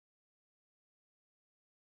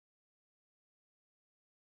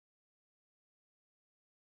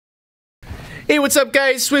Hey, what's up,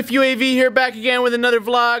 guys? Swift UAV here, back again with another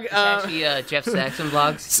vlog. It's actually Jeff Saxon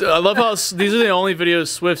vlogs. So I love how these are the only videos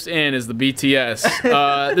Swift's in is the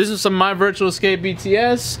BTS. This is some My Virtual Escape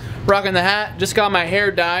BTS. Rocking the hat. Just got my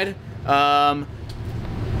hair dyed. Hi,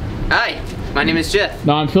 my name is Jeff.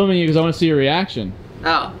 No, I'm filming you because I want to see your reaction.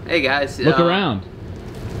 Oh, hey guys. Look around.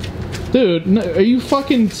 Dude, no, are you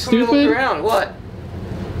fucking stupid? Look around, what?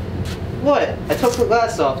 What? I took the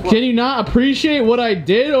glass off. What? Can you not appreciate what I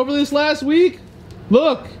did over this last week?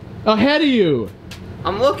 Look, ahead of you.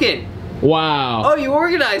 I'm looking. Wow. Oh, you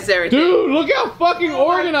organized everything. Dude, look how fucking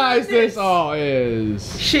organized this all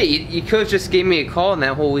is. Shit, you could have just gave me a call and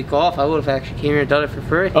that whole week off. I would have actually came here and done it for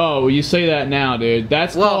free. Oh, well, you say that now, dude.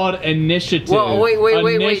 That's called initiative. Well,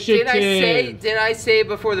 wait. Did I say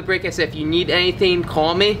before the break, I said, if you need anything,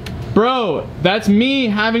 call me? Bro, that's me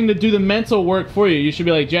having to do the mental work for you. You should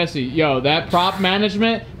be like, Jesse, yo, that prop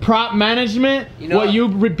management, you know, what you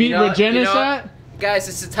beat Regenis at? Guys,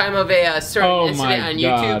 it's the time of a certain incident on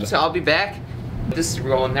YouTube, so I'll be back. This is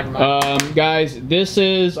rolling, never mind. Guys, this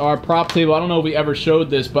is our prop table. I don't know if we ever showed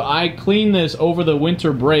this, but I cleaned this over the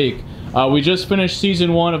winter break. We just finished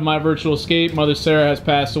season 1 of My Virtual Escape. Mother Sarah has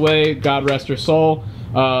passed away, God rest her soul.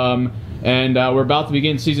 And we're about to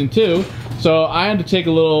begin season 2. So I had to take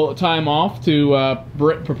a little time off to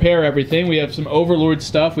prepare everything. We have some Overlord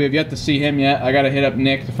stuff. We have yet to see him yet. I gotta hit up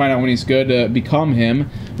Nick to find out when he's good to become him.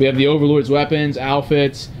 We have the Overlord's weapons,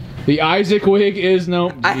 outfits. The Isaac wig is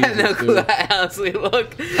no... I have no clue how I honestly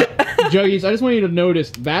look. Juggies, I just want you to notice,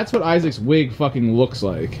 that's what Isaac's wig fucking looks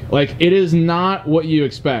like. Like, it is not what you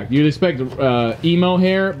expect. You'd expect emo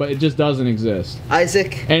hair, but it just doesn't exist.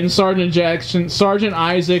 Isaac. And Sergeant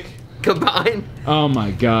Isaac... combined. Oh my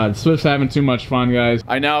god, Swift's having too much fun, guys.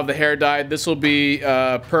 I now have the hair dyed. This will be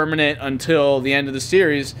permanent until the end of the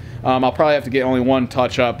series. I'll probably have to get only one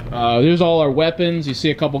touch up. There's all our weapons. You see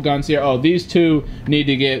a couple guns here. Oh, these two need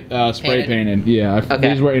to get spray painted. Yeah, okay.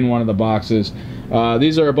 These were in one of the boxes.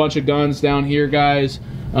 These are a bunch of guns down here, guys.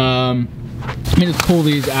 Let me just pull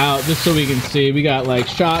these out just so we can see. We got like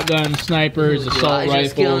shotguns, snipers, assault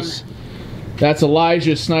rifles. That's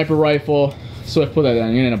Elijah's sniper rifle. Swift, put that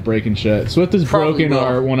down. You're gonna end up breaking shit. Swift has broken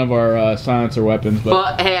one of our silencer weapons.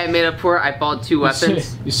 But hey, I made up for it. I bought 2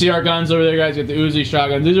 weapons. You see our guns over there, guys? You got the Uzi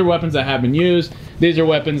shotguns. These are weapons that have been used. These are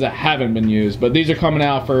weapons that haven't been used. But these are coming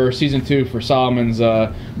out for season 2 for Solomon's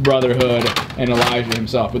Brotherhood and Elijah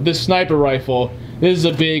himself. But this sniper rifle, this is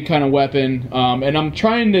a big kind of weapon. And I'm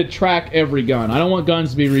trying to track every gun. I don't want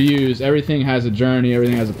guns to be reused. Everything has a journey.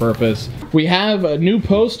 Everything has a purpose. We have new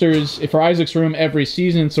posters for Isaac's room every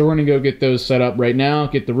season, so we're gonna go get those set up right now.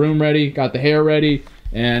 Get the room ready, got the hair ready,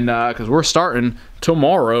 and because we're starting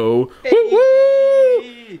tomorrow. Hey.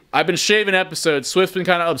 Woo-woo! I've been shaving episodes. Swift's been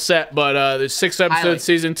kind of upset, but there's 6 episodes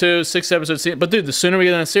season 2, 6 episodes season. But dude, the sooner we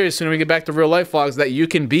get on the series, the sooner we get back to real life vlogs that you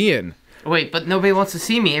can be in. Wait, but nobody wants to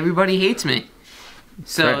see me. Everybody hates me.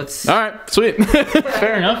 So it's... Alright, sweet.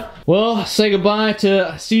 Fair enough. Well, say goodbye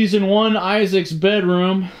to season 1, Isaac's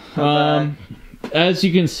bedroom. As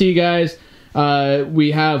you can see, guys,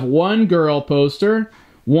 we have 1 girl poster,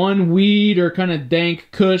 1 weed or kind of dank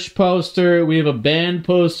kush poster, we have a band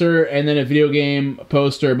poster, and then a video game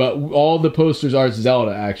poster, but all the posters are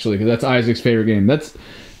Zelda, actually, because that's Isaac's favorite game. That's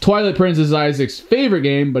Twilight Princess is Isaac's favorite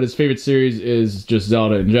game, but his favorite series is just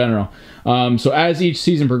Zelda in general. So as each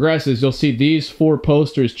season progresses, you'll see these 4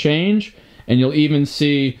 posters change, and you'll even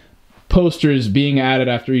see posters being added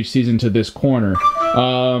after each season to this corner.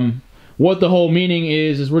 What the whole meaning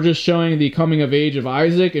is we're just showing the coming of age of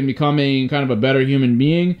Isaac and becoming kind of a better human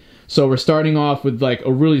being. So we're starting off with like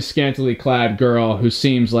a really scantily clad girl who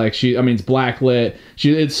seems like it's blacklit.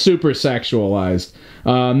 It's super sexualized.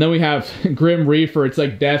 Then we have Grim Reaper. It's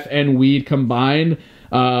like death and weed combined.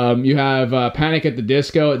 You have Panic at the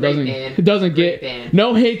Disco. It doesn't get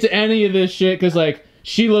no hate to any of this shit because like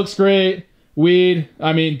she looks great. Weed.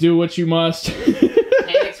 I mean, do what you must.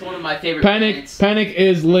 Panic's one of my favorite bands. Panic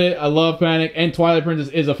is lit. I love Panic, and Twilight Princess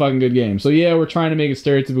is a fucking good game. So yeah, we're trying to make it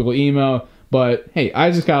stereotypical emo, but hey,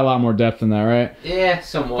 Isaac's got a lot more depth than that, right? Yeah,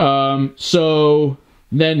 somewhat. So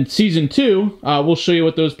then season 2, we'll show you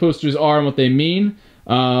what those posters are and what they mean,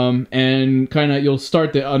 and kind of you'll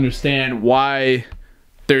start to understand why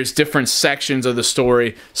there's different sections of the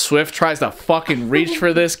story. Swift tries to fucking reach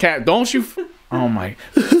for this cat. Don't you? Oh my.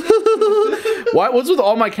 What's with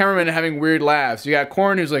all my cameramen having weird laughs? You got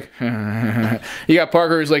Corn who's like, you got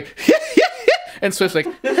Parker who's like, and Swift's like,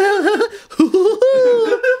 it's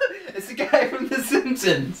the guy from The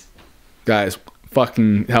Simpsons. Guys,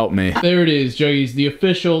 fucking help me. There it is, Juggies, the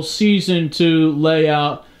official season 2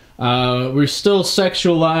 layout. We're still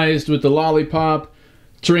sexualized with the lollipop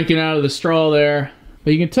drinking out of the straw there,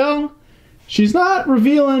 but you can tell she's not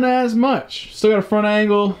revealing as much. Still got a front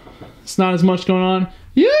angle. It's not as much going on.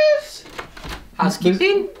 Yes!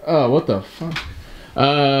 Housekeeping? Oh, what the fuck?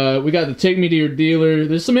 We got the Take Me to Your Dealer.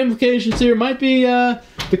 There's some implications here. Might be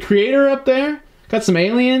the creator up there. Got some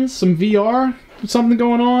aliens, some VR, something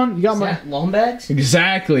going on. You got that Longbags?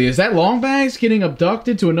 Exactly. Is that Longbags getting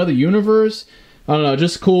abducted to another universe? I don't know.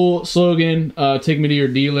 Just cool slogan. Take Me to Your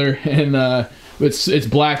Dealer, and it's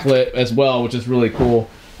blacklit as well, which is really cool.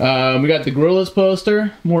 We got the Gorillaz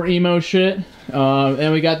poster, more emo shit,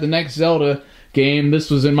 and we got the next Zelda game. This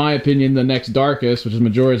was, in my opinion, the next darkest, which is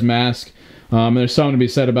Majora's Mask. And there's something to be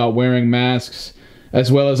said about wearing masks,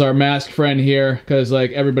 as well as our mask friend here, because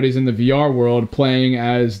like everybody's in the VR world playing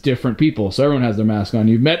as different people, so everyone has their mask on.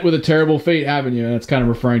 You've met with a terrible fate, haven't you? And it's kind of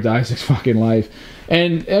referring to Isaac's fucking life,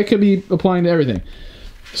 and it could be applying to everything.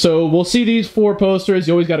 So we'll see these 4 posters.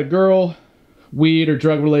 You always got a girl, weed or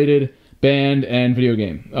drug related, band, and video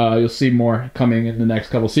game. You'll see more coming in the next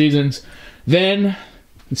couple seasons. Then,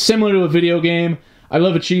 similar to a video game, I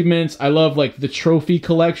love achievements. I love like the trophy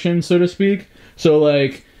collection, so to speak. So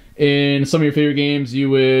like in some of your favorite games, you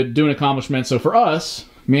would do an accomplishment. So for us,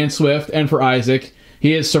 me and Swift, and for Isaac,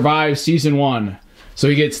 he has survived Season 1. So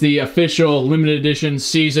he gets the official limited edition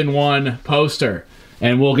Season 1 poster.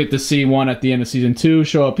 And we'll get to see one at the end of Season 2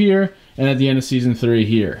 show up here, and at the end of Season 3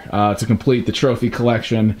 here to complete the trophy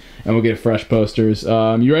collection, and we'll get fresh posters.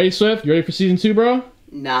 You ready, Swift? You ready for Season 2, bro?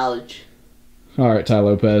 Knowledge. Alright, Ty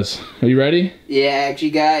Lopez. Are you ready? Yeah,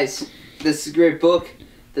 actually, guys, this is a great book,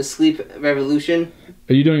 The Sleep Revolution.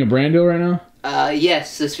 Are you doing a brand deal right now?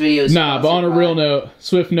 Yes, this video is Nah, but on a real note,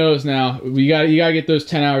 Swift knows now. You gotta get those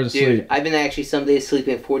 10 hours of sleep. I've been actually some days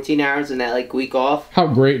sleeping 14 hours and that like week off. How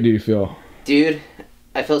great do you feel? Dude,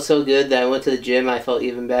 I felt so good that I went to the gym. I felt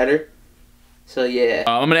even better. So yeah.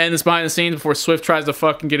 I'm gonna end this behind the scenes before Swift tries to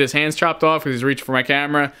fucking get his hands chopped off because he's reaching for my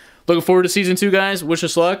camera. Looking forward to Season 2, guys. Wish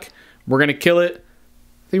us luck. We're gonna kill it.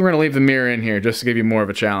 I think we're gonna leave the mirror in here just to give you more of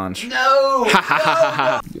a challenge. No! Ha ha ha ha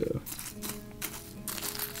ha.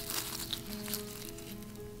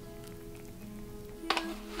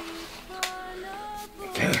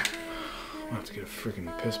 Damn. I'll have to get a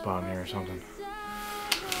freaking piss pot in here or something.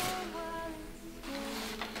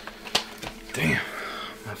 Damn.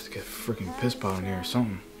 I have to get a freaking piss pot in here or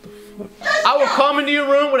something. I will come into your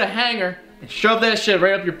room with a hanger and shove that shit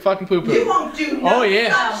right up your fucking poo-poo. You won't do nothing. Oh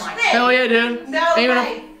yeah. Hell yeah, dude. No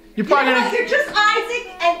way. You're probably gonna... You're just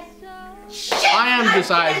Isaac and shit. I am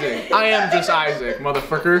just Isaac. I am just Isaac,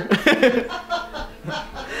 motherfucker.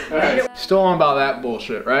 Alright. Still on about that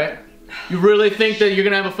bullshit, right? You really think that you're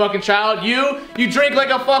gonna have a fucking child? You drink like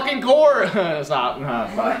a fucking core. Stop.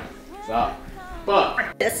 Stop. Stop.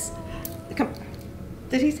 Fuck. Yes. Come.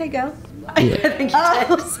 Did he say go? Yeah. I think he did.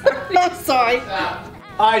 I'm sorry. Stop.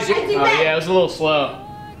 Isaac. I do Oh that. yeah, it was a little slow.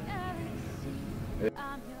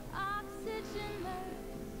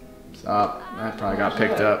 Stop. That probably got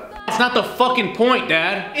picked up. It's not the fucking point,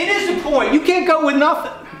 Dad. It is the point. You can't go with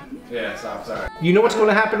nothing. Yeah, stop. Sorry. You know what's going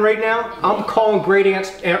to happen right now? I'm calling Great Aunt.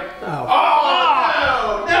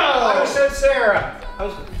 Oh. No! I said Sarah.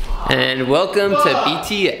 And welcome to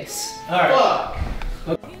BTS. All right.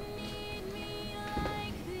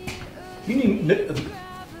 You need.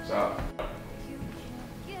 Stop.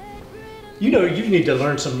 You know you need to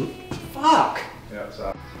learn some. Fuck. Yeah,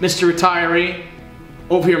 stop. Mr. Retiree,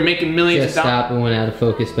 over here making millions Just of dollars. stop, it went out of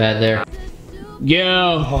focus bad there.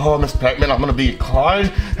 Yo. Oh, Miss Pac-Man, I'm gonna be a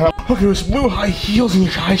Clyde. Look at those blue high heels and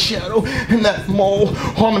your eyeshadow and that mole.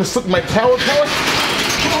 Oh, I'm gonna slip my power pellet.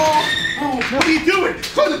 Oh, what are you doing?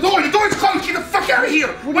 Close the door. The door's closed. Get the fuck out of here.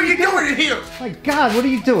 What are you doing in here? My God, what are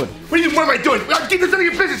you doing? What am I doing? Get this out of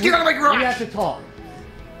your business. Get out of my garage. We have to talk.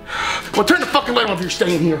 Well, turn the fucking light on if you're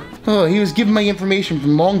staying here. Oh, he was giving my information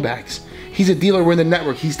from Longbags. He's a dealer within the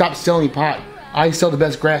network. He stopped selling pot. I sell the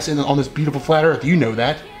best grass on this beautiful flat earth. You know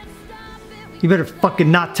that. You better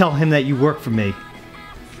fucking not tell him that you work for me.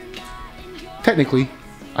 Technically,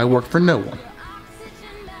 I work for no one.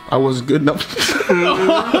 I was good enough.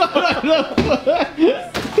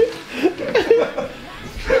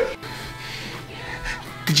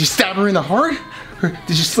 Did you stab her in the heart? Or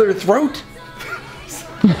did you slit her throat?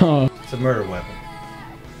 It's a murder weapon.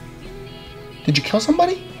 Did you kill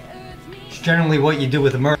somebody? It's generally what you do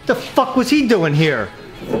with a murder. What the fuck was he doing here?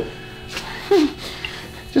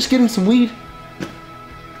 Just getting some weed.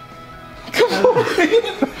 Come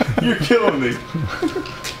on. You're killing me.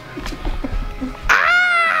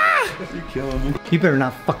 You're killing me. You better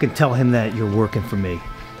not fucking tell him that you're working for me.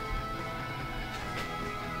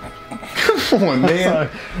 Come on, man.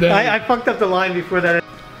 I fucked up the line before that.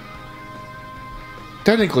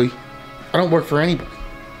 Technically, I don't work for anybody.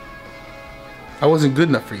 I wasn't good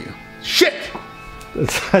enough for you. Shit!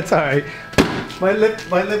 That's all right. My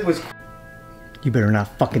lip was. You better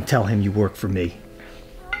not fucking tell him you work for me.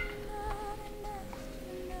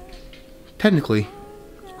 Technically,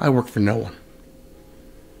 I work for no one.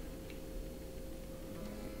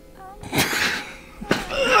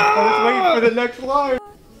 I was waiting for the next line.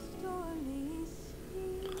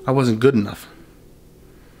 I wasn't good enough.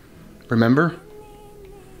 Remember?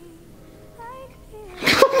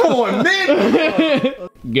 Come on, man!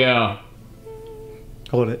 Go.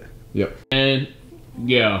 Hold it. Yep. And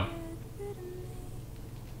go.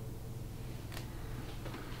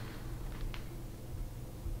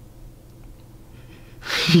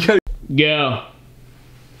 You gotta Go.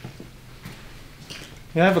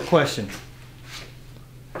 Yeah, I have a question.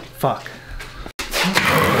 Fuck.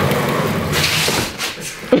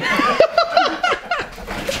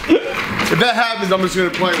 If that happens, I'm just gonna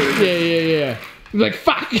play with it. Yeah. He's like,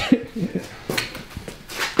 fuck!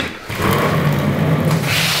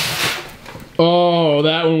 Oh,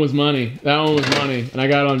 that one was money. That one was money. And I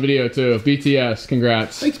got it on video too. BTS,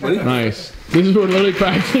 congrats. Thanks, buddy. Nice. This is we're literally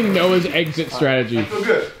practicing Noah's exit strategy. I feel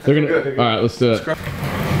good. They're gonna. Alright, let's do it.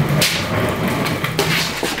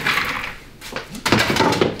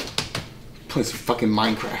 Play some fucking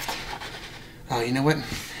Minecraft. Oh, you know what?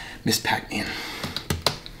 Miss Pac-Man.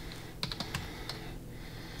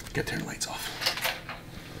 Gotta turn the lights off.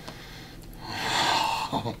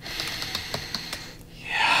 Oh.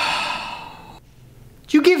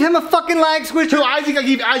 Did you give him a fucking lag switch? To Isaac, I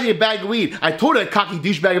gave Isaac a bag of weed. I told that cocky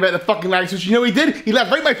douchebag about the fucking lag switch. You know what he did? He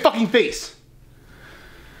laughed right in my fucking face.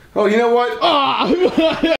 Oh, you know what?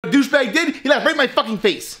 Oh. Douchebag did? He laughed right in my fucking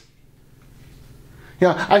face.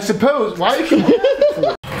 Yeah, I suppose. Why did you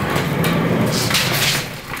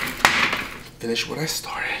finish what I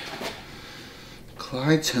started.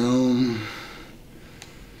 Clyde's home.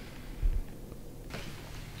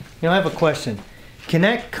 You know, I have a question. Can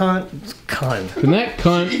that cunt... Can that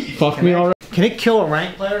cunt fuck me already? Can it kill a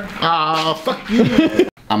rank player? Ah, fuck you.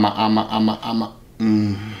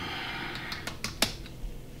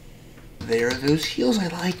 There are those heels I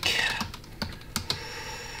like.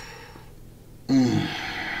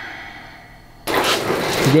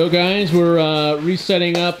 Go guys, we're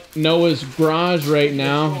resetting up Noah's garage right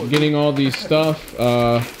now, getting all these stuff.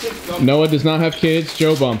 Noah does not have kids,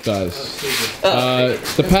 Joe Bump does.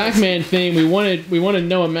 The Pac-Man thing, we wanted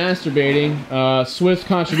Noah masturbating. Swift's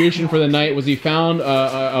contribution for the night was he found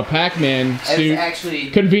a Pac-Man suit actually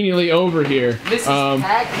conveniently over here. Mrs.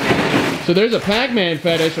 Pac-Man. So there's a Pac-Man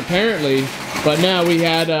fetish apparently, but now we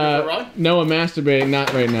had Noah masturbating,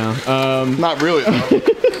 not right now. Not really though.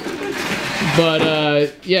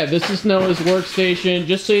 But yeah, this is Noah's workstation.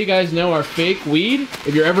 Just so you guys know, our fake weed,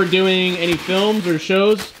 if you're ever doing any films or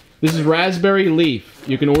shows, this is Raspberry Leaf.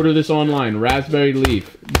 You can order this online, Raspberry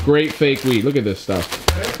Leaf. Great fake weed. Look at this stuff.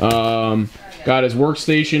 Got his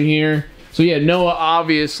workstation here. So yeah, Noah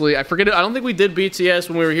obviously, I don't think we did BTS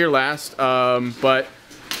when we were here last, but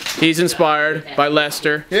he's inspired by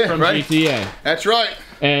Lester from GTA. That's right.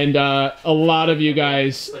 And a lot of you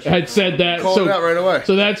guys had said that. Called it out right away.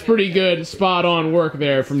 So that's pretty good, spot on work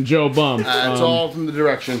there from Joe Bump. It's all from the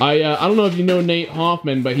direction. I don't know if you know Nate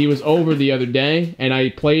Hoffman, but he was over the other day, and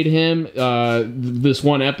I played him this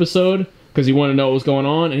one episode because he wanted to know what was going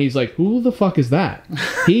on, and he's like, "Who the fuck is that?"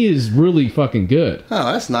 He is really fucking good.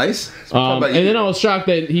 Oh, that's nice. And then I was shocked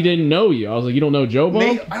that he didn't know you. I was like, "You don't know Joe Bump?"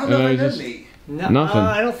 Nate, I don't know if I know Nate. No, Nothing.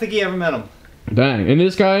 I don't think he ever met him. Dang. And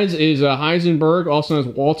this, guys, is Heisenberg, also known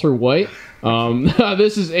as Walter White.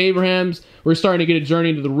 This is Abraham's. We're starting to get a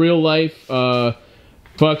journey into the real life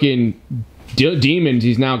fucking demons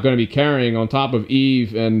he's now going to be carrying on top of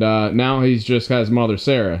Eve, and now he's just got his mother,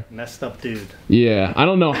 Sarah. Messed up dude. Yeah. I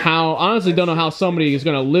don't know how, honestly don't know how somebody is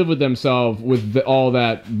going to live with themselves with all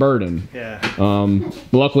that burden. Yeah.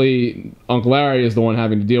 Luckily, Uncle Larry is the one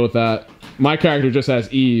having to deal with that. My character just has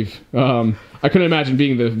Eve. I couldn't imagine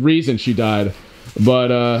being the reason she died.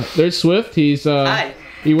 But there's Swift. He's Hi.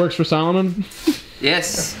 He works for Solomon.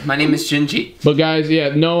 Yes, my name is Junji. But guys, yeah,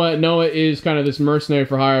 Noah is kind of this mercenary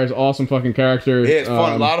for hire, awesome fucking character. Yeah, it's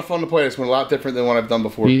fun. A lot of fun to play this one. A lot different than what I've done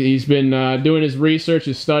before. He's been doing his research,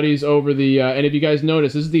 his studies over the. And if you guys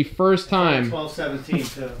notice, this is the first time.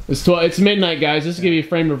 12/17 too. It's midnight, guys. This is gonna be a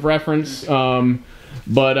frame of reference.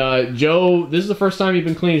 But Joe, this is the first time you've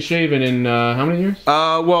been clean shaven in how many years?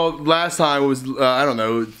 Well, last time was I don't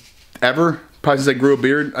know, ever. Probably since I grew a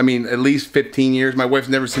beard. I mean, at least 15 years. My wife's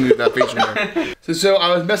never seen me with that facial hair. So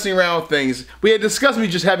I was messing around with things. We had discussed me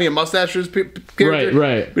just having a mustache for this character.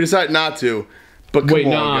 Right. We decided not to. But come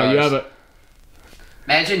on, guys. You have a.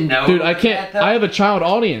 Imagine no. Dude, I can't. I have a child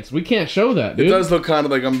audience. We can't show that, dude. It does look kind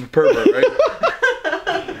of like I'm a pervert,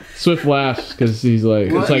 right? Swift laughs because he's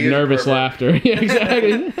like, it's like nervous laughter. Yeah,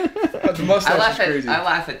 exactly. The mustache is crazy. I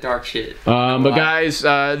laugh at dark shit. But guys,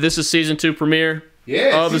 this is season 2 premiere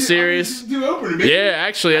of the series. Yeah,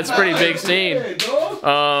 actually, that's a pretty big scene.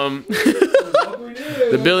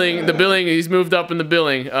 The billing, he's moved up in the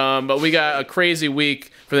billing. But we got a crazy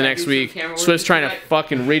week for the next week. Swift's trying to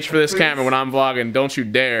fucking reach for this camera when I'm vlogging. Don't you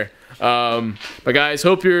dare. But guys,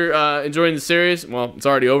 hope you're enjoying the series. Well, it's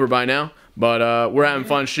already over by now, but we're having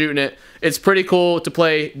fun shooting it. It's pretty cool to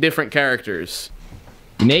play different characters.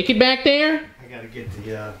 Naked back there? I gotta get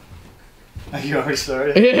the, you already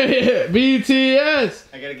started? Yeah, BTS!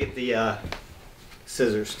 I gotta get the,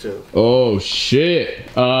 scissors too. Oh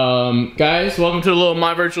shit. Guys, welcome to the little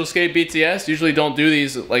My Virtual Escape BTS. Usually don't do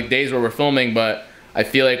these like days where we're filming, but I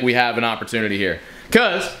feel like we have an opportunity here.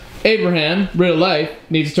 Cause Abraham, real life,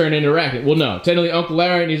 needs to turn into Arachnid. Well, no, technically Uncle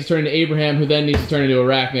Larry needs to turn into Abraham, who then needs to turn into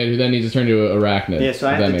Arachnid, who then needs to turn into Arachnid. Yeah, so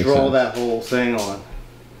I have to draw that whole thing on.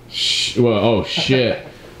 Well, oh shit.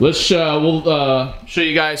 We'll show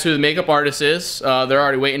you guys who the makeup artist is. They're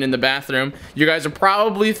already waiting in the bathroom. You guys are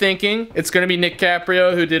probably thinking it's gonna be Nick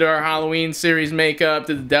Caprio, who did our Halloween series makeup,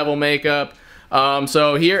 did the devil makeup.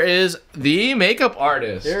 So here is the makeup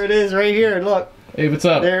artist. There it is, right here. Look. Hey, what's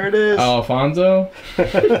up? There it is. Alfonso.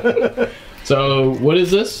 So what is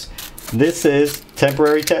this? This is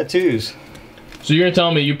temporary tattoos. So you're gonna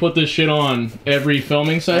tell me you put this shit on every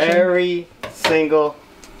filming session? Every single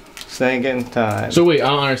time. So wait, I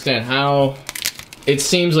don't understand how. It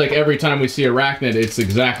seems like every time we see Arachnid, it's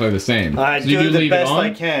exactly the same. I do the best I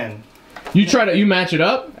can. You match it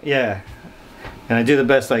up? Yeah, and I do the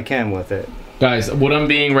best I can with it. Guys, what I'm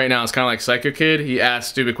being right now is kind of like Psycho Kid. He asks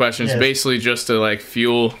stupid questions, basically just to like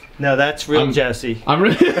fuel. No, that's real Jesse. I'm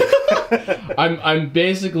really. I'm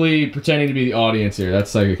basically pretending to be the audience here. That's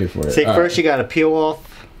Psycho Kid for you. See, first you got to peel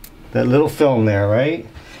off that little film there, right?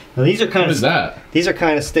 Now these are kind of. What is that? These are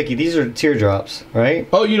kind of sticky. These are teardrops, right?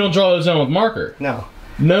 Oh, you don't draw those in with marker? No.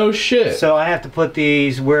 No shit. So I have to put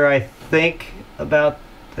these where I think about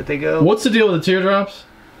that they go. What's the deal with the teardrops?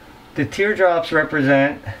 The teardrops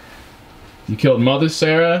represent. You killed Mother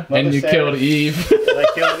Sarah and you killed Eve. I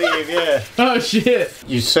killed Eve, yeah. Oh shit.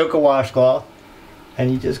 You soak a washcloth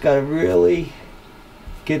and you just gotta really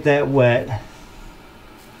get that wet.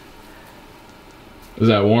 Is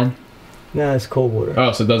that warm? No, it's cold water.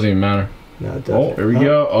 Oh, so it doesn't even matter. No, it doesn't. Oh, here we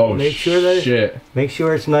go. Oh, make sure that shit. Make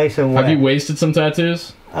sure it's nice and wet. Have you wasted some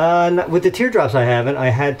tattoos? Not, with the teardrops I haven't. I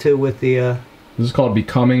had to with the, This is called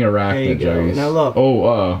Becoming Arachnid, Juggies. Now look.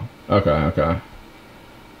 Oh, okay.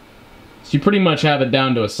 So you pretty much have it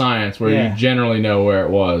down to a science where you generally know where it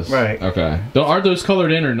was. Right. Okay. Are those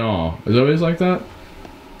colored in or no? Is it always like that?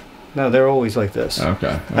 No, they're always like this.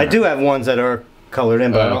 Okay. I do have ones that are colored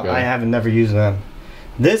in, but I haven't never used them.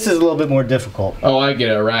 This is a little bit more difficult. Oh, I get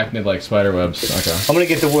it. Arachnid like spider webs. Okay. I'm gonna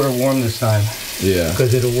get the water warm this time. Yeah.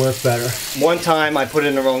 Because it'll work better. One time I put it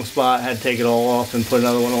in the wrong spot, had to take it all off and put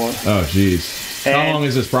another one on. Oh, jeez. How long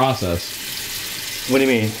is this process? What do you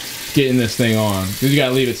mean? Getting this thing on. Did you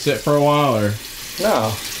gotta leave it sit for a while, or?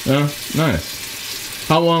 No. No? Nice.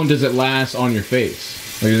 How long does it last on your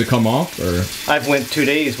face? Like, does it come off, or? I've went 2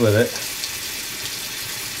 days with it.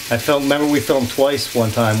 Remember we filmed twice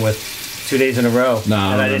one time with 2 days in a row.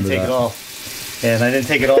 Nah, and I didn't take it off. And I didn't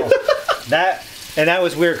take it off. That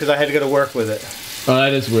was weird because I had to go to work with it. Oh,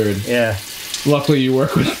 that is weird. Yeah. Luckily you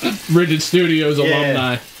work with RiDGiD STUDiOS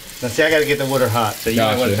alumni. Now see, I gotta get the water hot, so you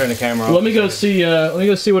might want to turn the camera off. Let me go see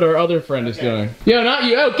what our other friend is doing. Yo, not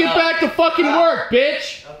you. Oh, get back to fucking work,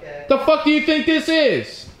 bitch. Okay. The fuck do you think this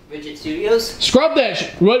is? RiDGiD STUDiOS? Scrub that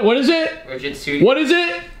shit. What is it? RiDGiD STUDiOS. What is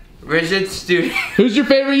it? RiDGiD STUDiOS. Who's your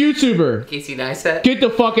favorite YouTuber? Casey Neistat. Get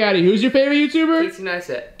the fuck out of here. Who's your favorite YouTuber? Casey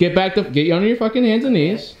Neistat. Get on your fucking hands and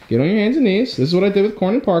knees. Get on your hands and knees. This is what I did with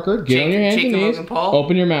Corn and Parker. Get on your hands and knees.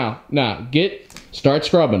 Open your mouth. Nah, start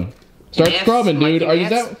scrubbing. Start scrubbing,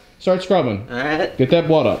 dude. Start scrubbing. Alright. Get that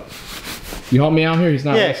blood up. You help me out here? He's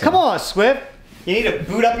not listening. Come on, Swift. You need to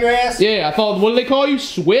boot up your ass? Yeah, I thought, what do they call you?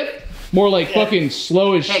 Swift? More like fucking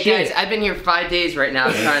slow as shit. Hey guys, I've been here 5 days right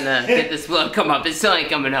now trying to get this blood come up. It still ain't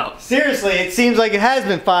coming up. Seriously, it seems like it has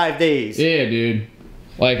been 5 days. Yeah, dude.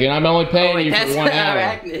 Like, and I'm only paying you for 1 hour.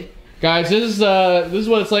 Arachnid. Guys, this is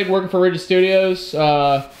what it's like working for RiDGiD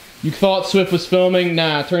STUDiOS. You thought Swift was filming?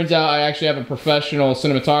 Nah, turns out I actually have a professional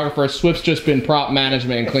cinematographer. Swift's just been prop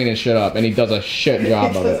management and cleaning shit up, and he does a shit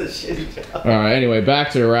job of it. Alright, anyway,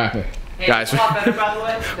 back to Arachnid. Hey, guys, better, by the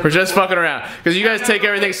way. we're just fucking around. Because you guys take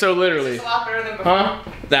everything so literally. It's a lot better than before. Huh?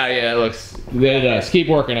 Nah, yeah, it looks. It does. Keep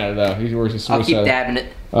working at it, though. He's working. I'll keep dabbing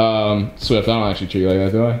it. Swift, I don't actually treat you like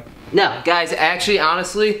that, do I? No, guys, actually,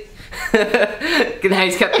 honestly, good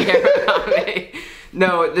night, he's got the camera on me.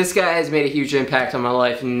 No, this guy has made a huge impact on my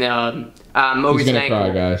life, and I'm always He's gonna thankful. cry,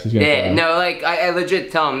 guys. He's gonna cry. No, like I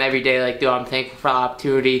legit tell him every day, like, dude, I'm thankful for the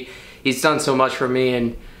opportunity. He's done so much for me,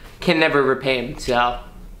 and can never repay him. So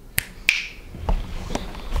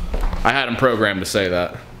I had him programmed to say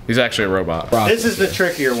that. He's actually a robot. This is the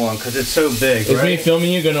trickier one because it's so big. Is me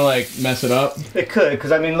filming you gonna like mess it up? It could,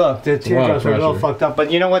 because I mean, look, the teardrops are all fucked up.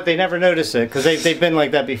 But you know what? They never notice it because they've been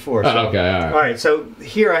like that before. So. Okay, all right. All right, so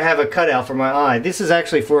here I have a cutout for my eye. This is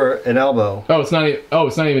actually for an elbow. Oh, it's not.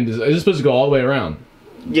 It's not even. Is this supposed to go all the way around?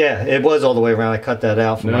 Yeah, it was all the way around. I cut that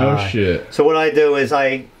out for my eye. No shit. So what I do is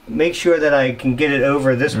I make sure that I can get it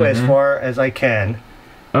over this way as far as I can.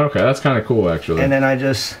 Okay, that's kind of cool actually. And then I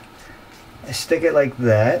stick it like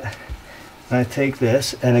that. And I take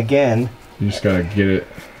this, and again, you just gotta get it.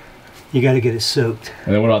 You gotta get it soaked.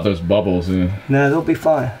 And then what about those bubbles? No, they'll be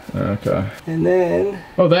fine. Okay. And then.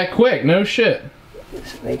 Oh, that quick? No shit.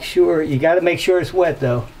 Just make sure, you gotta make sure it's wet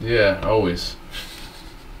though. Yeah, always.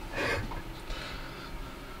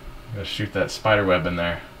 Gotta shoot that spider web in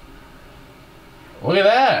there. Look at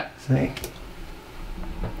that! See?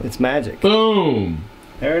 It's magic. Boom!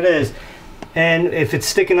 There it is. And if it's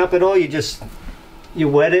sticking up at all, you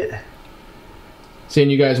wet it. See,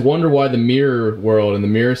 and you guys wonder why the mirror world and the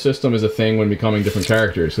mirror system is a thing when becoming different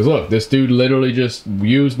characters. Because look, this dude literally just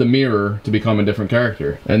used the mirror to become a different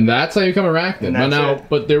character. And that's how you become arachnid.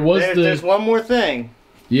 But there's one more thing.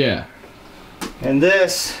 Yeah. And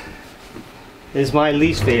this is my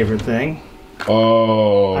least favorite thing.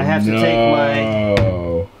 Oh, I have to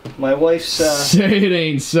take my wife's... Say it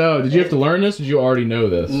ain't so. Did you have to learn this, or did you already know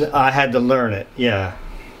this? I had to learn it, yeah.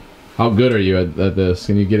 How good are you at this?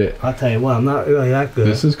 Can you get it? I'll tell you what, I'm not really that good.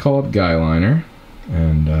 This is called guy liner,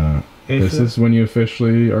 and this is when you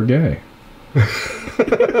officially are gay.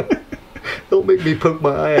 Don't make me poke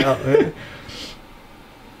my eye out, man.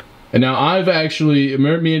 And now I've actually,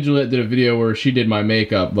 me and Gillette did a video where she did my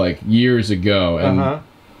makeup like years ago, and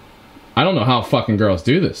I don't know how fucking girls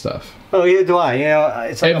do this stuff. Oh, yeah, do I? You know,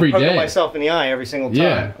 it's like every I'm poking day. myself in the eye every single time.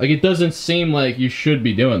 Yeah, like it doesn't seem like you should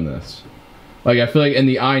be doing this. Like I feel like, and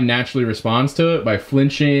the eye naturally responds to it by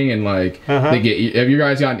flinching and like they get. Have you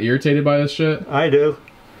guys gotten irritated by this shit? I do.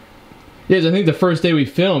 Yes, I think the first day we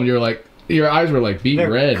filmed, you're like, your eyes were like beet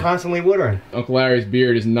red. Constantly watering. Uncle Larry's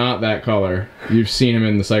beard is not that color. You've seen him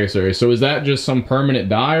in the Psycho series. So is that just some permanent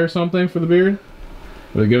dye or something for the beard?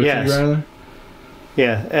 Or the goatee, rather?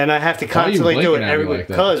 Yeah, and I have to constantly do it every week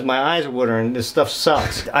because like my eyes are watering. This stuff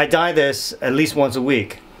sucks. I dye this at least once a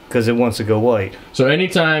week because it wants to go white. So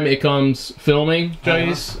anytime it comes filming,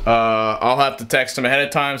 Jace, I'll have to text him ahead of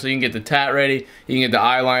time so you can get the tat ready. You can get the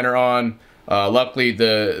eyeliner on. Luckily,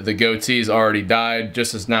 the goatee's already dyed,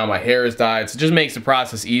 just as now my hair is dyed. So it just makes the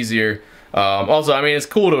process easier. Also, I mean, it's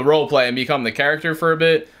cool to role play and become the character for a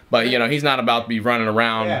bit, but you know, he's not about to be running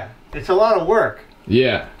around. Yeah, it's a lot of work.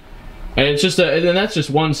 Yeah. And it's just and that's just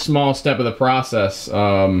one small step of the process.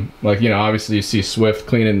 Like, you know, obviously you see Swift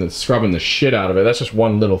scrubbing the shit out of it. That's just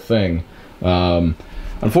one little thing.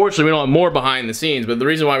 Unfortunately, we don't have more behind the scenes, but the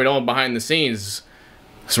reason why we don't have behind the scenes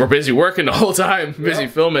is we're busy working the whole time, busy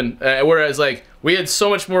filming. Whereas, like, we had so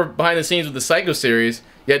much more behind the scenes with the Psycho series,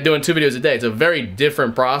 yet doing 2 videos a day. It's a very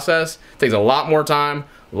different process. It takes a lot more time,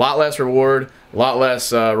 a lot less reward, a lot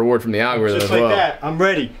less reward from the algorithm just as well. Just like that, I'm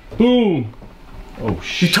ready. Boom! Oh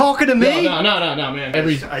shit! You talking to me? No, man.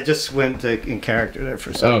 I just went in character there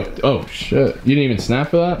for a second. Oh shit! You didn't even snap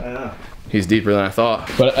for that? I know. He's deeper than I thought.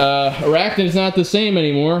 But Arachnid's not the same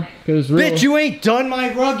anymore. Bitch, you ain't done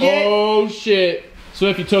my rug yet. Oh shit! So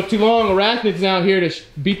if you took too long, Arachnid's now here to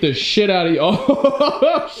beat the shit out of you.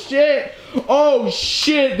 Oh shit! Oh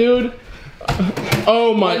shit, dude!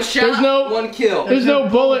 Oh my! One shot, one kill. There's no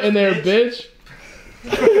bullet in there, bitch.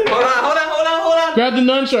 Hold on. Grab the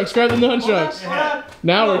nunchucks. Hold on.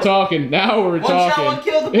 Now we're talking. One shot, one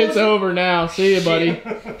kill. It's over now. See you, buddy.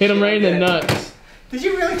 Hit him right in the nuts. Did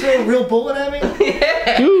you really throw a real bullet at me?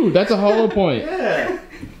 Yeah. Dude, that's a hollow point. Yeah.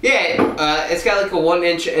 Yeah. It's got like a 1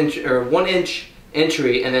 inch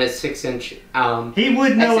entry and then a 6 inch. He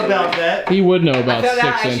would know about that. He would know about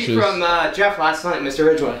 6 inches. I found out actually from Jeff last night, Mr.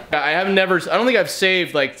 Ridgeway. I don't think I've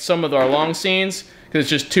saved like some of our long scenes because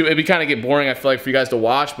it's just it'd be kind of get boring, I feel like, for you guys to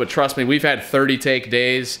watch, but trust me, we've had 30 take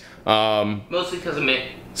days. Mostly because of me.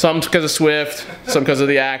 Some because of Swift, some because of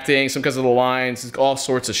the acting, some because of the lines, all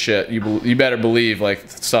sorts of shit. You better believe, like,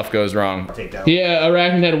 stuff goes wrong. Yeah,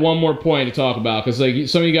 Arachnid had one more point to talk about, because like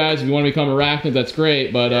some of you guys, if you want to become Arachnid, that's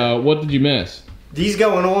great, but what did you miss? These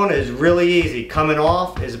going on is really easy. Coming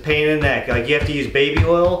off is a pain in the neck. Like you have to use baby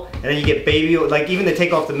oil, and then you get baby oil. Like even to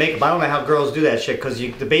take off the makeup. I don't know how girls do that shit because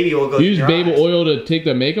the baby oil goes. You use in your baby eyes. oil to take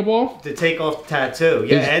the makeup off? To take off the tattoo,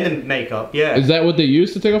 yeah, and the makeup, yeah. Is that what they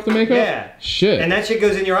use to take off the makeup? Yeah. Shit. And that shit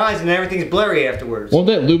goes in your eyes, and everything's blurry afterwards. Won't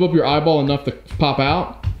that lube up your eyeball enough to pop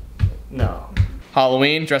out? No.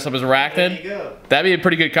 Halloween, dress up as Arachnid. There you go. That'd be a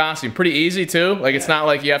pretty good costume. Pretty easy too. Like it's not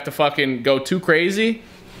like you have to fucking go too crazy.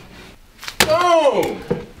 Oh!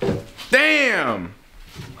 Damn!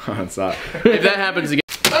 It's not. If that happens again.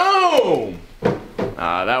 Oh!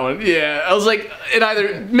 That one. Yeah. I was like, it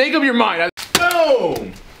either make up your mind.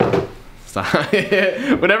 Boom! Stop.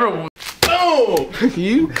 Whatever. Oh!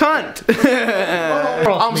 You cunt.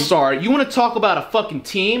 I'm sorry. You want to talk about a fucking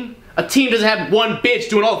team? A team doesn't have one bitch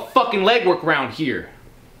doing all the fucking legwork around here.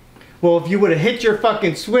 Well, if you would have hit your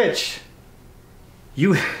fucking switch,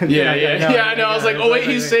 you. Yeah, I know. I was like, oh wait,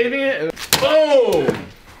 he's saving it. Boom!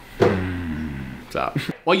 Stop.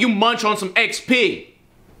 While you munch on some XP.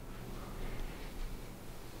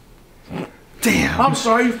 Damn. I'm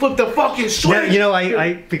sorry, you flipped the fucking switch. Yeah, you know,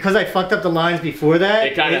 I because I fucked up the lines before that.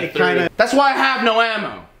 It kind of. That's why I have no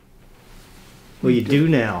ammo. Well, you do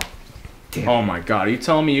now. Damn. Oh my god, are you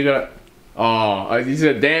telling me you got? Oh, you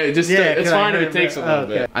said damn. Just yeah, it's fine if it takes a little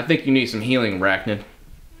bit. Okay. I think you need some healing, Arachnid.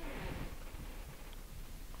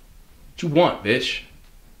 What you want, bitch?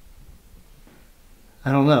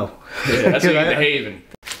 I don't know. Yeah, that's how you're behaving.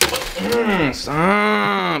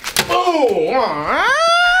 Stop. Oh!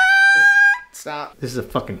 Stop. This is a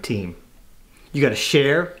fucking team. You gotta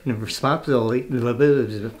share the responsibility.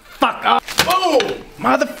 Fuck up! Oh!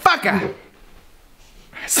 Motherfucker!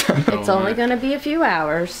 It's only gonna be a few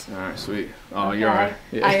hours. Alright, sweet. Oh, you're alright.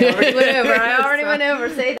 Yeah. I already went over. I already went over.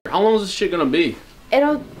 Say that. How long is this shit gonna be?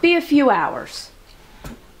 It'll be a few hours.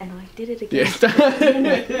 And I did it again.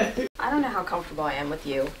 Yeah. I don't know how comfortable I am with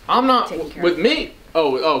you. I'm not Taking care with of me.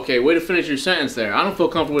 Oh, okay. Way to finish your sentence there. I don't feel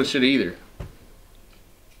comfortable with shit either.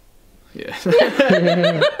 Yeah.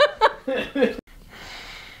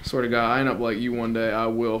 Swear to God, I end up like you one day. I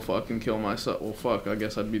will fucking kill myself. Well, fuck. I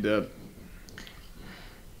guess I'd be dead.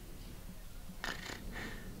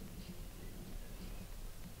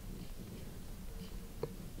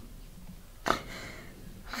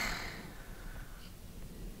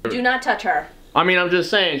 Do not touch her. I mean, I'm just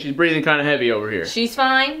saying, she's breathing kind of heavy over here. She's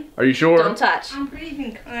fine. Are you sure? Don't touch. I'm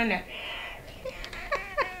breathing kind of.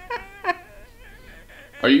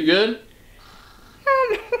 Are you good?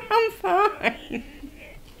 I'm fine.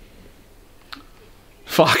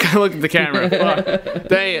 Fuck, I looked at the camera. Fuck.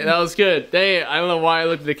 Dang it, that was good. Dang it, I don't know why I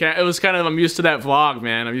looked at the camera. It was kind of, I'm used to that vlog,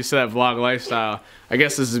 man. I'm used to that vlog lifestyle. I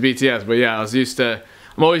guess this is BTS, but yeah,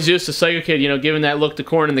 I'm always used to Psycho Kid, you know, giving that look to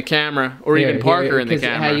Korn in the camera, or even Parker in the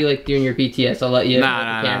camera. How you like doing your BTS, I'll let you.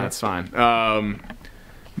 Nah, that's fine.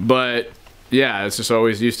 But yeah, it's just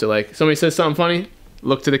always used to like, somebody says something funny,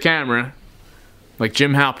 look to the camera. Like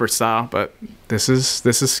Jim Halpert style, but this is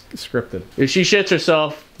scripted. If she shits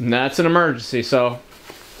herself, that's an emergency, so.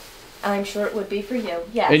 I'm sure it would be for you.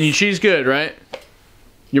 Yes. And she's good, right?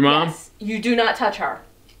 Your mom? Yes. You do not touch her.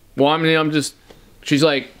 Well, I mean, she's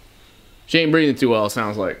like, she ain't breathing too well, it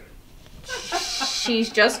sounds like.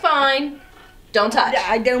 She's just fine. Don't touch.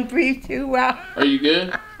 I don't breathe too well. Are you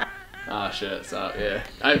good? Oh shit, stop, yeah.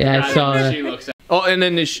 I saw her. She looks at. Oh, and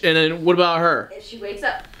then what about her? If she wakes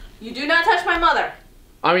up, you do not touch my mother.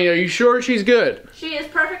 I mean, are you sure she's good? She is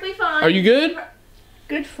perfectly fine. Are you good?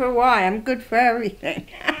 Good for why? I'm good for everything.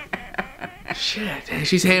 Shit, dang,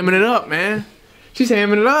 she's hamming it up, man. She's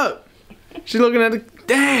hamming it up. She's looking at the,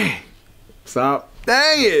 dang. Stop.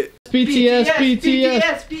 Dang it. BTS.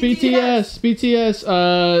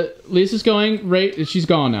 Lisa's going, right, she's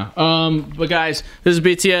gone now. But guys, this is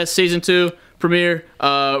BTS Season 2 premiere.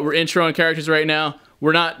 We're introing characters right now.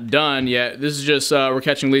 We're not done yet. This is just, we're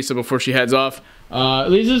catching Lisa before she heads off.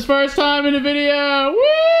 Lisa's first time in the video.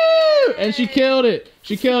 Woo! And she killed it.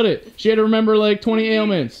 She killed it. She had to remember like 20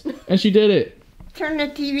 ailments, and she did it. Turn the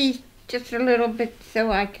TV just a little bit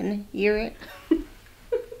so I can hear it.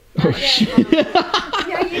 Oh shit.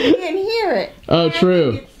 Yeah, you can't hear it. Oh,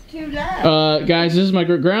 true. It's too loud. Guys, this is my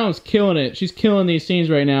Ground's killing it. She's killing these scenes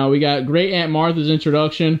right now. We got Great Aunt Martha's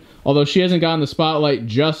introduction, although she hasn't gotten the spotlight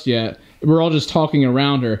just yet. We're all just talking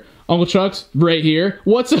around her. Uncle Chuck's right here.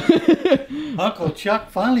 What's Uncle Chuck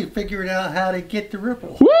finally figured out how to get the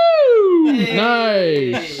ripple. Woo!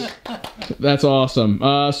 Hey. Nice. That's awesome.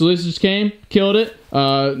 So Lisa just came, killed it.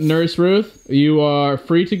 Nurse Ruth, you are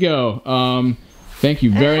free to go. Thank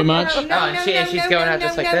you very much. she's going out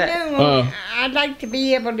just like that. No. I'd like to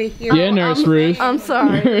be able to hear. Yeah, Nurse Ruth. I'm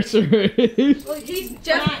sorry. Nurse Ruth. Well,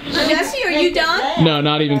 Jesse, are you done? No,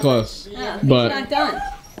 not even close. But Not done.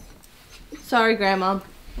 Sorry, Grandma.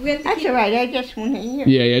 That's all right. I just want to hear.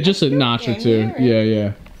 yeah, just a notch or two.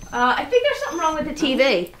 Yeah. I think there's something wrong with the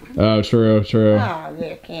TV. Oh, true. Oh,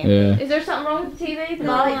 there can't. Yeah. Is there something wrong with the TV? The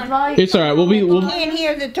volume. It's all right. We'll Can't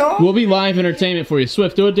hear the talk. we'll be live entertainment for you.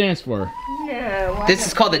 Swift, do a dance for her. No. This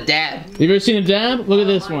is called a dab. Have you ever seen a dab? Look at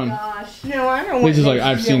this one. Gosh. No, I don't want. This is like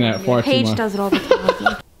I've seen that far too Paige much. does it all the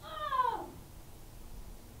time.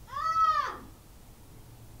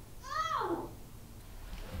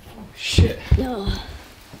 Shit.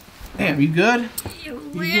 Damn, you good?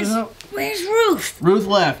 Where's Ruth? Ruth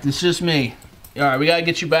left. It's just me. All right, we gotta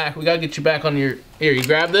get you back. We gotta get you back on your. Here, you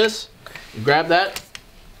grab this. You grab that.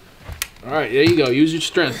 All right, there you go. Use your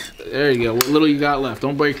strength. There you go. What little you got left.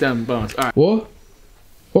 Don't break them bones. All right. What?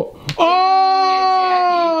 Oh!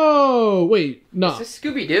 Wait, no. Is this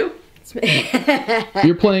Scooby-Doo?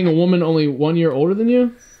 You're playing a woman only 1 year older than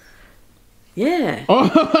you? Yeah.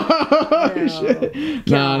 Oh, shit.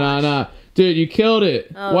 Nah. Dude, you killed it.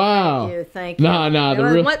 Oh, wow. Thank you. Nah.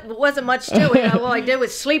 There wasn't much to it. All I did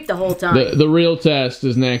was sleep the whole time. The real test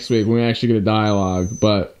is next week when we actually get a dialogue.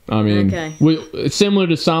 But, I mean, Okay. It's similar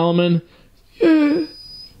to Solomon. Yeah,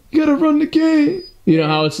 you gotta run the game. You know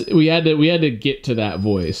how we had to get to that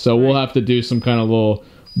voice. So we'll have to do some kind of little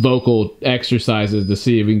vocal exercises to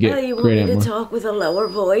see if we can get you want great me at to talk with a lower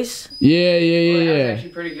voice? Yeah. That's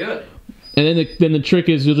actually pretty good. And then the trick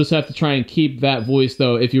is you'll just have to try and keep that voice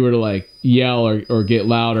though if you were to like yell or get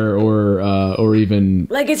louder or even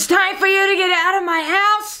Like it's time for you to get out of my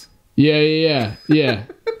house? Yeah.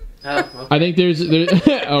 Oh, okay. I think there's wait.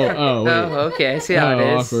 Oh, okay. I see how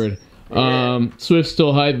it is. Awkward. Swift's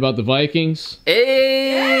still hype about the Vikings.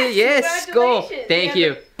 Hey, yes, goal.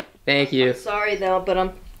 Congratulations. Thank you. Sorry though, but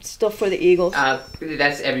I'm still for the Eagles.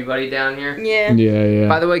 That's everybody down here. Yeah. Yeah.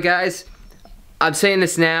 By the way, guys, I'm saying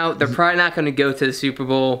this now. They're probably not going to go to the Super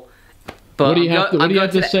Bowl. But what do you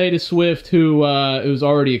have to say to Swift, who's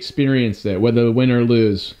already experienced it, whether win or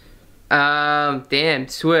lose? Damn,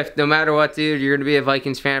 Swift. No matter what, dude, you're going to be a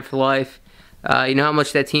Vikings fan for life. You know how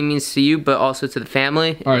much that team means to you, but also to the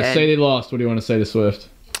family. All right, say they lost. What do you want to say to Swift?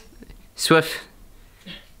 Swift,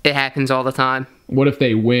 it happens all the time. What if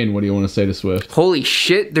they win? What do you want to say to Swift? Holy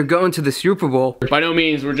shit, they're going to the Super Bowl. By no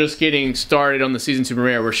means, we're just getting started on the season 2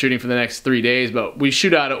 premiere. We're shooting for the next 3 days, but we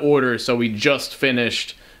shoot out of order, so we just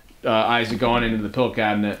finished Isaac going into the pill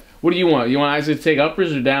cabinet. What do you want? You want Isaac to take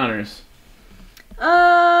uppers or downers?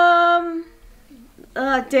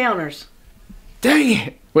 Downers. Dang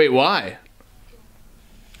it! Wait, why?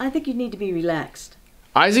 I think you need to be relaxed.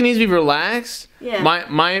 Isaac needs to be relaxed. Yeah.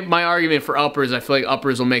 My argument for uppers, I feel like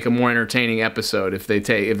uppers will make a more entertaining episode if they.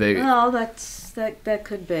 Oh, that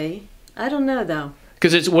could be. I don't know though.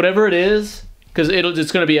 Because it's whatever it is. Because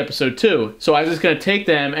it's going to be episode 2. So Isaac's going to take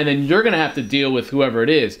them, and then you're going to have to deal with whoever it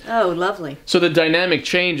is. Oh, lovely. So the dynamic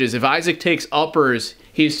changes. If Isaac takes uppers,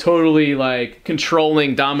 he's totally like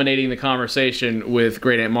controlling, dominating the conversation with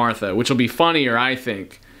Great Aunt Martha, which will be funnier, I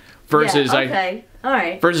think. Versus all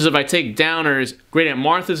right. Versus if I take downers, Great Aunt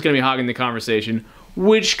Martha's going to be hogging the conversation,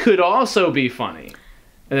 which could also be funny.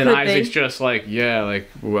 And then Isaac's just like,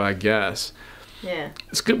 well, I guess. Yeah.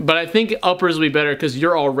 It's good, but I think uppers will be better because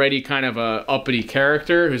you're already kind of a uppity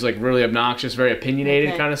character who's like really obnoxious, very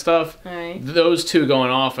opinionated kind of stuff. All right. Those two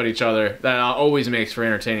going off at each other, that always makes for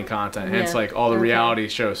entertaining content. And it's like all the reality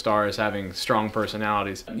show stars having strong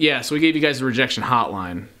personalities. Yeah, so we gave you guys the rejection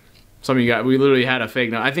hotline. Some of you guys, we literally had a fake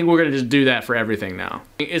note. I think we're gonna just do that for everything now.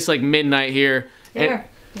 It's like midnight here. Here,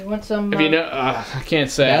 you want some? If you know, I can't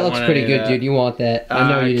say. That looks pretty good, dude. You want that? I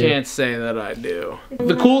know you do. I can't say that I do.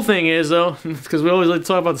 The cool thing is though, because we always like to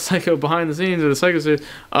talk about the Psycho behind the scenes or the Psycho series.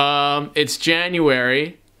 It's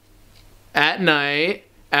January at night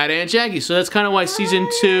at Aunt Jackie, so that's kind of why season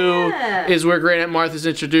 2 is where Great Aunt Martha's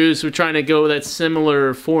introduced. We're trying to go with that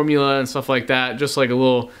similar formula and stuff like that, just like a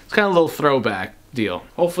little. It's kind of a little throwback deal.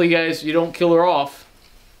 Hopefully, guys, you don't kill her off,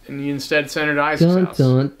 and you instead send her to Isaac's house.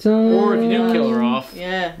 Or if you do kill her off,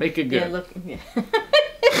 make it good. Yeah, look. Yeah.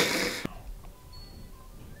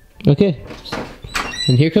 Okay.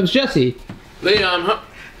 And here comes Jesse. Leon,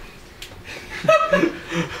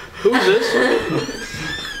 who is this?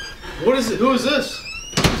 What is it? Who is this?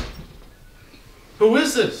 Who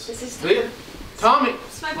is this? This is Leon? Tommy.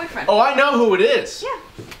 It's my boyfriend. Oh, I know who it is. Yeah.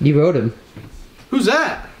 You wrote him. Who's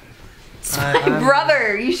that? It's my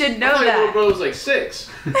brother. You should know I thought your little that. brother was like 6.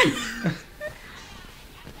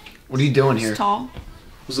 What are you doing here? He's tall. What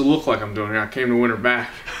does it look like I'm doing here? I came to win her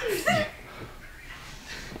back.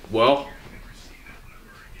 Well,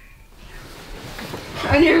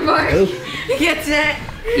 On your mark. Get set.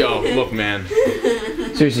 Yo, look, man.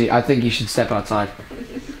 Seriously, I think you should step outside.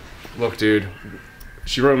 Look, dude.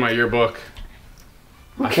 She wrote in my yearbook.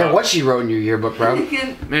 I don't care what she wrote in your yearbook, bro.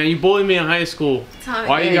 Man, you bullied me in high school.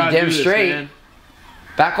 Why you gotta do this, man?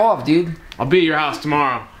 Back off, dude. I'll be at your house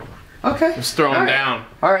tomorrow. Okay. Just throw him down.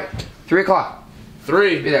 All right. 3 o'clock.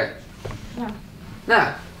 3. Be there.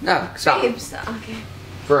 No. No. Stop. Babes, okay.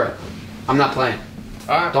 For real. I'm not playing.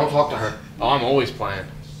 Alright. Don't talk to her. Oh, I'm always playing.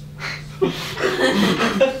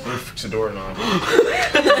 Fix the doorknob.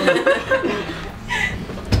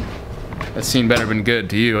 That scene better been good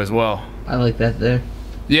to you as well. I like that there.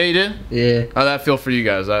 Yeah, you did? Yeah. How'd that feel for you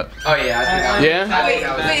guys? Oh yeah, I think Yeah? Wait,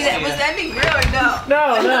 was that being real or no?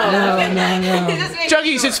 No.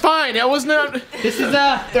 Juggies, it's fine. That was not. This is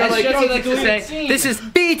they're like, Jesse likes to say, this is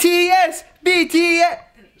BTS, BTS.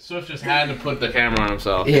 Swift just had to put the camera on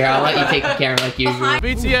himself. Yeah, I'll let you take the camera like usual.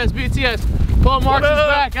 BTS. Paul Marks is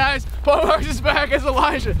back, guys. Paul Marks is back as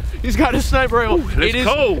Elijah. He's got his sniper rifle. It's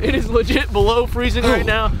cold. It is legit below freezing right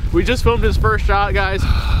now. We just filmed his first shot, guys.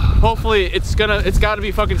 Hopefully it's got to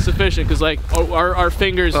be fucking sufficient because like our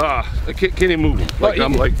fingers. I can't even move him. Like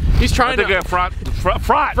I'm like. He's trying to. I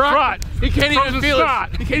frot. He can't even feel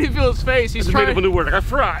it. He can't even feel his face. He's trying. Made up a new word. I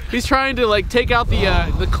frot. He's trying to like take out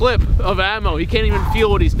the clip of ammo. He can't even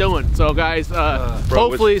feel what he's doing. So guys,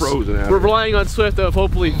 hopefully we're relying on Swift to have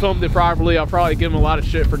hopefully filmed it properly. I'll probably give him a lot of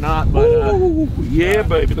shit for not. But yeah,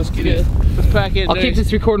 baby, let's get in. Let's pack in. I'll keep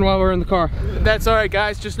this recording while we're in the car. That's all right,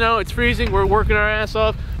 guys. Just know it's freezing. We're working our ass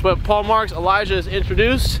off. But Paul Marks, Elijah is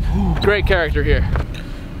introduced. Great character here.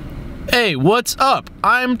 Hey, what's up?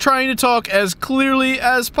 I'm trying to talk as clearly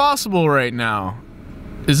as possible right now.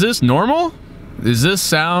 Is this normal? Does this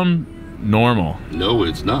sound normal? No,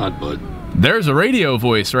 it's not, but. There's a radio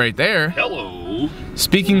voice right there. Hello.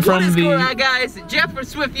 Speaking from What is the. going on, guys? Jeff from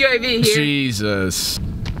Swift UAV here. Jesus.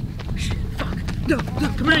 No,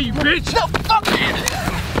 come here, you bitch. No, fuck.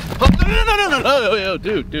 No. Oh,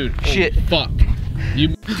 dude. Shit. Fuck.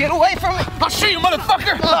 You get away from me! I'll shoot you,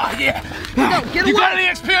 motherfucker! Oh, yeah. No, get away! You got any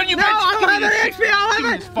XP on you, no, bitch? I don't have any XP, I don't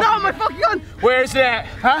have it! No, my fucking gun! Where's that?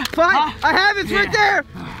 Huh? Fine, I have it, it's right there!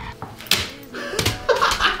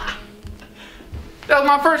 That was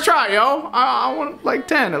my first try, yo. I want like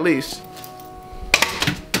 10 at least.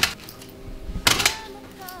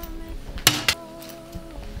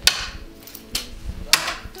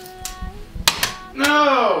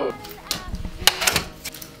 No!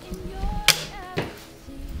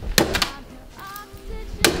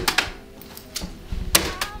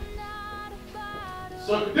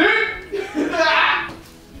 Suck a dick!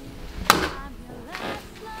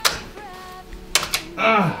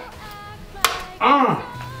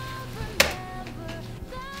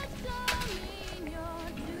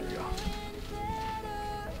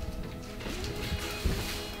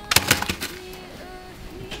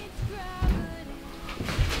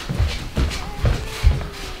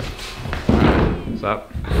 What's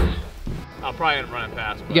up? I'll probably end up running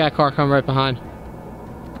past. You got a car coming right behind.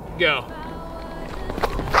 Go.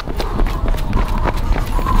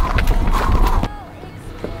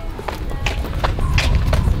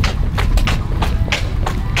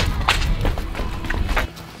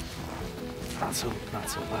 Not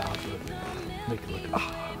so loud, but make it look.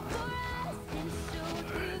 Alright,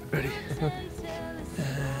 ready?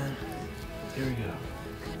 And here we go.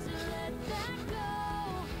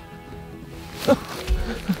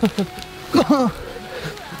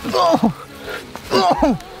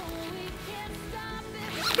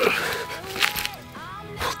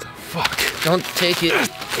 What the fuck? Don't take it.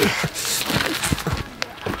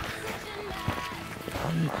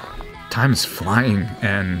 Time is flying,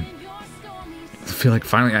 and I feel like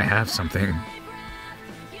finally I have something.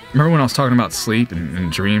 Remember when I was talking about sleep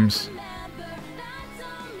and dreams?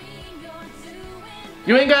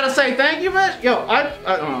 You ain't gotta say thank you, bitch. Yo,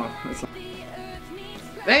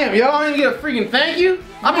 damn, yo, I didn't get a freaking thank you.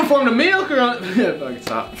 I performed a miracle on. Fucking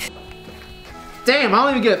stop. Damn, I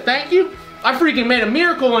don't even get a thank you. I freaking made a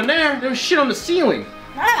miracle in there. There was shit on the ceiling.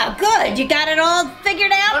 Oh, good. You got it all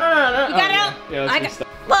figured out? No. You got it out? Yeah,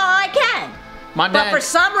 well, I can. My dad. But for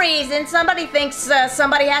some reason, somebody thinks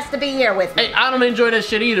somebody has to be here with me. Hey, I don't enjoy that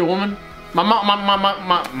shit either, woman. My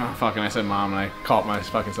fucking, I said mom and I caught my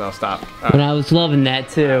fucking self. Stop. But I was loving that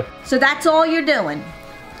too. So that's all you're doing?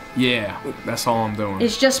 Yeah, that's all I'm doing.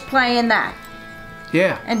 Is just playing that?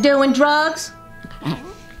 Yeah. And doing drugs?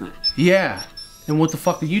 Yeah. And what the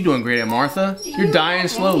fuck are you doing, Great Aunt Martha? You're dying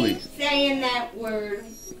slowly. Saying that word.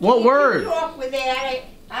 What word? Talk without it.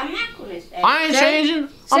 I'm not gonna say it. I ain't changing.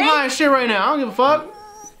 I'm high as shit right now. I don't give a fuck.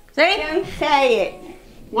 Say? Don't say it.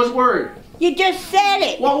 What's word? You just said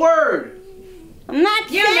it. What word? I'm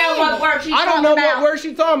not You know what word she's I don't talking know about. what word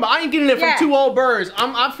she's talking about. I ain't getting it from Yeah. 2 old birds.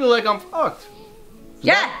 I feel like I'm fucked.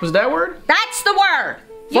 Yeah. Was that word? That's the word.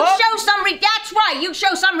 You Fuck? show some that's right. You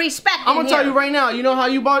show some respect. I'm gonna tell you right now. You know how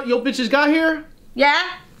your bitches got here?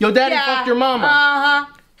 Yeah? Your daddy fucked your mama. Uh-huh.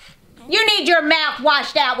 You need your mouth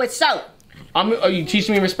washed out with soap. Are you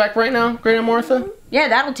teaching me respect right now, Great Aunt Martha? Yeah,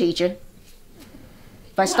 that'll teach you.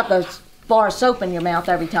 If I stuck a bar of soap in your mouth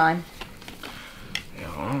every time.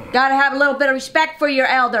 Yeah. Gotta have a little bit of respect for your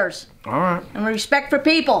elders. All right. And respect for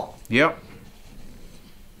people. Yep.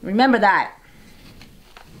 Remember that.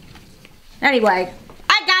 Anyway,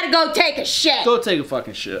 I gotta go take a shit. Go take a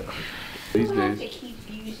fucking shit. These You have days. to keep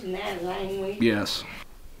using that language. Yes.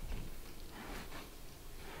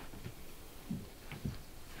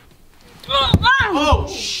 Oh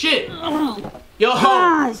shit! Yo,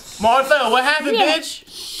 Martha, what happened, bitch?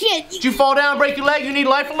 Shit. Did you fall down, break your leg? You need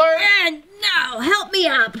life alert? No, help me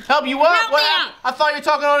up. Help you up? Help What me happened? up. I thought you were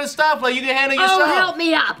talking all this stuff like you can handle yourself. Oh, help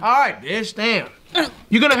me up. All right, bitch, damn.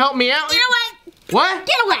 You gonna help me out? Get away. What?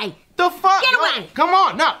 Get away. The fuck? Get Yo, away. Come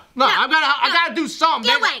on, no. I gotta do something,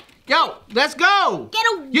 Get bitch. away. Yo, let's go. Get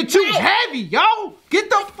away. You're too heavy, yo. Get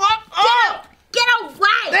the fuck up. Get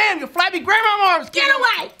away. Damn, your flabby grandma arms. Get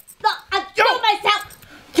away. Look, I killed myself.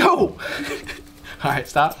 Yo. All right,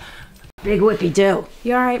 stop. Big whippy do.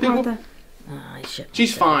 You all right, Martha? Oh, I shit.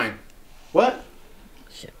 She's fine. What?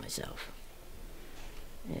 Shit myself.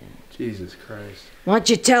 Jesus Christ. Why don't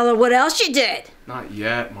you tell her what else you did? Not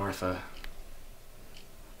yet, Martha.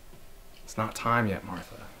 It's not time yet,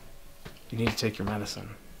 Martha. You need to take your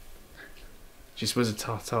medicine. She's supposed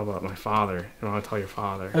to tell about my father. You know, I'll tell your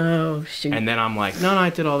father. Oh, shoot. And then I'm like, no,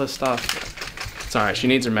 I did all this stuff. It's alright, she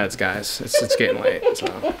needs her meds, guys. It's getting late, so.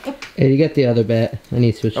 Hey, you got the other bat. I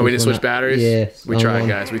need to switch. Oh, we this did one switch out. batteries? Yeah. We wrong tried, one.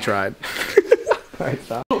 guys, we tried. Alright,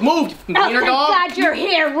 stop. Move! Oh, Wiener thank dog! God you're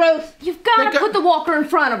here, Ruth. You've got to put the walker in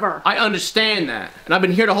front of her. I understand that. And I've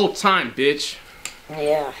been here the whole time, bitch.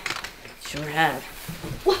 Yeah, sure have.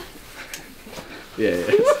 Yeah.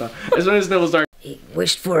 As soon as the was dark. He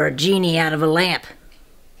wished for a genie out of a lamp.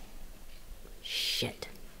 Shit.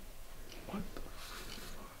 What the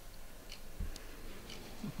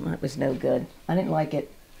fuck? That was no good. I didn't like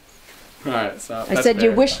it. Alright, stop. I That's said you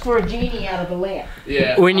fair. wished for a genie out of a lamp.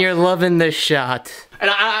 Yeah. When you're loving the shot. And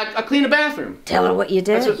I cleaned the bathroom. Tell her what you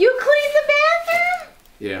did. That's what- You cleaned the bathroom?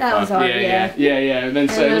 Yeah, That was hard, yeah. And then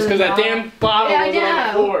so it was because that damn bottle Yeah, I was on the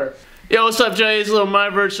know. floor. Yo, what's up, Jay? It's a little My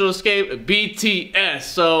Virtual Escape, BTS.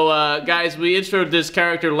 So, guys, we introed this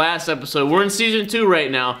character last episode. We're in season 2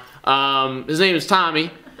 right now. His name is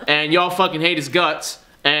Tommy, and y'all fucking hate his guts.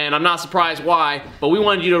 And I'm not surprised why, but we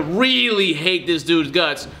wanted you to really hate this dude's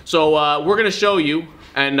guts. So, we're gonna show you,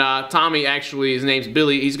 and Tommy, actually, his name's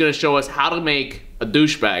Billy, he's gonna show us how to make a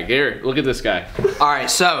douchebag. Here, look at this guy. All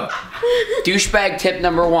right, so douchebag tip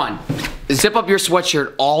number 1: zip up your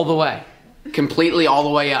sweatshirt all the way, completely all the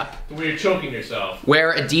way up. When you're choking yourself.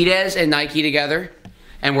 Wear Adidas and Nike together,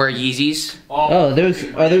 and wear Yeezys. Oh,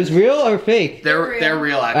 are those real or fake? They're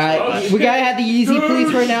real actually. We gotta have the Yeezy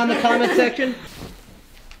police right now in the comment section.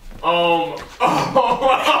 Oh.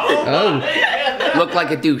 Look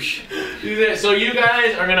like a douche. So you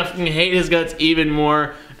guys are gonna fucking hate his guts even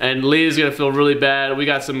more, and Leah's gonna feel really bad. We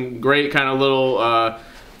got some great kind of little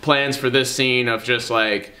plans for this scene of just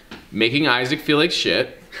like making Isaac feel like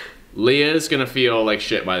shit. Leah's gonna feel like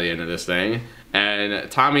shit by the end of this thing,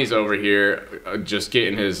 and Tommy's over here just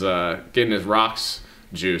getting his rocks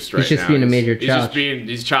juiced right now. He's just being a major chotch.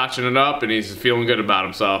 He's chotching it up, and he's feeling good about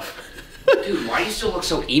himself. Dude, why do you still look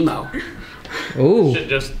so emo? Ooh.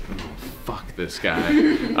 Just fuck this guy.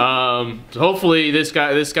 So hopefully this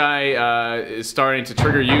guy is starting to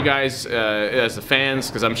trigger you guys as the fans,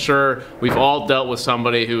 because I'm sure we've all dealt with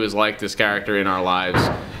somebody who is like this character in our lives,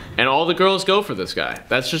 and all the girls go for this guy.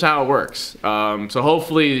 That's just how it works. So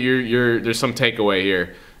hopefully there's some takeaway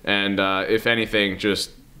here, and if anything,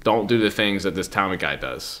 just don't do the things that this Tommy guy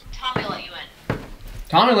does. Tommy let you in.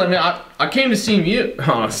 Tommy let me. I came to see you.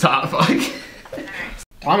 Oh, stop.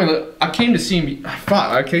 Tommy, I came to see me.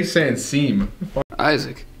 Fuck, I keep saying seam.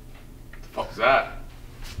 Isaac. The fuck is that?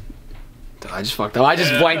 I just fucked up. I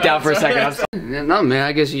just blanked out for a second. I was, no, man,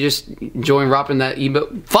 I guess you just enjoying rapping that emo.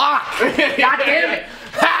 Fuck! God damn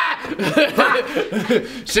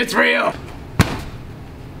it! Shit's real.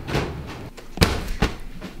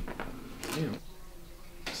 Damn.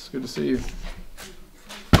 It's good to see you.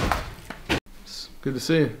 It's good to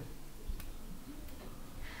see you.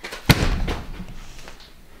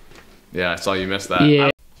 Yeah, I saw you missed that. Yeah.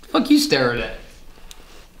 Fuck you staring at.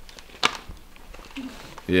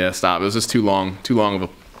 Yeah, stop. It was just too long of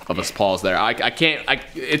a pause there. I can't.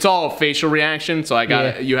 It's all a facial reaction, so I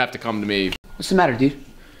got. Yeah. You have to come to me. What's the matter, dude?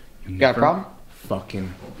 You got a problem?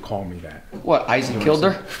 Fucking call me that. What, Isaac killed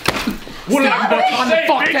her? What Calm the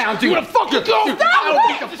fuck down, dude. What the fuck you go? Dude, I will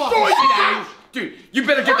beat the fucking shit out of you. Dude, you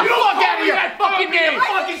better get the fuck out of here. That fucking name.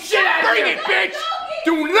 Fucking shit out of here. Bring it, bitch.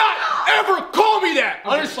 Do not ever call me that.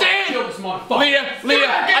 Understand? Leah,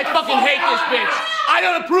 I fucking hate this bitch. I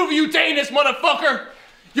don't approve of you dating this motherfucker.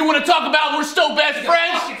 You want to talk about we're still best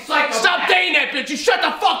friends? Stop dating that bitch. You shut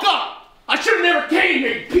the fuck up. I should have never came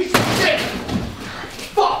here, you piece of shit.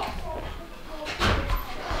 Fuck.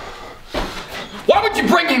 Why would you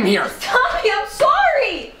bring him here? Tommy, I'm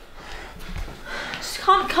sorry. Just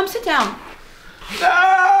come sit down. No.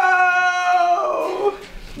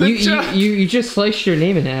 You just sliced your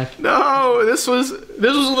name in half. No, this was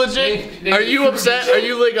legit. Are you upset? Are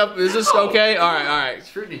you like up? Is this okay? All right.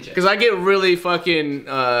 Because I get really fucking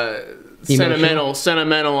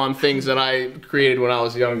sentimental on things that I created when I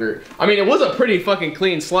was younger. I mean, it was a pretty fucking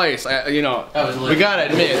clean slice. You know, we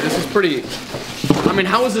gotta admit, this is pretty. I mean,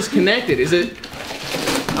 how is this connected? Is it?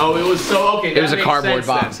 Oh, it was so okay. It was a cardboard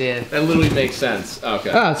box. Then. Yeah, that literally makes sense.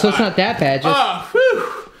 Okay. Oh, so it's not that bad. Just,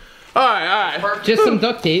 all right. Just some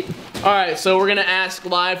duct tape. All right, so we're gonna ask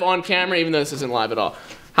live on camera, even though this isn't live at all.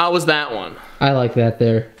 How was that one? I like that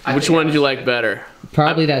there. Which one did you like better?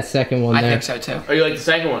 Probably that second one there. I think so too. Oh, you like the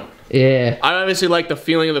second one? Yeah. I obviously like the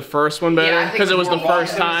feeling of the first one better because it was the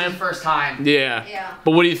first time. Yeah.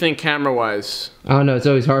 But what do you think camera-wise? I don't know. It's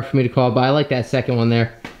always hard for me to call, but I like that second one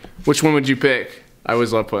there. Which one would you pick? I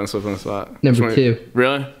always love putting stuff on the spot. Number 2.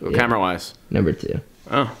 Really? Yeah. Camera-wise? Number 2.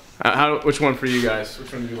 Oh. Which one for you guys?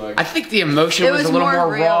 Which one do you like? I think the emotion was a little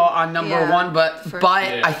more raw on number 1, but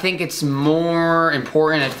I think it's more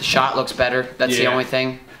important if the shot looks better. That's the only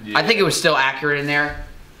thing. Yeah. I think it was still accurate in there.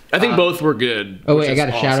 I think both were good. Oh wait, I got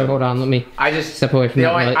a shadow. Hold on, let me. I just step away from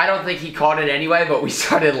that light. I don't think he caught it anyway, but we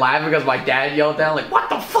started laughing because my dad yelled down like, "What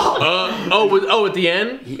the fuck?" At the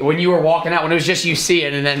end when you were walking out, when it was just you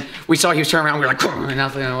seeing, and then we saw he was turning around, we were like, and I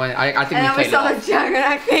was like, no way. I think and we played then we saw the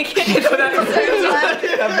juggernaut thinking.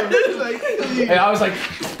 And I was like,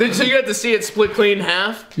 so you had to see it split clean in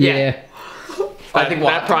half? Yeah. I think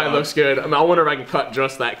that probably looks good. I mean, I wonder if I can cut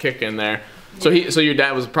just that kick in there. So your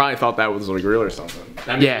dad probably thought that was like real or something.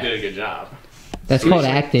 That means you did a good job. That's called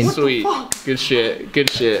acting. Sweet. Good shit.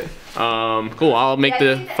 Cool. I'll make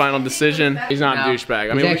the final decision. He's not a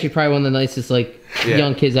douchebag. I mean, he's actually probably one of the nicest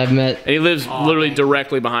young kids I've met. And he lives literally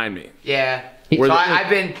directly behind me. Yeah. So I've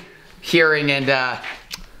been hearing and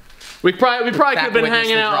we probably could have been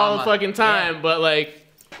hanging out all the fucking time, but like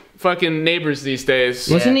fucking neighbors these days.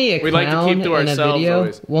 Wasn't he a clown we like to keep to in ourselves a video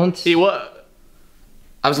always. once? He was.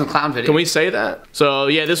 I was in the clown video. Can we say that? So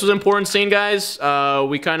yeah, this was an important scene, guys.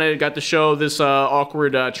 We kind of got to show this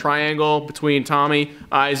awkward triangle between Tommy,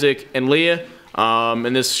 Isaac, and Leah.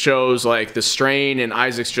 And this shows like the strain, and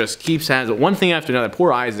Isaac just keeps having one thing after another.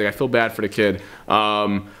 Poor Isaac, I feel bad for the kid.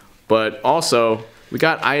 But also, we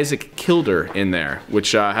got Isaac killed her in there,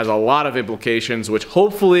 which has a lot of implications, which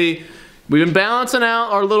hopefully we've been balancing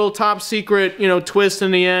out our little top secret, twist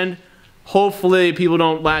in the end. Hopefully people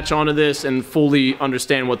don't latch onto this and fully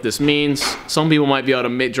understand what this means. Some people might be able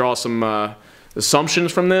to draw some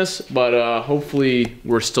assumptions from this, but hopefully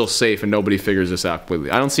we're still safe and nobody figures this out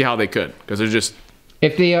completely. I don't see how they could, because they're just...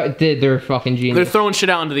 If they did, they're fucking genius. They're throwing shit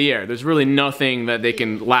out into the air. There's really nothing that they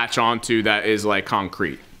can latch onto that is like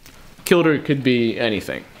concrete. Killed her could be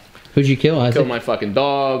anything. Who'd you kill, Isaac? Killed my fucking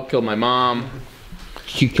dog, killed my mom.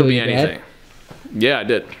 Did you kill your anything. Dad? Yeah, I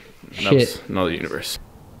did. Shit. That was another universe.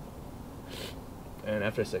 And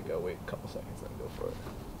after I said go, wait a couple seconds, then go for it.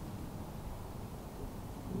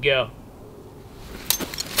 Go.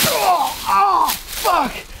 Oh,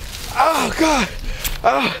 fuck! Oh, God!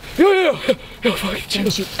 Yo, fucking chill.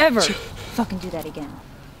 Don't you ever fucking do that again.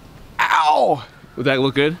 Ow! Would that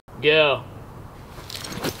look good? Go.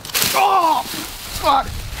 Oh, fuck!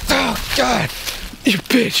 Oh, God! You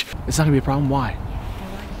bitch! It's not gonna be a problem. Why?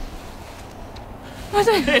 What's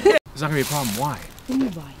that? It's not gonna be a problem. Why? What do you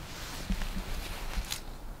mean why?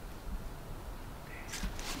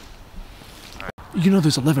 You know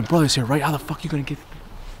there's 11 brothers here, right? How the fuck are you gonna get...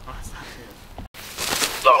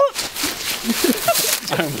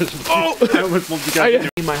 I almost bumped you guys. I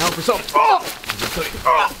need my help or something.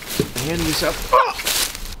 Handle yourself.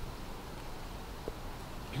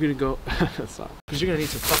 You're gonna go... That's not... Because you're gonna need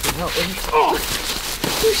some fucking help. Oh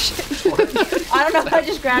shit. I don't know, I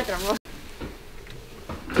just grabbed him.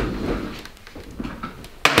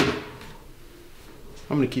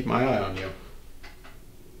 I'm gonna keep my eye on you.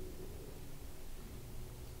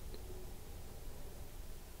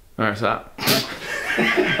 Alright, stop.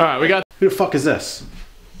 Alright, we got... Who the fuck is this?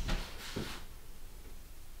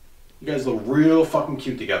 You guys look real fucking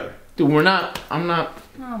cute together. Dude, we're not. I'm not.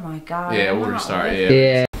 Oh my god. Yeah, we're sorry.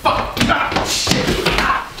 Yeah. Fuck. Ah, shit.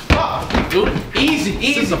 Ah, fuck. Dude, easy.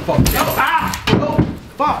 This is a fuck.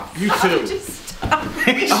 Fuck. You too.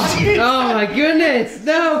 Oh my goodness.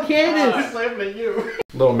 No, Candace. I'm laughing at you.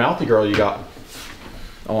 Little mouthy girl you got.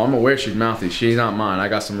 Oh, I'm aware she's mouthy. She's not mine. I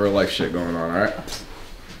got some real life shit going on, alright?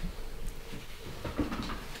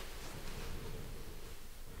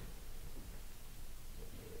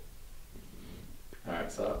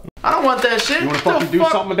 Alright, so. I don't want that shit. You wanna fucking do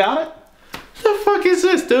something about it? The fuck is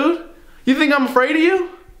this, dude? You think I'm afraid of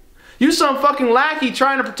you? You some fucking lackey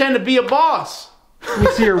trying to pretend to be a boss. Let me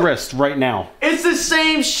see your wrist right now. It's the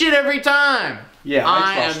same shit every time. Yeah,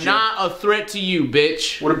 I am not a threat to you,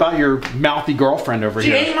 bitch. What about your mouthy girlfriend over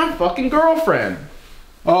here? She ain't my fucking girlfriend.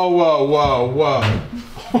 Oh, whoa.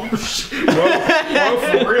 Oh, shit. Whoa,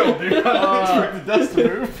 for real, dude. I didn't expect the dust to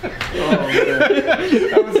move. Oh, man.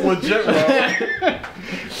 That was legit, bro.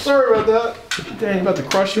 Sorry about that. Dang, about to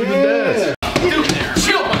crush you to death. Dude,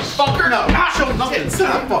 chill, motherfucker. No, chill nothing. Sit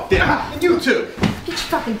the fuck down. You too. Get your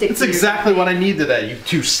fucking dick. That's exactly what I need today, you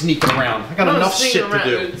two sneaking around. I got enough shit to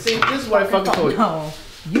do. See, this is what I fucking told you. No.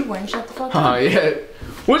 You wouldn't shut the fuck up. Oh, yeah.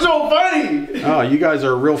 What's so funny? Oh, you guys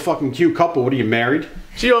are a real fucking cute couple. What are you, married?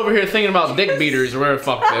 She over here thinking about dick beaters or whatever the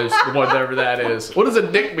fuck is, whatever that is. What is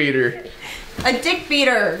a dick beater? A dick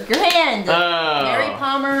beater. Your hand. Oh. Mary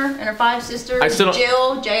Palmer and her 5 sisters. I still don't...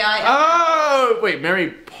 Jill, J.I. Oh, wait,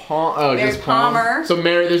 Mary Palmer. Oh, Mary just Palmer. So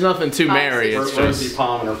Mary, there's nothing to Mary. It's Rosie just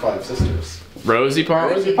Palm and her 5 sisters. Rosie Palmer.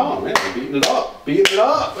 Rosie Palm, man, beating it up,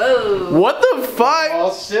 Whoa. What the fuck?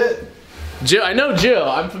 Oh shit. Jill, I know Jill.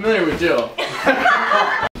 I'm familiar with Jill.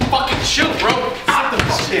 Fucking chill, bro. Sit the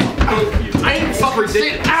fuck down. I ain't fucking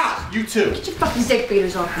sitting out. You too. Get your fucking dick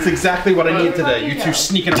beaters off. That's exactly what I need today. You two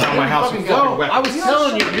sneaking around my house with fucking weapons. I was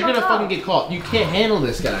telling you, you're gonna fucking get caught. You can't handle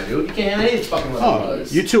this guy, dude. You can't handle any fucking little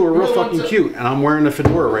buzz. You two are real fucking cute, and I'm wearing a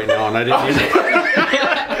fedora right now, and I didn't need it.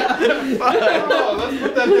 Oh, let's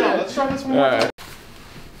put that down. Let's try this one more time.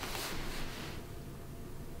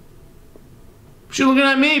 She looking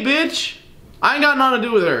at me, bitch. I ain't got nothing to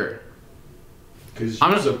do with her. Cause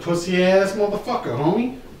you's a pussy ass motherfucker,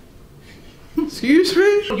 homie. Excuse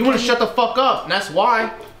me? You wanna shut the fuck up, and that's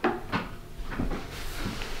why. I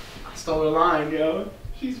stole her line, yo.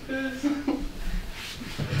 She's pissed.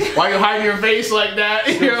 Why you hiding your face like that?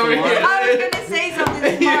 You know what I mean? I was gonna say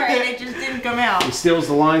something smart and it just didn't come out. He steals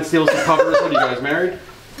the line, steals the covers. What are you guys married?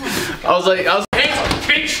 I was like, hands up,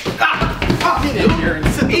 bitch! Get in here and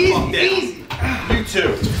sit the fuck down. Easy. You two.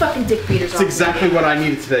 Get your fucking dick beaters off. That's exactly what I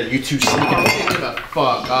needed today. You two sneaking. The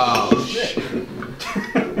fuck? Oh shit.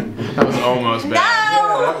 That was almost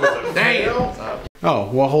bad. No! Damn. Oh,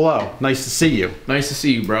 well, hello. Nice to see you. Nice to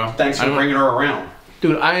see you, bro. Thanks for bringing her around.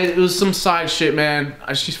 Dude, it was some side shit, man.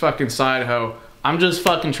 She's fucking side hoe. I'm just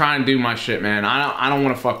fucking trying to do my shit, man. I don't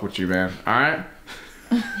want to fuck with you, man. All right?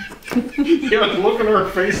 Yeah, look at her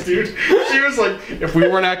face, dude. She was like, if we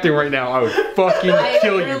weren't acting right now, I would fucking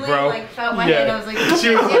kill you, bro. I felt my head. I was like,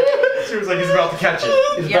 she was like, he's about to catch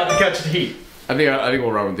it. He's about to catch the heat. I think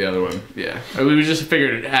we'll run with the other one. Yeah. We just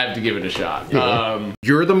figured it had to give it a shot. Yeah.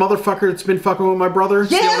 You're the motherfucker that's been fucking with my brother?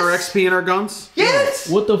 Yes! Stealing our XP and our guns? yes!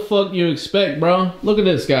 What the fuck you expect, bro? Look at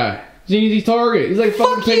this guy. He's an easy target. He's like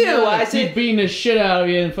fucking Fuck you, Isaac. Keep beating the shit out of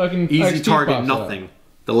you and fucking Easy XP target, pops nothing. up.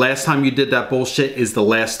 The last time you did that bullshit is the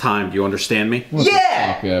last time. Do you understand me? What the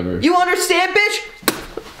Yeah! fuck ever. You understand, bitch?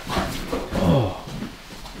 Oh.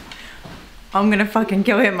 I'm gonna fucking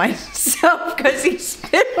kill him myself because he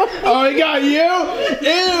spit on me. Oh, he got you?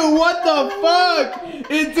 Ew, what the fuck?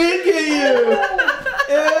 It did get you.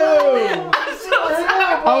 Ew.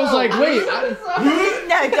 I was like, wait.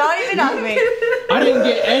 No, don't even hug me. I didn't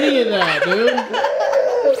get any of that, dude.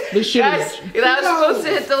 This shit is... That's supposed to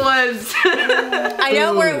hit the lens. I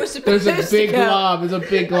know where it was supposed to go. There's a big glob. There's a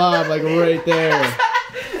big glob, like right there.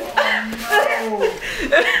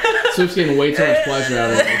 Swift's getting way too much pleasure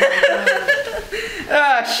out of it.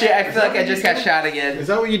 Oh shit, I feel like I just got shot again. Is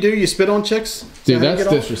that what you do? You spit on chicks? Dude, that's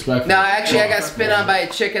disrespectful. No, actually I got spit on by a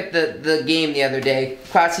chick at the game the other day.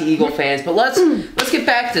 Classy Eagle fans. But let's get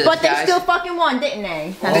back to this, But they guys. still fucking won, didn't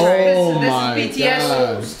they? That's Oh right. my This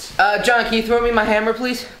is BTS. John, can you throw me my hammer,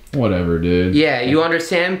 please? Whatever, dude. Yeah, you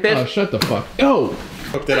understand, bitch? Oh, shut the fuck. Yo!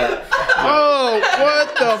 Hooked it up. Oh,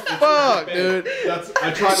 what the fuck, dude?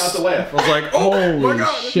 I tried not to laugh. I was like, oh Holy my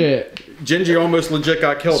God. shit. Gingy almost legit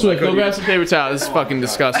got killed. Swift, go grab some paper towel. This is fucking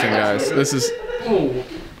disgusting, guys. This is...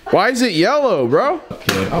 Why is it yellow, bro?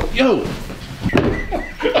 Okay. Oh, yo!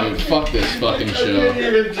 Dude, fuck this fucking show.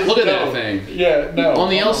 Look at that thing. Yeah, no. On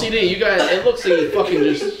the LCD, you guys, it looks like you fucking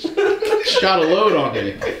just shot a load on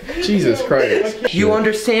it. Jesus Christ. You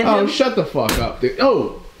understand Oh, him? shut the fuck up, dude.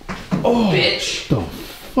 Oh! Oh, bitch. The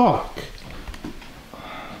fuck?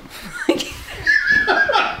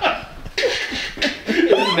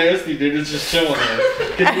 It's nasty, dude. It's just chilling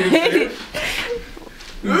there.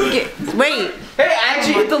 Wait. Hey, I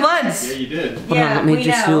actually hit the lens. Yeah, you did. Hold on, let me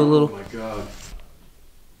just do a little. Oh my god.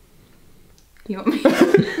 You want me?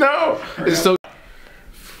 No. It's still.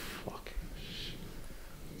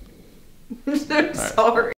 I'm so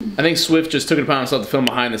sorry. I think Swift just took it upon himself to film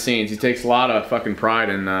behind the scenes. He takes a lot of fucking pride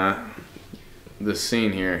in this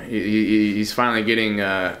scene here. He's finally getting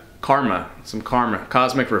karma, some karma,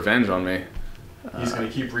 cosmic revenge on me. He's gonna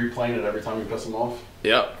keep replaying it every time we piss him off.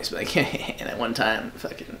 Yep. He's like, that one time,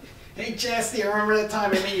 fucking. Hey Jesse, remember that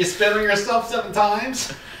time I made you spit on yourself 7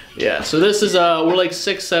 times? Yeah. So this is we're like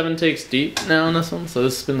 6-7 takes deep now on this one. So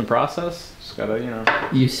this has been the process. Just gotta, you know.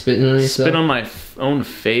 You spitting on yourself? Spit on my own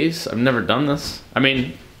face. I've never done this. I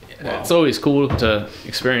mean, it's always cool to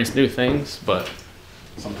experience new things, but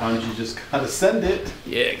sometimes you just gotta send it.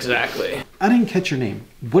 Yeah, exactly. I didn't catch your name.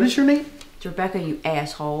 What is your name? It's Rebecca, you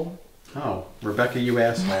asshole. Oh, Rebecca, you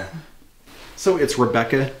asshole. So it's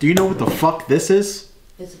Rebecca. Do you know what the fuck this is?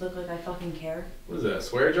 Does it look like I fucking care? What is that, a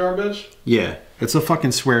swear jar, bitch? Yeah, it's a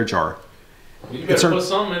fucking swear jar. You better put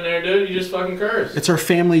something in there, dude. You just fucking curse. It's our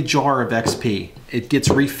family jar of XP. It gets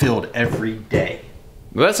refilled every day.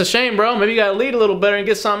 Well, that's a shame, bro. Maybe you gotta lead a little better and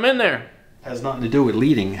get something in there. Has nothing to do with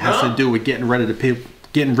leading. It has to do with getting rid of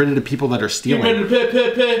the people that are stealing. Get rid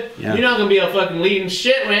of the Yeah. You're not gonna be a fucking leading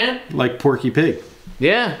shit, man. Like Porky Pig.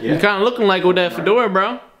 Yeah, you're kind of looking like with that fedora,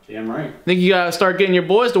 bro. Damn right. I think you gotta start getting your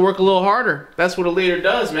boys to work a little harder. That's what a leader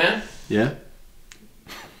does, man. Yeah.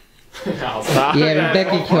 I'll stop. Yeah,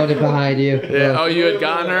 Rebecca killed it behind you. Yeah. Oh, you had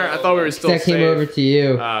gotten her? I thought we were still That came safe. over to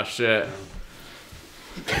you. Oh shit.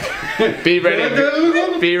 Be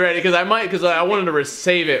ready. Be ready, because I wanted to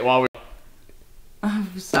save it while we.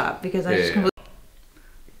 Stop, because I just completely.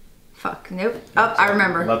 Fuck, nope. Oh, I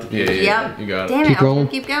remember. Yeah, you got it. Damn it, I was gonna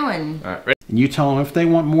keep going. All right, And you tell them if they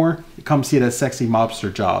want more, come see that sexy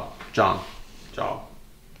mobster job. Job.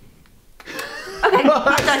 Okay, I'm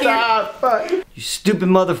done here. You stupid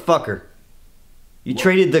motherfucker. You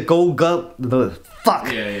traded the gold the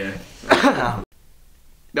fuck. Yeah.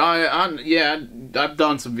 I've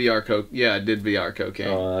done some VR coke. Yeah, I did VR cocaine.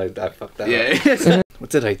 Oh, I fucked that Yeah. up. What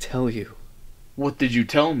did I tell you? What did you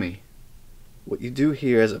tell me? What you do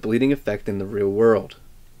here has a bleeding effect in the real world.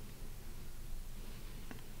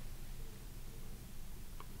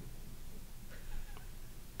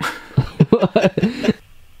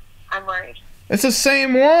 I'm worried. It's the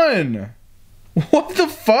same one. What the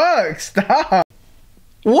fuck? Stop.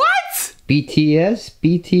 What? BTS?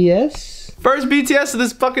 First BTS of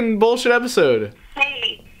this fucking bullshit episode.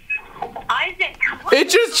 Hey, Isaac. It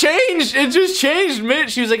just changed,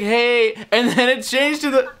 Mitch. She was like, hey, and then it changed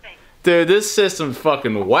to the. Dude, this system's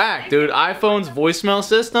fucking whack, dude. iPhone's voicemail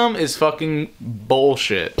system is fucking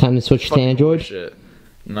bullshit. Time to switch to Android? Bullshit.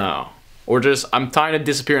 No. Or just, I'm trying to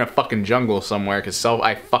disappear in a fucking jungle somewhere because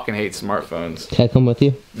I fucking hate smartphones. Can I come with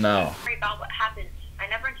you? No. Sorry about what happened. I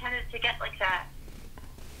never intended to get like that.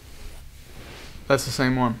 That's the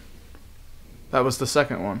same one. That was the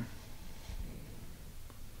second one.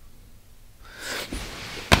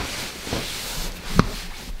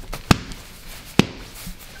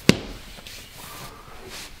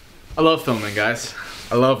 I love filming, guys.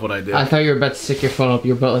 I love what I do. I thought you were about to stick your phone up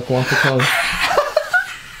your butt like Waffle Cone.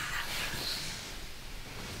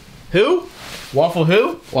 Who? Waffle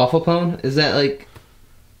who? Waffle Cone? Is that like...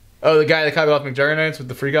 Oh, the guy that copied off McJuggernuggets with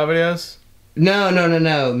the freak out videos? No.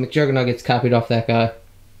 McJuggernuggets gets copied off that guy.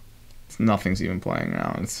 Nothing's even playing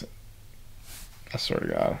now. I swear to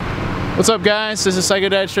God. What's up, guys? This is Psycho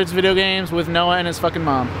Dad Shirts Video Games with Noah and his fucking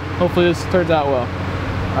mom. Hopefully this turns out well.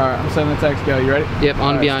 Alright, I'm sending the text. Go, you ready? Yep,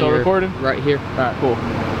 on right, beyond still your... recording? Right here. Alright, cool.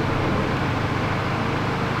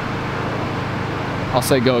 I'll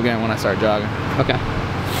say go again when I start jogging. Okay.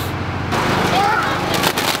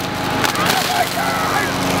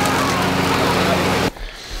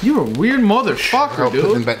 You're a weird motherfucker, dude.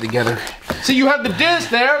 Put them back together. See, you have the disc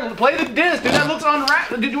there. Play the disc, dude. That looks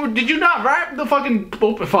unwrapped. Did you not wrap the fucking...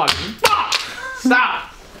 Fuck. Stop.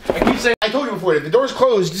 I keep saying... I told you before, if the door's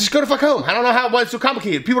closed, just go to fuck home. I don't know why it's so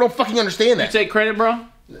complicated. People don't fucking understand that. You take credit, bro?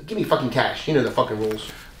 Give me fucking cash. You know the fucking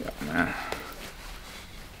rules. Yeah, man.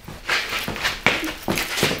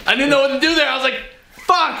 I didn't know what to do there. I was like,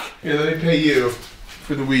 fuck. Here, let me pay you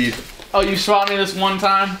for the weed. Oh, you swat me this one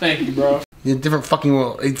time? Thank you, bro. You're a different fucking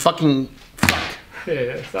world. Fucking... Fuck.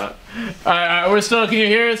 Yeah, stop. Alright, we're still... Can you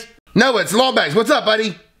hear us? No, it's Lawbags. What's up,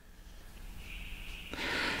 buddy?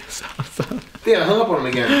 Stop. Yeah, I hung up on him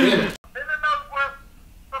again. Damn it.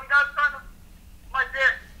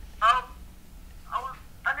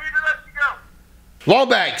 I needed a Long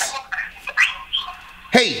bags.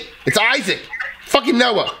 Hey, it's Isaac. Fucking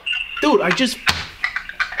Noah. Dude,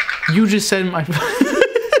 you just said my...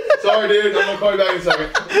 Sorry, dude. I'm gonna call you back in a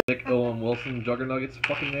second. Nick Wilson, Juggernuggets,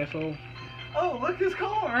 fucking asshole. Oh, look who's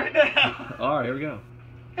calling right now. Alright, here we go.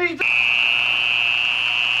 Hey,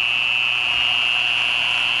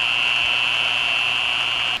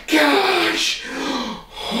 Gosh.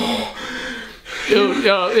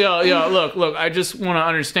 Yo, look, I just want to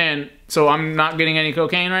understand. So I'm not getting any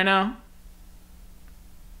cocaine right now?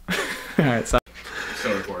 Alright, so.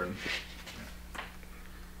 Still recording.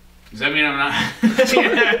 Does that mean I'm not?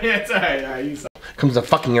 Yeah, it's alright, you suck. Comes to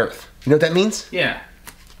fucking Earth. You know what that means? Yeah.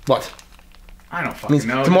 What? I don't fucking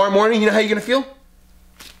know. Tomorrow morning, you know how you're gonna feel?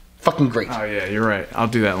 Fucking great. Oh yeah, you're right. I'll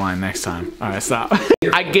do that line next time. Alright, stop.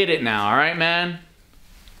 I get it now, alright, man?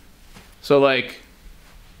 So like...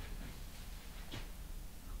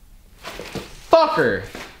 Fucker!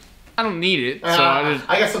 I don't need it, so I just...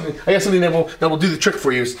 I got something that will do the trick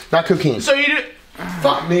for you. Not cocaine. So you do...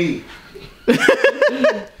 Fuck me.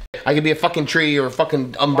 I could be a fucking tree or a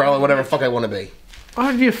fucking umbrella, whatever the fuck I want to be.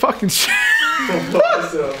 Why'd be a fucking tree?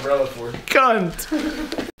 What's the umbrella for? Cunt!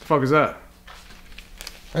 The fuck is that?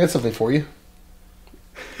 I got something for you.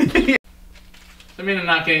 I mean, I'm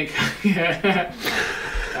not getting... Yeah.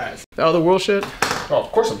 Alright. The other world shit? Oh,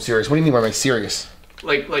 of course I'm serious. What do you mean by I'm serious?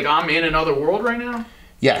 Like I'm in another world right now?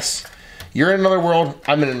 Yes. You're in another world,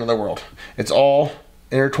 I'm in another world. It's all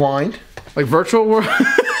intertwined. Like virtual world?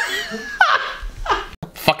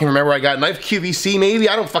 Fucking remember I got a knife, QVC maybe?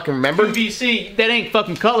 I don't fucking remember. QVC? That ain't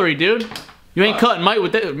fucking cutlery, dude. You ain't cutting might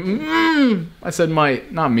with that. I said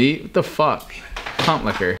might, not meat. What the fuck? Cunt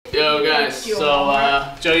liquor. Yo guys,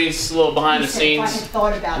 so Joey's a little behind the scenes.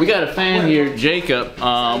 We got a fan here, Jacob.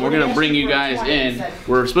 We're gonna bring you guys in.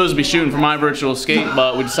 We're supposed to be shooting for My Virtual Escape,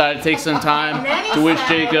 but we decided to take some time to wish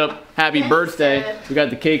Jacob happy birthday. We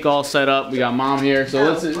got the cake all set up. We got Mom here, so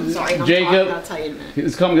let's Jacob.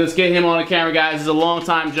 Let's get him on the camera, guys. He's a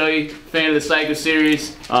longtime Joey fan of the Psycho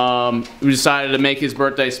series. We decided to make his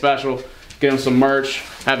birthday special. Get him some merch,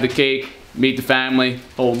 have the cake. Meet the family,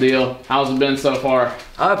 whole deal. How's it been so far?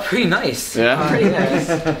 Pretty nice. Yeah? Pretty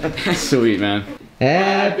nice. Sweet, man.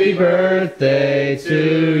 Happy birthday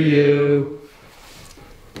to you.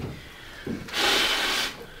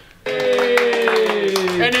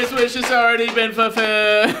 Hey. And his wish has already been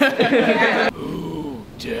fulfilled. Who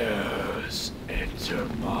dares enter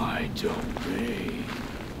my domain?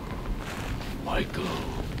 Michael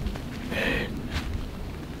and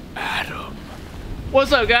Adam.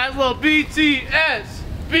 What's up, guys? Little BTS!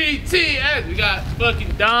 BTS! We got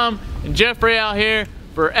fucking Dom and Jeffrey out here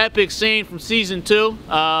for epic scene from season 2.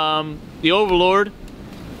 The Overlord.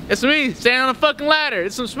 It's me, standing on a fucking ladder.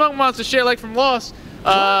 It's some smoke monster shit like from Lost.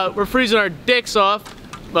 We're freezing our dicks off.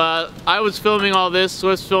 I was filming all this,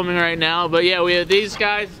 Swift's filming right now. But yeah, we have these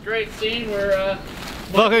guys. Great scene. We're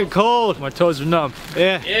fucking cold. My toes are numb.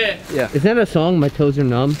 Yeah. Is that a song, My Toes Are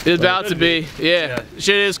Numb? It's about to be. Yeah.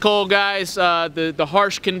 Shit is cold, guys. The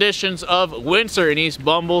harsh conditions of winter in East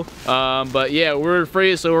Bumble. But yeah, we're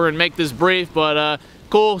free, so we're gonna make this brief. But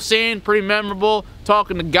cool scene, pretty memorable.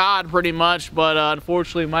 Talking to God pretty much, but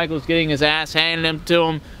unfortunately Michael's getting his ass handed to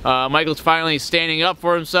him. Michael's finally standing up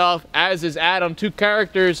for himself, as is Adam. Two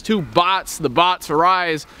characters, two bots. The bots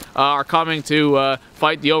Arise are coming to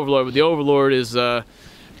fight the Overlord, but the Overlord is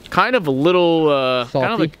kind of a little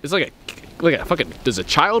kind of like it's like a fucking, does a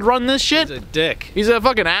child run this shit? He's a dick. He's a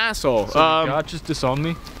fucking asshole. So God just disowned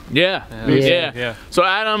me? Yeah. So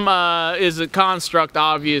Adam is a construct,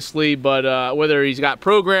 obviously, but whether he's got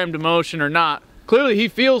programmed emotion or not, clearly he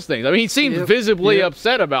feels things. I mean, he seems visibly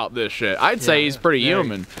upset about this shit. I'd say he's pretty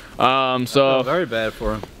human. So very bad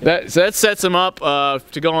for him. So that sets him up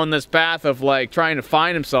to go on this path of like trying to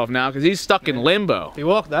find himself now, because he's stuck in limbo. He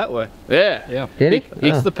walked that way. Yeah. Did he?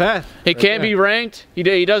 That's the path. He can't be ranked.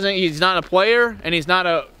 He doesn't. He's not a player, and he's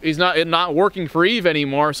not working for Eve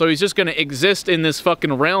anymore. So he's just gonna exist in this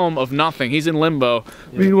fucking realm of nothing. He's in limbo.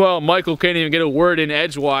 Meanwhile, Michael can't even get a word in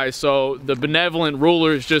edgewise. So the benevolent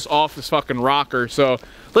ruler is just off his fucking rocker. So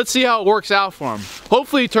let's see how it works out for him.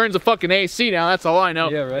 Hopefully he turns a fucking AC now. That's all I know.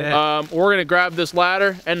 Yeah, right. We're gonna grab this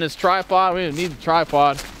ladder and this tripod. We need the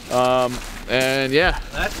tripod. And yeah.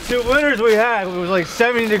 That's 2 winters we had. It was like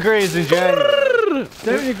 70 degrees in January.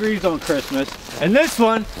 70 degrees on Christmas. And this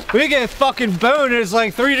one, we get fucking boned and it's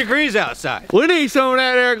like 3 degrees outside. We need some of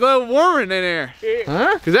that air global warming in there.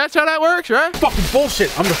 Huh? Cause that's how that works, right? Fucking bullshit.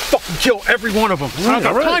 I'm gonna fucking kill every one of them. I don't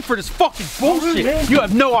got time for this fucking bullshit. You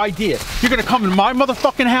have no idea. You're gonna come in my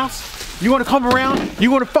motherfucking house You want to come around?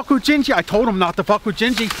 You want to fuck with Gingy? I told him not to fuck with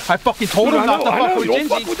Gingy. I fucking told him not to fuck with Gingy. You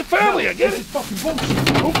don't fuck with the family, I get it. Fucking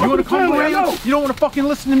bullshit. You want to come around? You don't want to fucking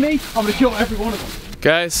listen to me? I'm gonna kill every one of them.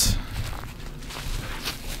 Guys,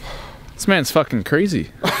 this man's fucking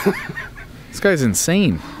crazy. This guy's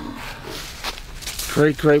insane.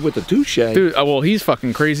 Cray with the douche. Dude, well, he's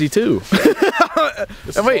fucking crazy too.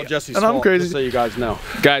 This is all Jesse's and I'm fault, crazy. just so you guys know.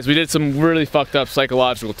 Guys, we did some really fucked up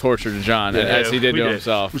psychological torture to John, as he did to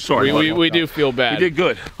himself. We're sorry. We do feel bad. We did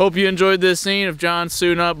good. Hope you enjoyed this scene of John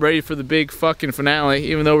suiting up, ready for the big fucking finale,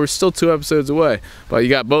 even though we're still 2 episodes away. But you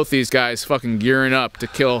got both these guys fucking gearing up to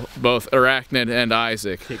kill both Arachnid and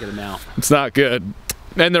Isaac. Kicking them out. It's not good.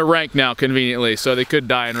 And they're ranked now, conveniently, so they could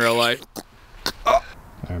die in real life.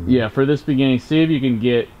 Yeah, for this beginning, see if you can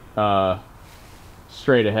get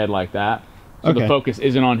straight ahead like that. So Okay. the focus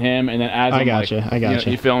isn't on him, and then as I got you. I got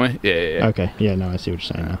you. You feel me? Yeah. Okay. Yeah. No, I see what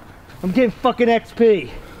you're saying now. I'm getting fucking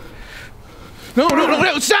XP. No!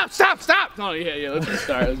 Stop! Oh yeah. Let's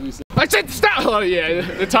restart. I said stop. Oh yeah,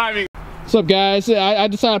 the timing. What's up, guys? I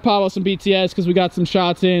decided to pop out some BTS because we got some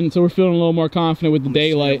shots in, so we're feeling a little more confident with the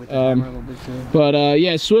daylight.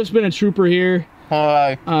 Yeah, Swift's been a trooper here.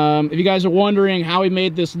 Hi. If you guys are wondering how we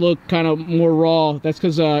made this look kind of more raw, that's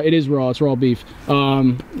because it is raw. It's raw beef.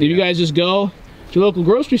 If you guys just go to your local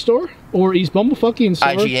grocery store or East Bumblefucky in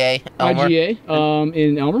Silver, IGA, Elmer. IGA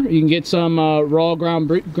in Elmer, you can get some raw ground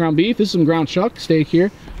beef. This is some ground chuck steak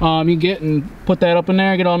here. You can get and put that up in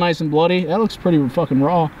there, get all nice and bloody. That looks pretty fucking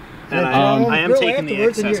raw. And I am taking the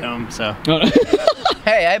excess home, so.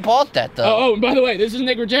 Hey, I bought that though. Oh, and by the way, this is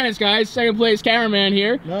Nick Regenis, guys. Second place cameraman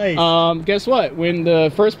here. Nice. Guess what? When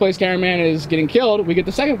the first place cameraman is getting killed, we get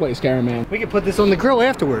the second place cameraman. We can put this on the grill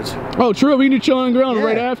afterwards. Oh, true. We can do chilling and grilling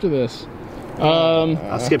right after this.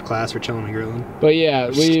 I'll skip class for chilling and grilling. But yeah,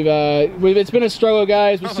 we've it's been a struggle,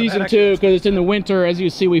 guys, with season 2 because it's in the winter. As you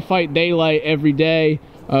see, we fight daylight every day.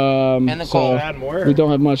 And the cold. We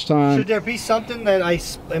don't have much time. Should there be something that I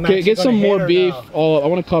am Get some more beef. No? I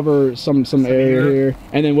want to cover some area here.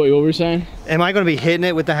 And then what were you saying? Am I going to be hitting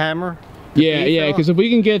it with the hammer? Yeah, because if we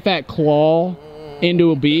can get that claw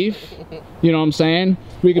into a beef, you know what I'm saying?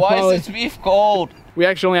 We could Why is this beef cold? We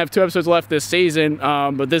actually only have 2 episodes left this season,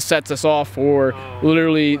 but this sets us off for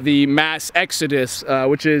literally the mass exodus,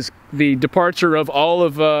 which is the departure of all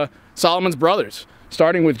of Solomon's brothers.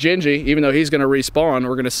 Starting with Gingy, even though he's going to respawn,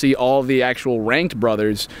 we're going to see all the actual ranked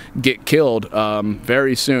brothers get killed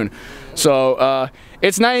very soon. So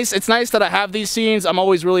it's nice. It's nice that I have these scenes. I'm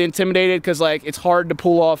always really intimidated because like it's hard to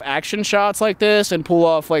pull off action shots like this and pull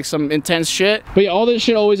off like some intense shit. But yeah, all this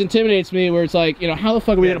shit always intimidates me. Where it's like, you know, how the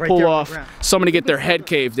fuck are we gonna pull off somebody get their head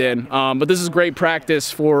caved in? But this is great practice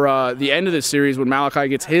for the end of the series when Malachi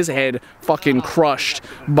gets his head fucking crushed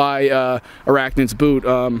by Arachnid's boot.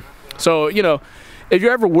 So you know. If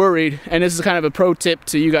you're ever worried, and this is kind of a pro tip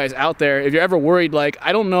to you guys out there, if you're ever worried, like,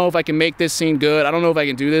 I don't know if I can make this scene good, I don't know if I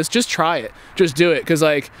can do this, just try it. Just do it, because,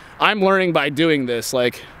 like, I'm learning by doing this.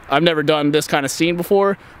 Like, I've never done this kind of scene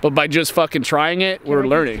before, but by just fucking trying it, we're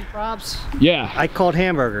learning. Props? Yeah. I called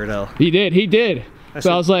hamburger, though. He did.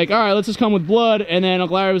 So I was like, all right, let's just come with blood, and then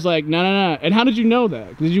Uncle Larry was like, no. And how did you know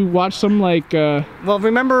that? Did you watch some, like... Well,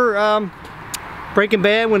 remember Breaking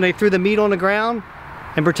Bad when they threw the meat on the ground?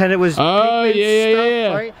 And pretend it was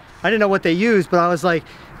yeah. Right? I didn't know what they used, but I was like,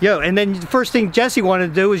 yo, and then the first thing Jesse wanted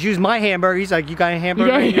to do was use my hamburger. He's like, you got a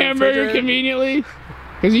hamburger? You got a hamburger conveniently?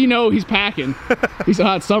 Because you know he's packing. He's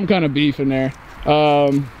got some kind of beef in there.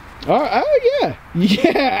 Yeah,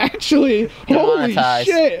 actually, holy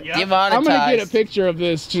shit. Yep. I'm gonna get a picture of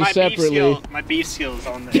this just separately. My beef skills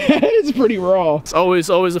on there. It's pretty raw. It's always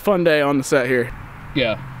a fun day on the set here.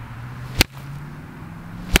 Yeah.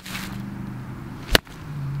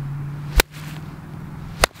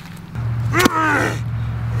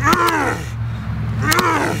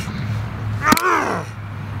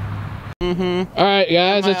 All right,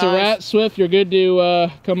 guys, it's a wrap. Swift, you're good to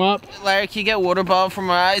come up. Larry, can you get water bottle from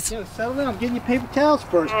my eyes? Yo, settle down. I'm getting you paper towels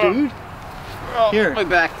first, dude. Here. My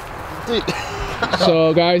back.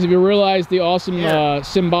 So, guys, if you realize the awesome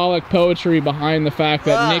symbolic poetry behind the fact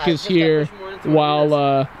that Nick is here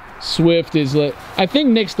while Swift is lit. I think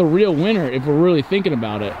Nick's the real winner if we're really thinking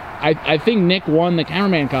about it. I think Nick won the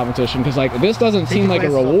cameraman competition because like this doesn't seem like a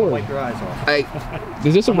reward. Wipe your eyes off.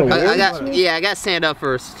 Is this a reward? I got to stand up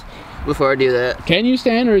first before I do that. Can you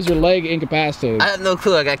stand or is your leg incapacitated? I have no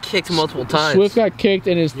clue. I got kicked multiple times. Swift got kicked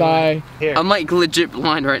in his thigh. I'm like legit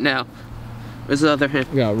blind right now. Where's the other hand?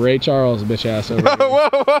 We got Ray Charles, bitch ass over here.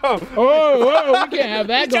 Whoa, we can't have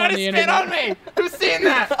that going on the internet. On me. Who's seen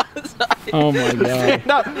that? Oh my god.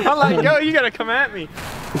 I'm like, yo, you gotta come at me.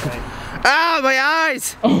 Ah, my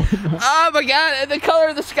eyes! Oh my god, and the color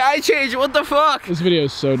of the sky changed. What the fuck? This video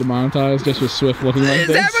is so demonetized just with Swift looking like Is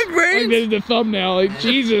this. that my brains? Like, this is the thumbnail. Like,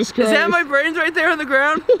 Jesus Christ. Is that my brains right there on the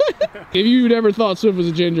ground? If you never thought Swift was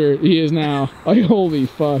a ginger, he is now. Like, holy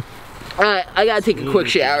fuck. Alright, I gotta take a quick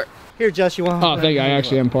shower. Here, Jess, you want? Oh, thank you. I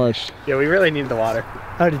actually am parched. Yeah, we really need the water.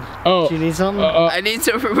 Do you need something? I need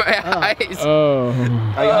some for my eyes. Oh.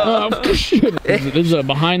 This is a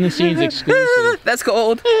behind the scenes exclusive. That's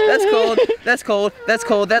cold. That's cold. That's cold. That's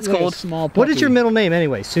cold. That's cold. Small what is your middle name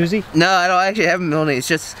anyway, Susie? No, I don't actually have a middle name. It's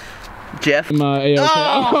just Jeff. Oh,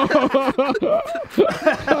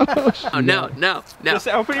 no. Just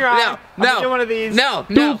open your eye. No. Do one of these. No.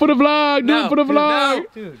 Do it for the vlog. Do it for the vlog.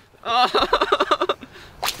 Dude.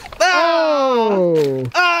 Oh.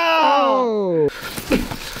 Oh.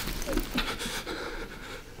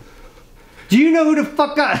 Do you know who the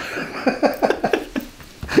fuck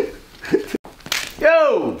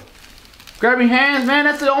Yo! Grab your hands, man.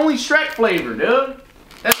 That's the only Shrek flavor, dude.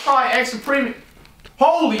 That's probably extra premium.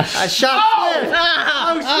 Holy shit! I shot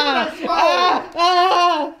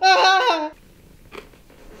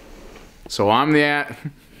So I'm the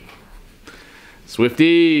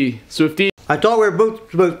Swifty. I thought we were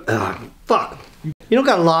both. Fuck. You don't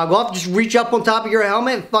gotta log off. Just reach up on top of your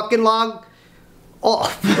helmet and fucking log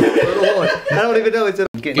off. I don't even know. It's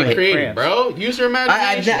Get creative, bro. Use your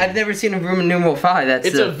imagination. I've never seen a Roman numeral 5.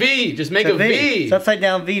 It's a V. Just make a V. It's upside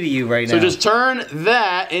down V to you right now. So just turn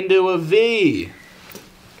that into a V.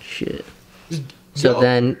 Shit. So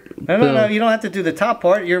then. No. You don't have to do the top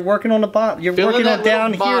part. You're working on the bottom. You're working on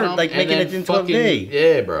down here, like making it into a V.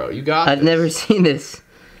 Yeah, bro. You got I've never seen this.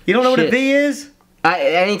 You don't know what a V is?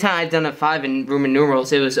 Anytime I've done a 5 in Roman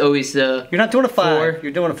numerals, it was always the. You're not doing a 5.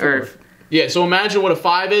 You're doing a 4. Yeah, so imagine what a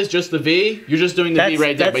 5 is, just the V. You're just doing the V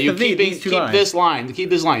right there, but you keep this line.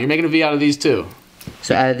 You're making a V out of these two.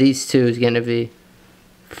 So out of these two is gonna be.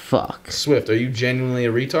 Fuck. Swift, are you genuinely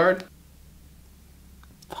a retard?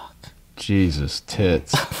 Fuck. Jesus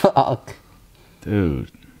tits. Fuck.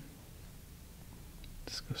 Dude.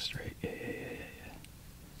 Just go straight. Yeah.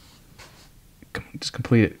 Just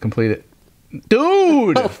complete it.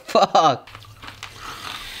 Dude! Oh, fuck.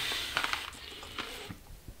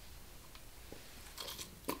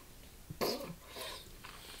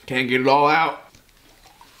 Can't get it all out.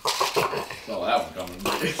 It's all out coming.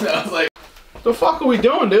 I was like, the fuck are we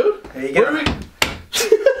doing, dude? There you go.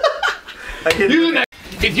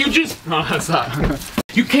 If you just... Oh, stop.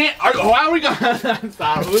 You can't... Why are we going...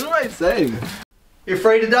 Stop. What am I saying? You're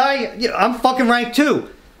afraid to die? Yeah, I'm fucking ranked 2.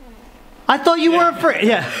 I thought you weren't afraid.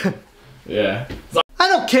 Yeah. Yeah. I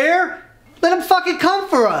don't care. Let them fucking come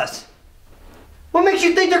for us. What makes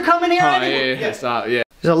you think they're coming here anyway? Yeah. Stop. Yeah.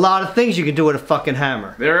 There's a lot of things you can do with a fucking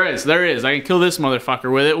hammer. There is. I can kill this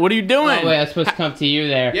motherfucker with it. What are you doing? Oh, wait, I'm supposed to come to you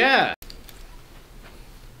there. Yeah.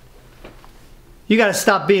 You gotta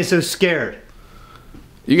stop being so scared.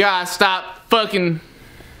 You gotta stop fucking...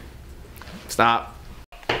 Stop.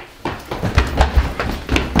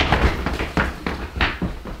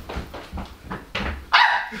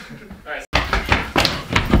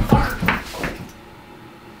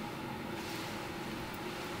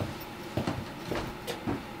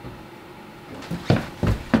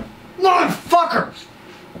 Motherfucker!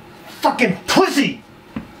 Fucking pussy!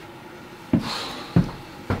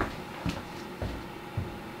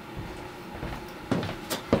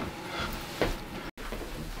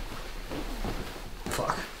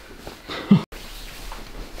 Fuck.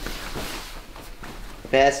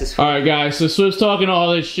 Alright guys, so Swift's talking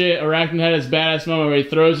all this shit. Arachnid had his badass moment where he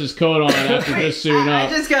throws his coat on after just suiting up. I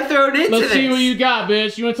just got thrown into Let's this. see what you got,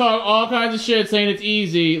 bitch. You wanna talk all kinds of shit saying it's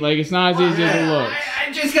easy. Like, it's not as easy as it looks.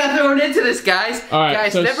 I just got thrown into this, guys. Alright,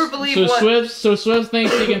 Guys, so, never believe what... Swift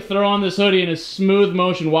thinks he can throw on this hoodie in a smooth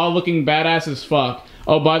motion while looking badass as fuck.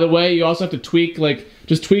 Oh, by the way, you also have to tweak,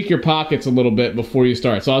 just tweak your pockets a little bit before you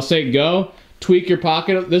start. So I'll say go, tweak your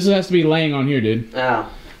pocket. This has to be laying on here, dude.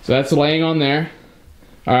 Oh. So that's laying on there.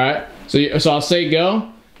 Alright, so I'll say go,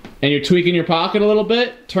 and you're tweaking your pocket a little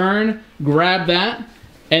bit, turn, grab that,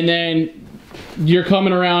 and then you're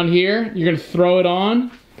coming around here, you're gonna throw it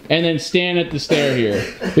on, and then stand at the stair here.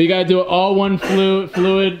 But you gotta do it all one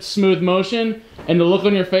fluid, smooth motion, and the look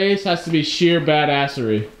on your face has to be sheer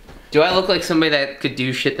badassery. Do I look like somebody that could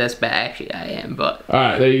do shit that's bad? Actually, I am, but...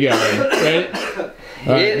 Alright, there you go. Ready?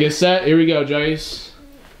 Alright, get set, here we go, Joyce.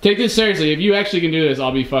 Take this seriously. If you actually can do this,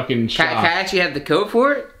 I'll be fucking shocked. Can I actually have the code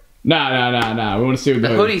for it? Nah. We want to see what the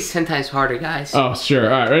hoodie's 10 times harder, guys. Oh,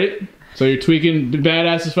 sure. All right, ready? So you're tweaking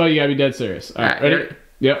badass as fuck. You gotta be dead serious. All right, ready?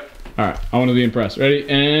 Yep. All right. I want to be impressed. Ready?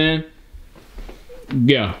 And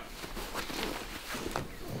go.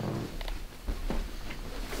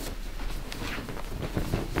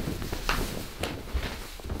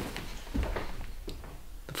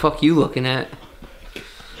 Fuck you looking at?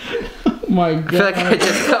 My God. I feel like I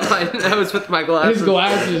just cut my nose with my glasses. His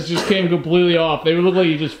glasses just came completely off. They would look like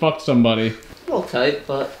he just fucked somebody. A little tight,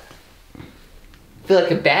 but I feel like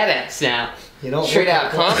a badass now. You don't straight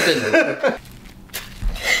out Compton.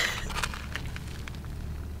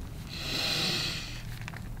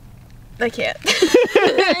 I can't.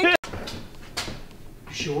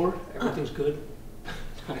 Sure? Everything's good?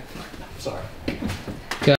 Sorry.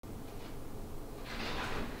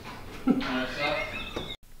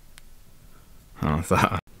 Oh,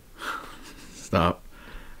 stop. Stop.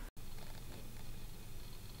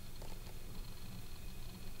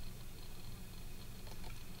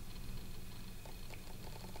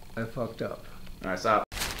 I fucked up. Alright, stop.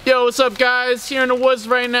 Yo, what's up, guys? Here in the woods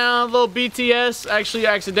right now, a little BTS, actually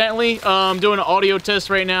accidentally. Doing an audio test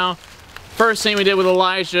right now. First thing we did with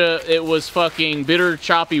Elijah, it was fucking bitter,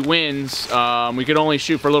 choppy winds. We could only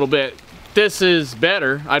shoot for a little bit. This is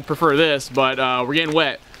better. I'd prefer this, but we're getting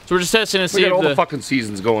wet. So we're just testing to see if all the fucking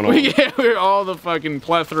seasons going on. Yeah, we're all the fucking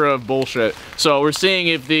plethora of bullshit. So we're seeing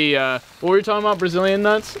if the, what were you talking about, Brazilian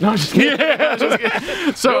nuts? No, I'm just kidding. Yeah. I'm just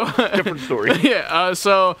kidding. So, different story. Yeah,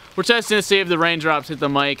 so we're testing to see if the raindrops hit the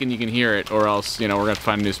mic and you can hear it, or else, you know, we're gonna have to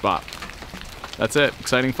find a new spot. That's it.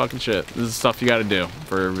 Exciting fucking shit. This is stuff you gotta do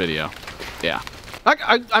for video. Yeah.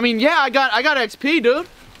 I mean, yeah, I got XP, dude.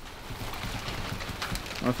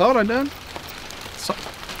 I thought I did. So,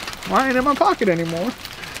 why ain't in my pocket anymore?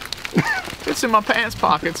 It's in my pants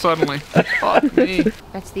pocket suddenly. Fuck me.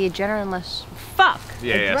 That's the adrenaline-less. Fuck.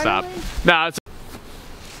 Yeah, stop. No, it's.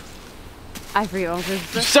 I forget what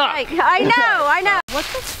this is. Stop. I know. What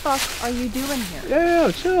the fuck are you doing here?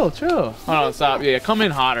 Yeah, chill. Hold on, stop. Yeah, come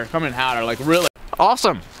in hotter, like really.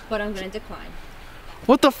 Awesome. But I'm gonna decline.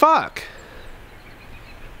 What the fuck?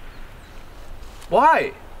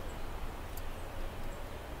 Why?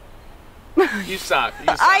 You suck.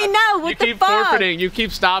 I know. What the fuck? You keep forfeiting. You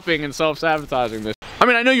keep stopping and self-sabotaging this. I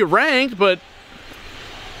mean, I know you're ranked, but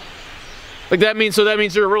like that means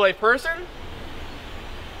you're a real life person.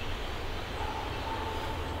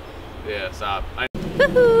 Yeah, stop.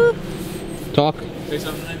 Talk. Say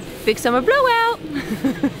something. Big summer blowout.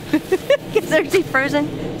 Gets everything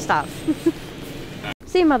frozen. Stop.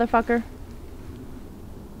 See you, motherfucker.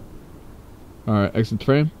 All right, exit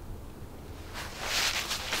frame.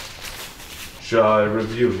 Shall I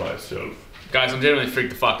review myself? Guys, I'm genuinely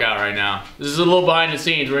freaked the fuck out right now. This is a little behind the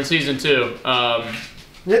scenes. We're in season 2.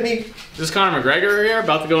 Let me. Is this Conor McGregor here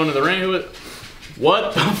about to go into the ring?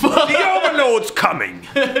 What the fuck? The Overlord's coming.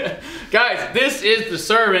 Guys, this is the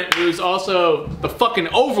servant who's also the fucking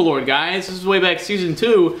Overlord, guys. This is way back season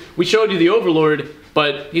 2. We showed you the Overlord,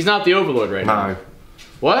 but he's not the Overlord right now. No.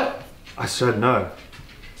 What? I said no.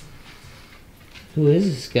 Who is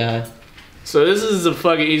this guy? So this is a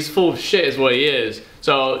fucking, he's full of shit is what he is.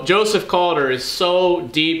 So Joseph Calder is so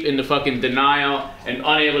deep into fucking denial and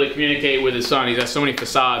unable to communicate with his son. He's got so many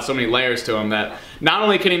facades, so many layers to him that not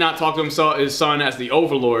only can he not talk to himself, his son as the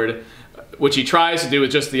Overlord, which he tries to do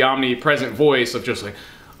with just the omnipresent voice of just like,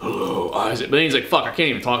 hello, Isaac. But then he's like, fuck, I can't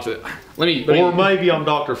even talk to it. Or maybe I'm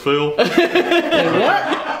Dr. Phil. What?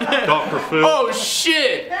 Dr. Phil. Oh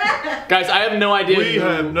shit! Guys, I have no idea. We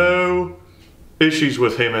have no issues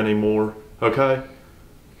with him anymore, okay?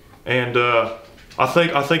 And I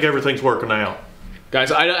think everything's working out.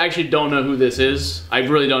 Guys, I actually don't know who this is. I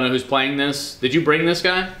really don't know who's playing this. Did you bring this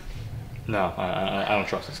guy? No, I don't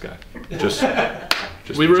trust this guy.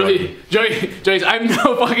 Just we really, Joey, I have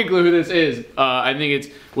no fucking clue who this is. I think it's,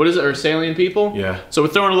 what is it, Ursalian people? Yeah. So we're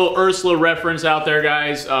throwing a little Ursula reference out there,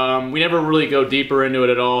 guys. We never really go deeper into it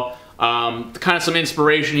at all. Kind of some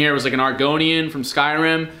inspiration here was like an Argonian from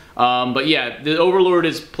Skyrim. But yeah, the Overlord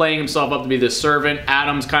is playing himself up to be this servant.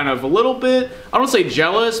 Adam's kind of a little bit, I don't say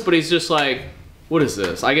jealous, but he's just like, what is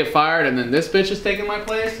this? I get fired and then this bitch is taking my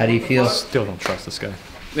place? How do you feel? Still don't trust this guy.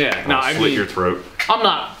 Yeah, no, I mean, slit your throat. I'm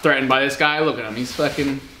not threatened by this guy. Look at him. He's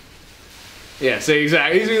fucking. Yeah, see,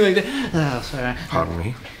 exactly. He's gonna be like, oh, sorry. Pardon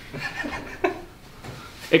me.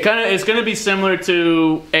 It's gonna be similar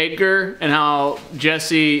to Edgar and how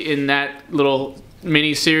Jesse in that little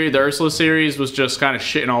mini series, the Ursula series, was just kind of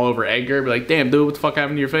shitting all over Edgar. Be like, damn, dude, what the fuck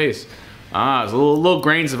happened to your face? There's little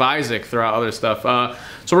grains of Isaac throughout other stuff.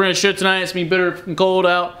 So we're gonna shit tonight. It's gonna be bitter and cold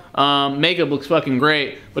out. Makeup looks fucking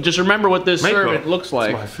great, but just remember what this servant looks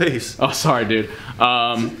like. It's my face. Oh, sorry, dude.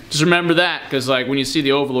 Just remember that, because like when you see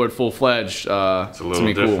the Overlord full-fledged, it's a little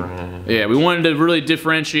different. Cool. Yeah, we wanted to really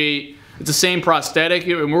differentiate. It's the same prosthetic,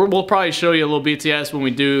 and we'll probably show you a little BTS when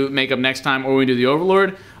we do makeup next time, or when we do the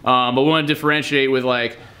Overlord. But we want to differentiate with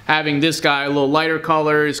like having this guy a little lighter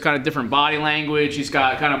color. He's kind of different body language. He's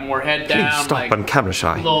got kind of more head down. Please stop, I'm camera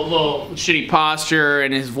shy. Little shitty posture,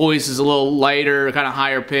 and his voice is a little lighter, kind of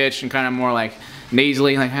higher pitched, and kind of more like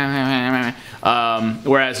nasally, like.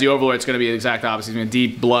 Whereas the Overlord's gonna be the exact opposite. He's gonna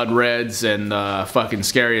deep blood reds and fucking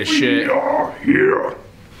scary as shit. We are here.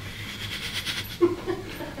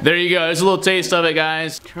 There you go. There's a little taste of it,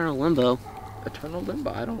 guys. Eternal Limbo. Eternal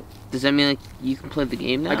Limbo. I don't. Does that mean like you can play the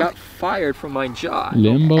game now? I got fired from my job.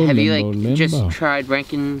 Limbo. Have you like limbo. just tried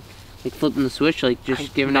ranking, like flipping the switch, like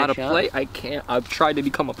just giving not it a shot? play. I can't. I've tried to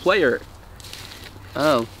become a player.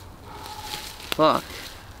 Oh. Fuck.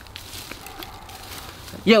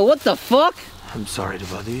 Yo, what the fuck? I'm sorry to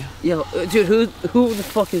bother you. Yo, dude, who the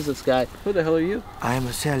fuck is this guy? Who the hell are you? I am a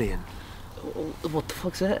Arcelian. What the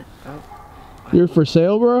fuck's that? You're for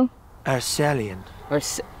sale, bro? Arcelian.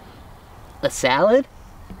 A salad?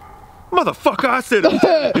 Motherfucker, I said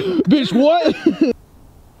Bitch, what?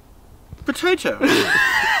 Potato.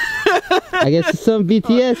 I guess it's some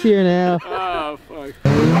BTS here now. Oh, fuck.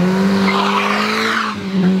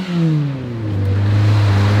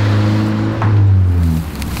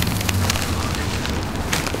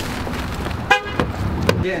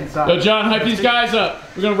 Yo, John, hype these guys up.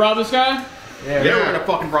 We're gonna rob this guy? Yeah, we're gonna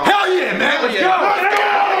fucking rob. Hell yeah, man! Let's go! Let's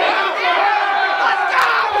go!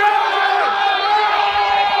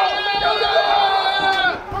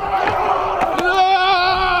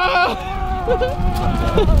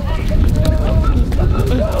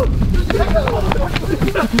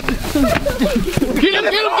 Get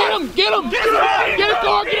him! Get him! Get his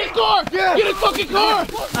car! Get his car! Get his fucking car!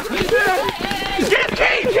 Get his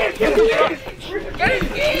key! Get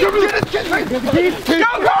his key! Go!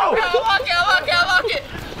 Lock it!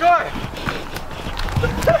 Go!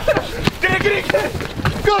 Get it!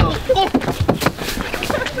 Go!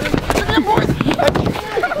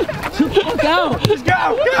 Go! Just go!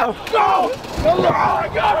 Go!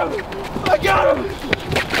 I got him!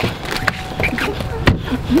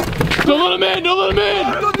 Don't let him in! Don't let him in! I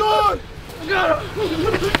got him!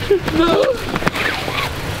 No!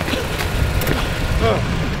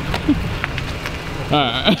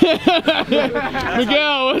 Alright.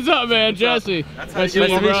 Miguel, what's up, man? Jesse. That's how you get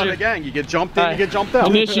in the gang. You get jumped in, you get jumped out.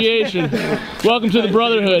 Initiation. Welcome to the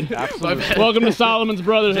Brotherhood. Absolutely. Welcome to Solomon's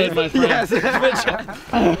Brotherhood, my friend. Yes.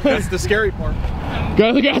 That's the scary part.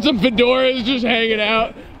 Guys, we got some fedoras just hanging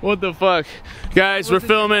out. What the fuck? Guys, we're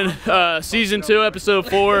filming season 2, episode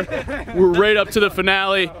 4. We're right up to the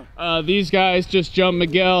finale. These guys just jumped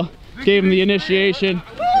Miguel, gave him the initiation.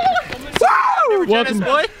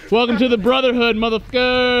 Welcome to the Brotherhood,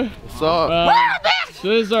 motherfucker. What's up? So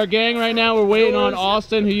this is our gang right now. We're waiting on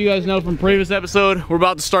Austin, who you guys know from previous episode. We're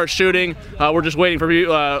about to start shooting. We're just waiting for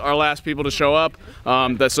our last people to show up.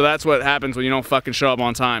 So that's what happens when you don't fucking show up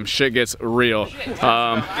on time. Shit gets real. Get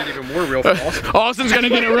even more real for Austin. Austin's gonna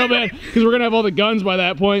get it real bad because we're gonna have all the guns by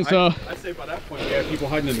that point. So I'd say by that point we have people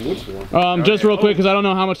hiding in the woods for him. just real quick, because I don't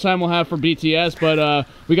know how much time we'll have for BTS, but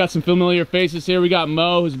we got some familiar faces here. We got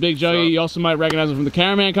Mo, who's a big juggy. You also might recognize him from the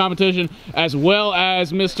cameraman competition, as well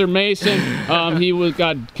as Mr. Mason. He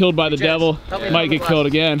got killed by the devil. Might get killed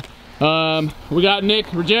again. We got Nick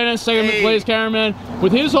Regenis, second place cameraman,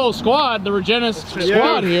 with his whole squad, the Regenis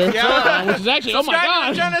squad here, which is actually, oh my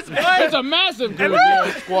god, it's a massive group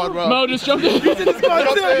here. Squad, bro. Mo just jumped in.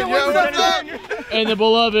 And the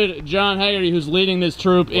beloved John Haggerty, who's leading this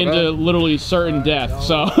troop into literally certain death.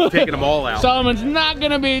 So taking them all out. Solomon's not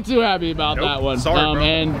gonna be too happy about that one. Sorry, bro.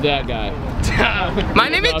 And that guy. My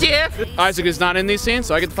name is Jeff. Isaac is not in these scenes,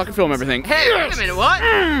 so I get to fucking film everything. Hey, wait a minute, what?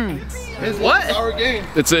 What? Our game.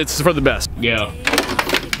 It's for the best. Go.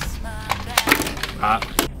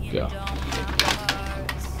 Go.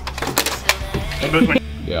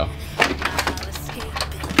 Go.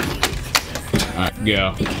 Alright,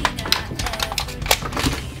 go.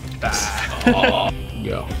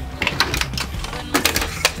 Go.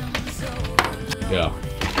 Go.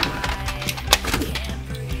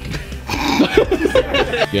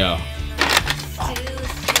 Go.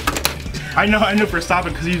 I know for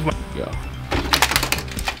stopping because he's. Go.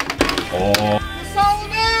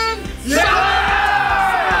 Solomon!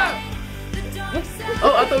 Yeah!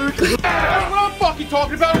 Oh, I thought we were. That's what I'm fucking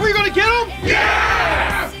talking about. Are we gonna get him?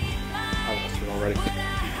 Yeah! I lost it already.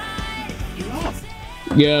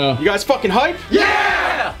 Yeah. You guys fucking hype?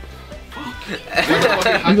 Yeah!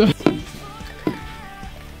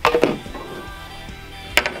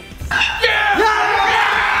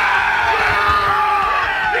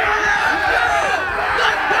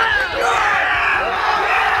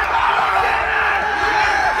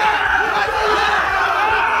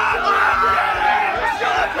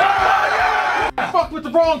 Fuck with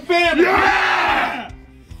the wrong family! Yeah!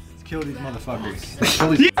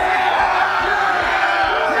 motherfuckers.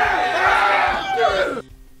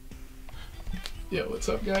 Yo, what's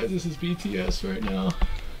up, guys? This is BTS right now.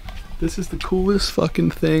 This is the coolest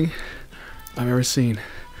fucking thing I've ever seen.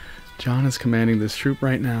 John is commanding this troop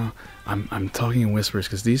right now. I'm talking in whispers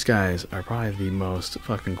because these guys are probably the most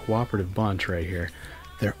fucking cooperative bunch right here.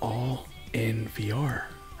 They're all in VR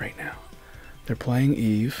right now. They're playing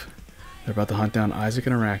Eve. They're about to hunt down Isaac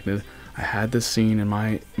and Arachnid. I had this scene in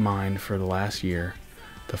my mind for the last year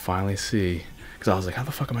to finally see, because I was like, how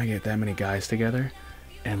the fuck am I gonna get that many guys together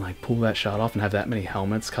and like pull that shot off and have that many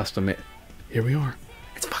helmets custom made? Here we are.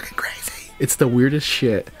 It's fucking crazy. It's the weirdest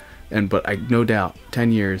shit. But I no doubt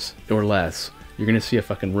 10 years or less, you're gonna see a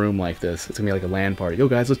fucking room like this. It's gonna be like a LAN party. Yo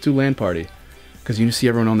guys, let's do LAN party. Because you see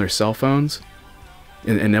everyone on their cell phones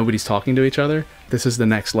and nobody's talking to each other. This is the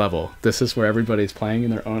next level. This is where everybody's playing in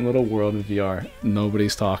their own little world in VR.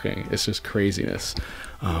 Nobody's talking. It's just craziness.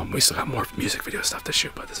 We still got more music video stuff to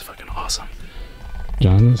shoot, but this is fucking awesome.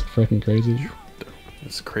 John is freaking crazy.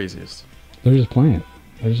 It's the craziest. They're just playing.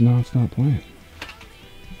 They're just non-stop playing.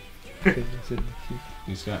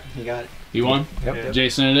 He's got. He got it. You won? Yep. Yep.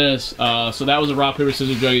 Jason, it is. So that was a rock, paper,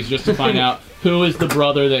 scissors, juggies just to find out who is the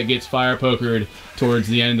brother that gets fire pokered towards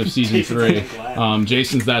the end of season 3.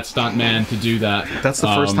 Jason's that stunt man to do that. That's the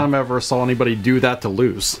first time I ever saw anybody do that to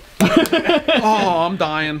lose. Oh, I'm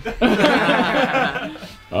dying.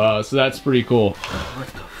 So that's pretty cool. What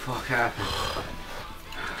the fuck happened?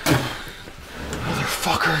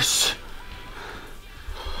 Motherfuckers.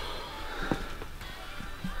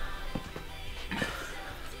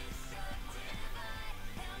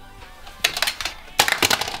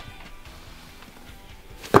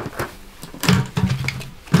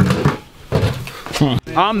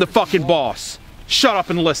 I'm the fucking boss. Shut up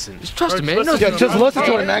and listen. Just trust him, man. Yeah, just listen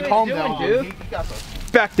to him, man. Calm down, dude.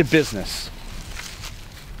 Back to business.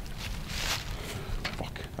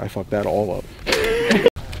 Fuck. I fucked that all up.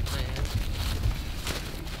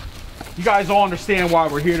 You guys all understand why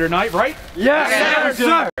we're here tonight, right? Yes,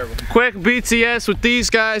 sir. Quick BTS with these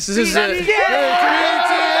guys. This is it. Shut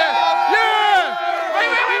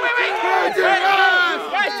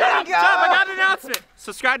up! I got an announcement.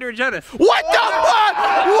 Subscribe to Regina. What the fuck?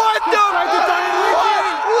 What the fuck?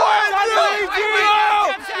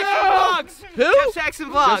 Who? Jeff Saxon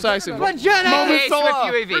Vlogs. Jeff Saxon Vlogs. Regina. Moment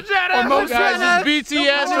UAV. guys, this is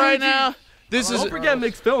BTS right now. This is. Don't forget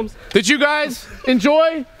mixed films. Did you guys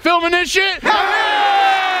enjoy filming this shit?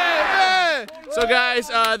 So guys,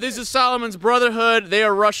 this is Solomon's Brotherhood. They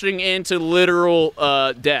are rushing into literal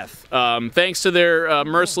death. Thanks to their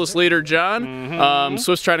merciless leader, John.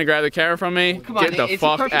 Swift's trying to grab the camera from me. Come on, get the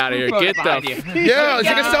fuck out of here. Get the Yeah, let's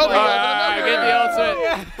take a selfie. Alright, get the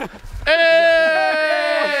ultimate. Hey!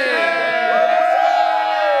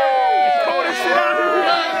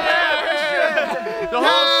 The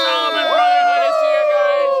whole Solomon Brotherhood is here,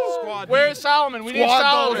 guys. Where's Solomon? We need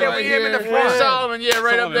Solomon. Yeah, we need him in the front. Where's Solomon? Yeah,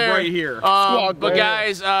 right up there. Right here. But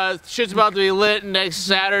guys, shit's about to be lit. Next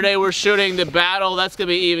Saturday, we're shooting the battle. That's gonna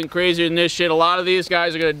be even crazier than this shit. A lot of these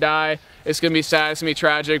guys are gonna die. It's gonna be sad. It's gonna be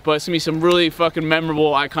tragic, but it's gonna be some really fucking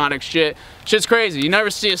memorable, iconic shit. Shit's crazy. You never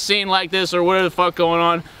see a scene like this or whatever the fuck going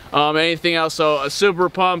on. Anything else? So super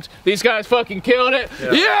pumped. These guys fucking killed it.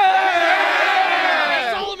 Yeah!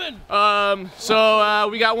 So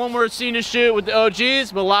we got one more scene to shoot with the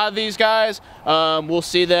OGs, but a lot of these guys, we'll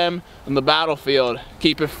see them on the battlefield.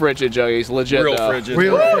 Keep it frigid, Juggies. Legit. Real though. frigid.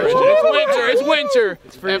 Real frigid. It's winter. It's winter.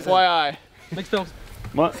 It's FYI. Mixed films.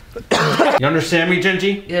 What? You understand me,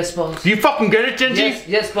 Genji? Yes, boss. Do you fucking get it, Genji?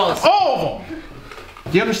 Yes, boss. All of them.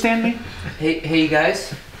 Do you understand me? Hey, you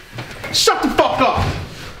guys. Shut the fuck up.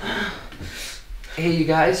 Hey, you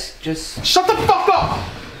guys. Just shut the fuck up.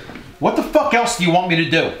 What the fuck else do you want me to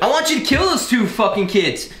do? I want you to kill those 2 fucking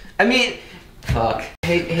kids. I mean, fuck.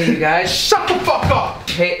 Hey, you guys. Shut the fuck up.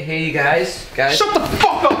 Hey, you guys. Shut the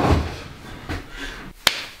fuck up.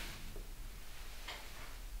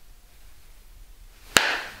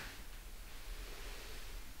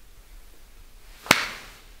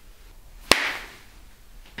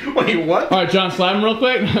 Wait, what? All right, John, slap him real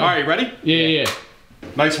quick. All right, ready? Yeah.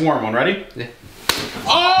 Nice warm one, ready? Yeah.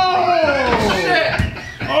 Oh! Shit!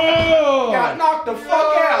 Oh! Got knocked the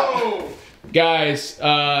fuck out. Guys,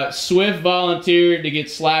 Swift volunteered to get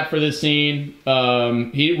slapped for this scene.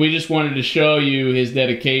 We just wanted to show you his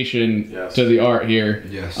dedication to the art here.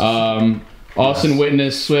 Yes. Austin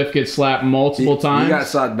witnessed Swift get slapped multiple times. He got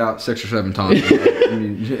slapped about 6 or 7 times. I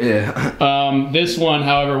mean, yeah. This one,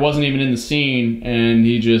 however, wasn't even in the scene, and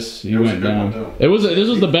he went down. This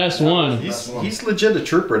was the best one. He's legit a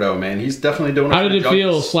trooper though, man. He's definitely doing it. How did it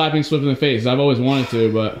feel slapping Swift in the face? I've always wanted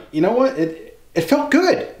to, but you know what? It felt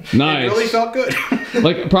good. Nice. It really felt good.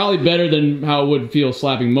 Like, probably better than how it would feel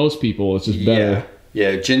slapping most people. It's just better.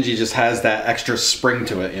 Yeah, Gingy just has that extra spring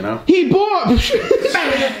to it, you know? He bought!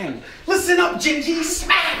 Bang! Listen up, Gingy,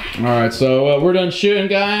 smack! Alright, so we're done shooting,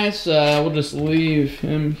 guys. We'll just leave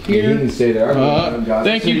him here. You can stay there.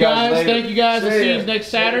 Thank you guys. Thank you guys. We'll see you next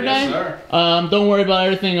Saturday. Yes, Don't worry about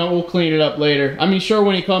everything. We'll clean it up later. I mean, sure,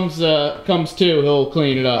 when he comes to, he'll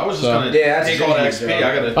clean it up. I was just gonna take all the XP. I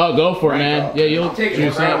gotta. Oh, go for it, man. Yeah, you'll take the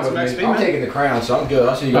crown with me. I'm taking the crown, so I'm good.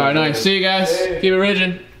 I'll see you guys. Alright, nice. See you guys. Keep it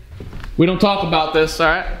rigid. We don't talk about this,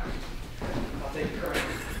 alright?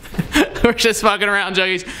 We're just fucking around,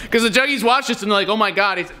 Juggies. Because the Juggies watch this and they're like, oh my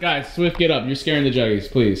god. Guys, Swift, get up. You're scaring the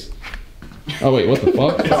Juggies, please. Oh, wait, what the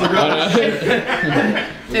fuck?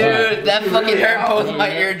 Dude, that fucking hurt both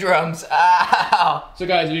my eardrums. Ow. So,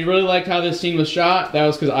 guys, if you really liked how this scene was shot, that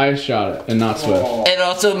was because I shot it and not Swift. And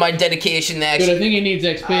also my dedication to action. Dude, I think he needs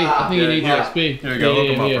XP. I think he needs XP. Here we go. Look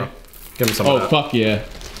him up, bro. Give him some of that. Fuck yeah.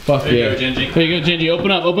 Fuck there yeah. You go, Gingy. There you go, Gingy.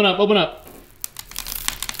 Open up, open up, open up.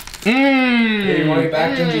 Here, you want to get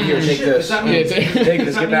back, Gingy? Here, take this. Take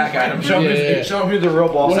this, get back at him. Show him who the real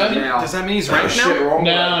boss is now. Does that mean he's ranked now?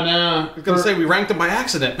 No. I was gonna say we ranked him by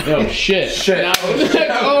accident. Oh shit. Shit.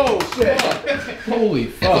 Oh shit. Holy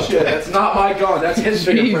fuck. Shit, that's not my gun. That's his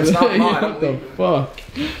fingerprints, not mine. What the fuck?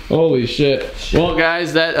 Holy shit. Well,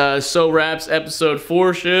 guys, that so wraps episode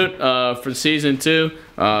 4 shoot for season 2.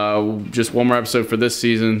 Just one more episode for this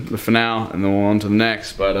season, the finale, and then we'll on to the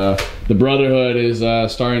next. But the Brotherhood is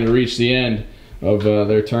starting to reach the end of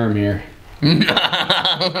their term here.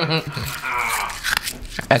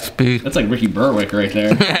 XP. That's like Ricky Berwick right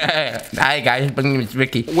there. Hi guys, my name is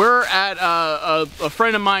Ricky. We're at a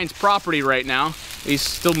friend of mine's property right now. He's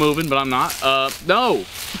still moving, but I'm not. No!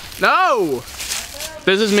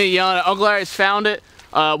 This is me yelling at Uncle Larry's found it.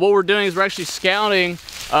 What we're doing is we're actually scouting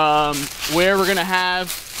where we're gonna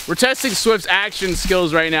have. We're testing Swift's action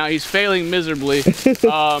skills right now. He's failing miserably.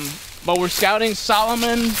 But we're scouting the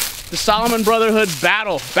Solomon Brotherhood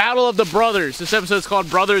Battle of the Brothers. This episode's called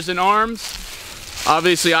Brothers in Arms.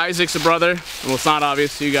 Obviously Isaac's a brother. Well, it's not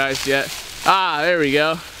obvious to you guys yet. Ah, there we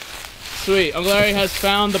go. Sweet, Uncle Larry has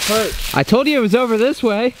found the perch. I told you it was over this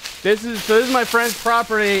way. This is my friend's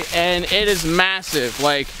property, and it is massive,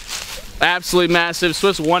 like absolutely massive.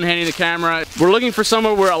 Swift's one-handing the camera. We're looking for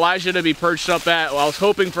somewhere where Elijah to be perched up at. Well, I was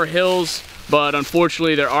hoping for hills, but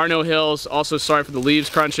unfortunately there are no hills. Also, sorry for the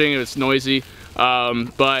leaves crunching, it's noisy.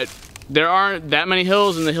 But there aren't that many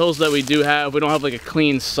hills, and the hills that we do have, we don't have like a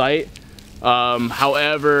clean site.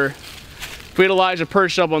 However, if we had Elijah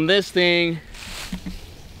perched up on this thing,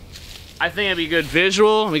 I think it'd be a good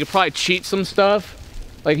visual. We could probably cheat some stuff.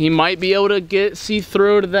 Like he might be able to see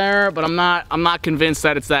through to there, but I'm not convinced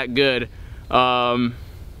that it's that good.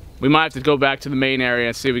 We might have to go back to the main area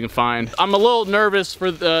and see what we can find. I'm a little nervous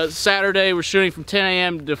for the Saturday. We're shooting from 10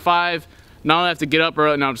 a.m. to 5. Not only have to get up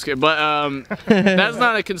early, no I'm just kidding, but that's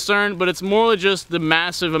not a concern, but it's more just the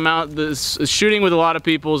massive amount. Shooting with a lot of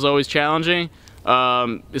people is always challenging,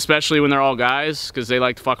 especially when they're all guys, because they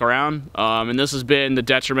like to fuck around. And this has been the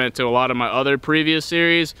detriment to a lot of my other previous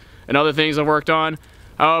series and other things I've worked on.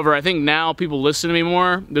 However, I think now people listen to me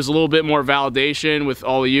more. There's a little bit more validation with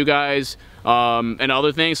all of you guys and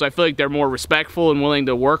other things, so I feel like they're more respectful and willing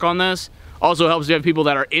to work on this. Also helps you have people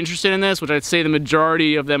that are interested in this, which I'd say the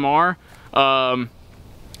majority of them are.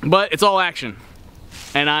 But it's all action,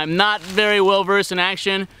 and I'm not very well versed in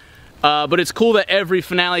action, but it's cool that every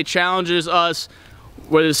finale challenges us.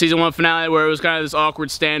 Whether the season 1 finale, where it was kind of this awkward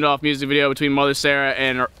standoff music video between Mother Sarah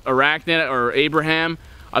and Arachnid or Abraham,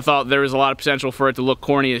 I thought there was a lot of potential for it to look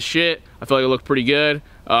corny as shit. I felt like it looked pretty good.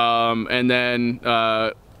 And then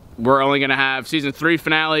we're only gonna have season 3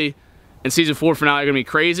 finale and season 4 finale are gonna be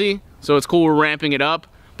crazy, so it's cool we're ramping it up.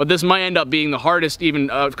 But this might end up being the hardest even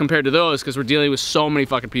compared to those, because we're dealing with so many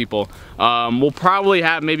fucking people. We'll probably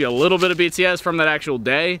have maybe a little bit of BTS from that actual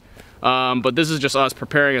day, but this is just us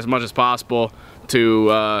preparing as much as possible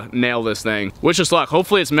to nail this thing. Wish us luck.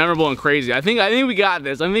 Hopefully it's memorable and crazy. I think we got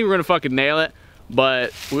this. I think we're gonna fucking nail it,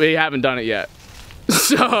 but we haven't done it yet.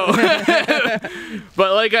 So,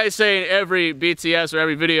 but like I say in every BTS or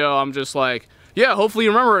every video, I'm just like, yeah, hopefully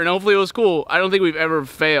you remember it and hopefully it was cool. I don't think we've ever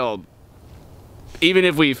failed. Even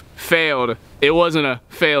if we've failed, it wasn't a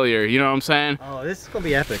failure, you know what I'm saying? Oh, this is gonna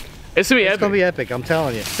be epic. It's gonna be epic. It's gonna be epic, I'm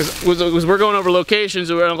telling you. Because we're going over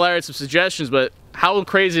locations, we're gonna have some suggestions, but how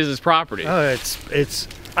crazy is this property? Oh,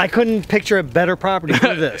 I couldn't picture a better property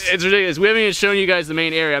for this. It's ridiculous. We haven't even shown you guys the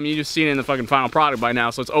main area. I mean, you've seen it in the fucking final product by now,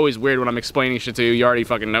 so it's always weird when I'm explaining shit to you. You already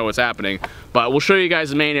fucking know what's happening. But we'll show you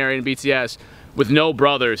guys the main area in BTS. with no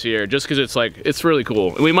brothers here, just because it's like, it's really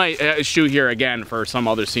cool. We might shoot here again for some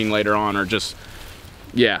other scene later on, or just,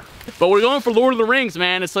 yeah. But we're going for Lord of the Rings,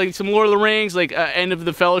 man. It's like some Lord of the Rings, like end of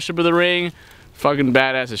the Fellowship of the Ring. Fucking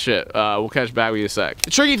badass as shit. We'll catch back with you in a sec. The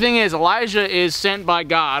tricky thing is, Elijah is sent by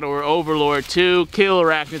God, or Overlord, to kill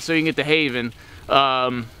Arachnid so he can get the Haven.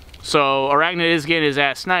 So Arachnid is getting his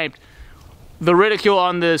ass sniped. The ridicule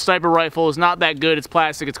on the sniper rifle is not that good. It's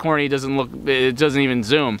plastic, it's corny, it doesn't even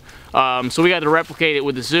zoom. So we got to replicate it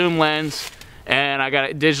with the zoom lens, and I got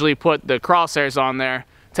to digitally put the crosshairs on there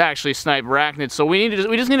to actually snipe Arachnid. So we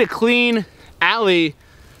just need a clean alley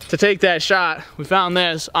to take that shot. We found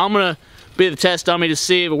this. I'm gonna be the test dummy to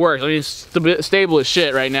see if it works. I mean, it's stable as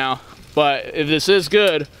shit right now, but if this is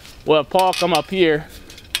good, we'll have Paul come up here,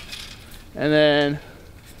 and then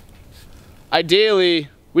ideally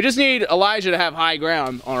we just need Elijah to have high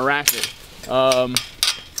ground on Arachnid.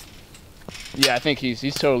 Yeah, I think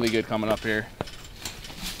he's totally good coming up here.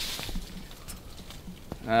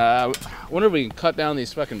 I wonder if we can cut down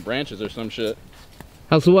these fucking branches or some shit.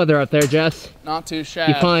 How's the weather out there, Jess? Not too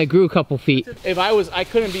shabby. You finally grew a couple feet. If I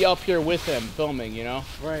couldn't be up here with him filming, you know?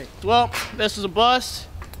 Right. Well, this is a bust.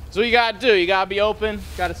 So what you gotta do, you gotta be open,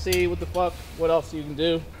 gotta see what the fuck, what else you can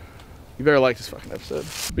do. You better like this fucking episode.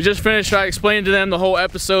 We just finished, I explained to them the whole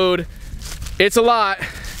episode. It's a lot.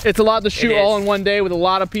 It's a lot to shoot all in one day with a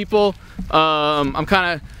lot of people. I'm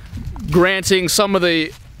kind of granting some of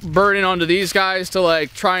the burden onto these guys to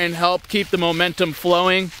like try and help keep the momentum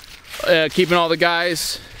flowing. Keeping all the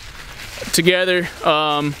guys together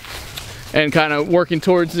and kind of working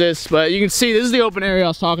towards this. But you can see this is the open area I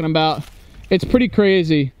was talking about. It's pretty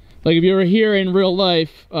crazy. Like if you were here in real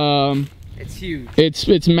life, it's huge.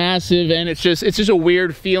 It's massive, and it's just a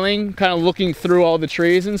weird feeling, kind of looking through all the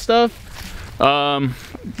trees and stuff.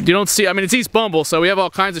 You don't see. I mean, it's East Bumble, so we have all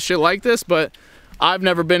kinds of shit like this, but I've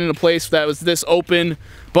never been in a place that was this open,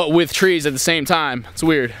 but with trees at the same time. It's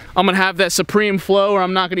weird. I'm gonna have that supreme flow where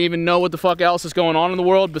I'm not gonna even know what the fuck else is going on in the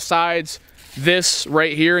world besides this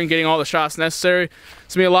right here and getting all the shots necessary.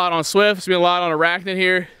 It's gonna be a lot on Swift, it's gonna be a lot on Arachnid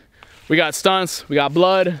here. We got stunts, we got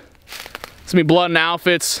blood. It's gonna be blood and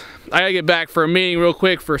outfits. I gotta get back for a meeting real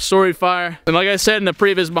quick for Story Fire. And like I said in the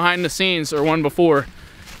previous behind the scenes, or one before,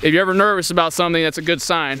 if you're ever nervous about something, that's a good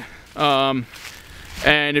sign. And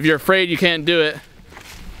if you're afraid you can't do it,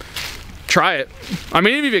 try it. I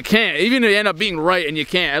mean, even if you can't, even if you end up being right and you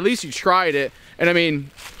can't, at least you tried it. And I mean,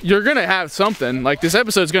 you're gonna have something. Like, this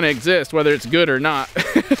episode's gonna exist, whether it's good or not.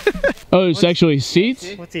 Oh, it's actually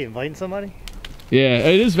seats? What's he, inviting somebody? Yeah,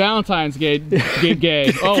 it is Valentine's Day.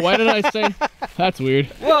 Gay. Oh, why did I say? That's weird.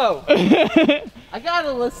 Whoa. I got it,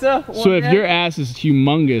 Alyssa. So if your ass is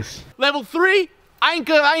humongous. Level 3? I ain't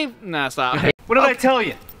good. Nah, stop. What did I tell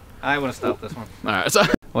you? I want to stop this one. Alright, so.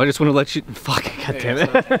 Well, I just want to let you. Fucking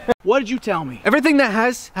goddammit. What did you tell me? Everything that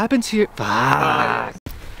has happens here. Fuck.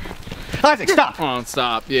 Isaac, stop! Oh,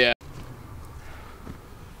 stop. Yeah.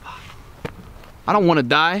 I don't want to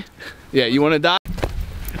die. Yeah, you want to die?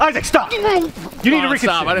 Isaac, stop! You need to reconsider.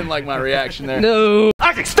 Stop. I didn't like my reaction there. No.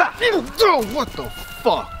 Isaac, stop! Oh, what the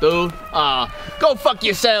fuck, dude? Go fuck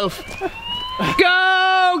yourself.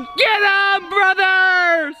 Go get 'em,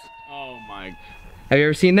 brothers! Oh my. Have you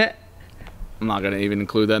ever seen that? I'm not gonna even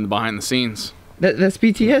include that in the behind the scenes. That's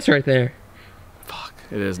BTS right there. Fuck,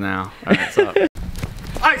 it is now. All right, stop.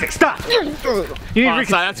 Isaac, stop! That's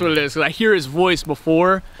what it is, because I hear his voice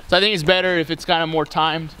before, so I think it's better if it's kind of more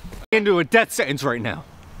timed. Into a death sentence right now.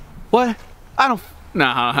 What? I don't.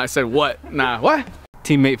 Nah, I said what? Nah, what?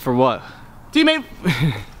 Teammate for what? Teammate.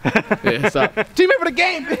 Yeah, stop. Teammate for the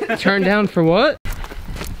game. Turn down for what?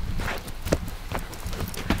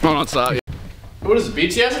 Hold on, stop. What is the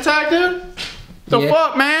BTS attack, dude? The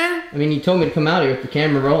fuck, man? I mean, you told me to come out here with the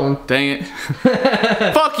camera rolling. Dang it.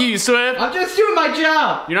 Fuck you, Swift. I'm just doing my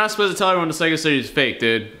job. You're not supposed to tell everyone the Sega City is fake,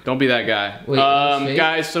 dude. Don't be that guy. Wait,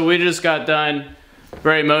 guys, so we just got done.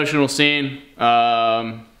 Very emotional scene.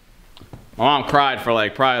 My mom cried for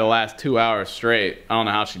like probably the last 2 hours straight. I don't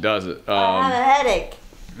know how she does it. I have a headache.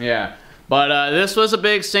 Yeah. But this was a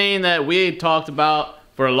big scene that we had talked about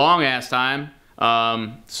for a long ass time.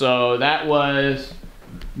 So that was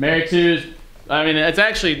Married to, I mean, it's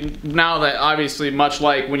actually now that obviously much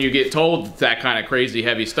like when you get told that kind of crazy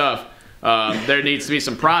heavy stuff, there needs to be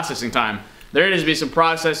some processing time. There needs to be some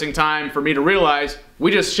processing time for me to realize we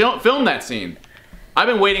just filmed that scene. I've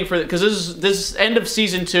been waiting for it because this end of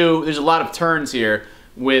season 2. There's a lot of turns here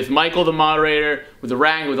with Michael the moderator, with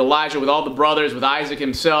Arachnid, with Elijah, with all the brothers, with Isaac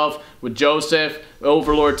himself, with Joseph,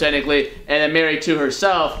 Overlord technically, and then Married to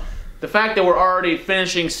herself. the fact that we're already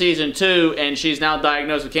finishing season 2 and she's now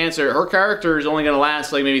diagnosed with cancer, her character is only gonna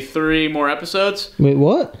last like maybe 3 more episodes. Wait,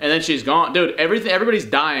 what? And then she's gone. Dude, everybody's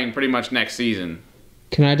dying pretty much next season.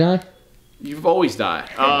 Can I die? You've always died.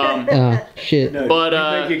 Shit. No, but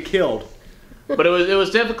you may get killed. But it was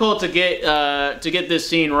difficult to get this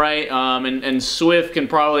scene right. And Swift can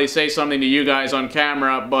probably say something to you guys on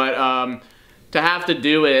camera, but to have to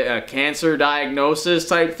do a cancer diagnosis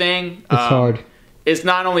type thing, it's hard. It's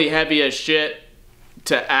not only heavy as shit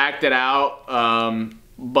to act it out,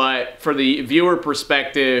 but for the viewer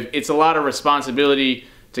perspective, it's a lot of responsibility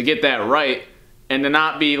to get that right and to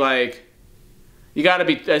not be like, you got to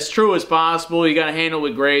be as true as possible. You got to handle it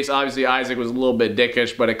with grace. Obviously, Isaac was a little bit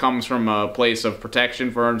dickish, but it comes from a place of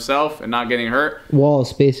protection for himself and not getting hurt.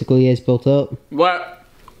 Walls basically is built up. What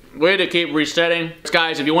way to keep resetting,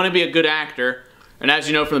 guys? If you want to be a good actor, and as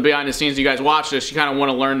you know from the behind the scenes, you guys watch this, you kind of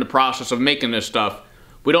want to learn the process of making this stuff.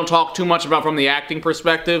 We don't talk too much about from the acting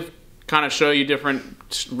perspective. Kind of show you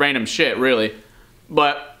different random shit, really.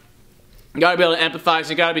 But you got to be able to empathize.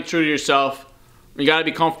 You got to be true to yourself. You gotta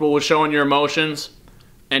be comfortable with showing your emotions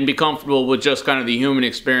and be comfortable with just kind of the human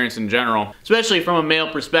experience in general. Especially from a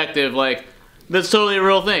male perspective, like, that's totally a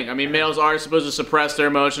real thing. I mean, males are supposed to suppress their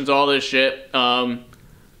emotions, all this shit. I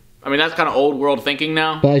mean, that's kind of old world thinking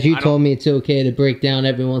now. But as you told me, it's okay to break down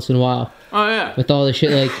every once in a while. Oh, yeah. With all the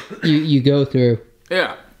shit, like, you go through.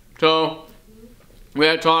 Yeah. So, we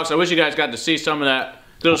had talks. I wish you guys got to see some of that.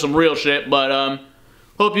 There was some real shit, but,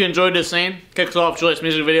 hope you enjoyed this scene. Kicks off Juliet's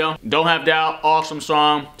music video. Don't Have Doubt, awesome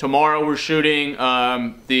song. Tomorrow we're shooting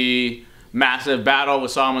the massive battle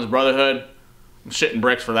with Solomon's Brotherhood. I'm shitting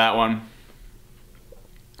bricks for that one,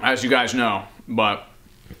 as you guys know. But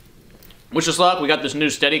wish us luck. We got this new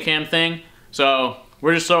Steadicam thing, so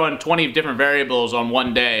we're just throwing 20 different variables on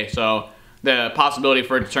one day. So the possibility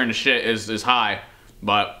for it to turn to shit is high.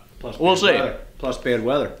 But we'll see. Plus bad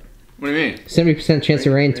weather. What do you mean? 70% chance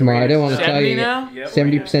of rain tomorrow. I don't want to tell you.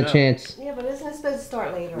 70% chance. Yeah, but isn't it supposed to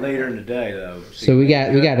start later? Later in the day, though. So we got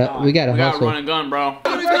a We got hustle. run and gun, bro.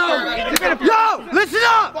 Yo, listen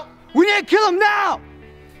up! We need to kill him now!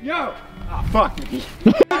 Yo! Oh, fuck. Yo,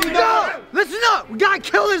 listen up! We gotta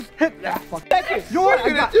kill this. You're what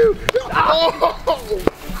you gonna do? Oh!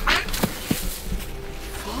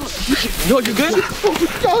 Yo, you good? Oh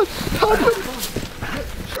God! Help it!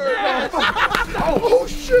 Oh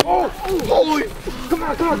shit! Oh, holy! Come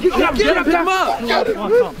on, get him up! Get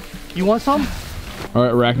him! You want some? All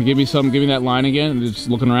right, Rack, give me some. Give me that line again. Just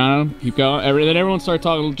looking around at him. Keep going. Then everyone start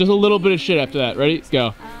talking. Just a little bit of shit after that. Ready?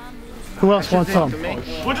 Go. Who else wants some?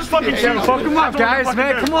 We'll just fucking fuck him up, guys,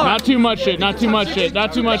 man. Come on. Not too much shit. Not too much shit.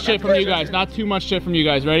 Not too much shit from you guys. Not too much shit from you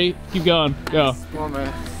guys. Ready? Keep going. Go. Come on,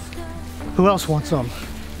 man. Who else wants some?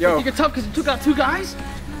 Yo. You can tell because you took out 2 guys?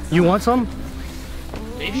 You want some?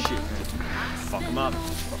 Maybe. Shit. Fuck him up.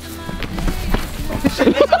 He's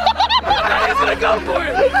gonna go for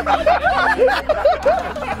it.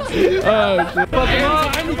 Oh, shit. Fuck him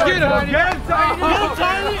up. Get him. Get him, Tiny.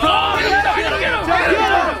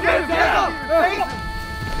 Get him.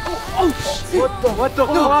 Oh, what the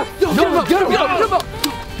fuck? No, get him up.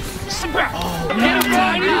 Sit back. Get him,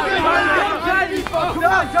 Tiny. Get him, Tiny. You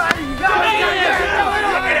got it.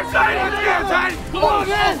 Get him, Tiny. Come on,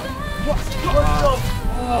 man.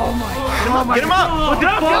 Oh my God. Get him up! What the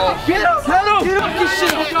fuck? Get him! Get him! Get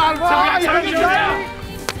shit! Oh God! Get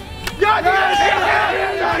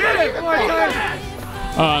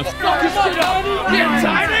him!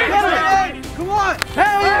 Tiny! Come on!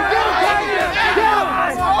 Hell yeah! Get him!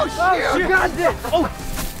 Oh shit! God damn!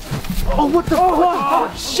 Oh, what the fuck?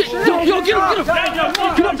 Oh shit! Yo, get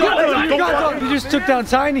him! You just took down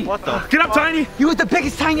Tiny. What the? Get up, Tiny! You was the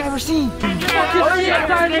biggest Tiny I've ever seen. Oh yeah,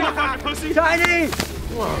 Tiny! Tiny!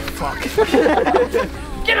 Oh, fuck.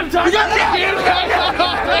 Get him, Tiny!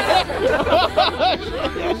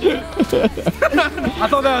 I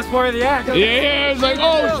thought that was part of the act. Yeah, it was like,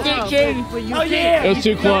 oh, shit, change. Oh, yeah. It was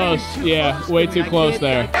too close. Yeah, way too close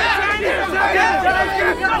there. Let's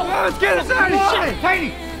get him, Tiny!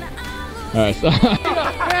 Tiny! All right, so.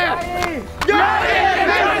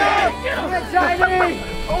 Tiny!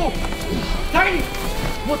 Oh! Tiny!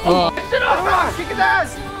 What the? Sit up! Come on, kick his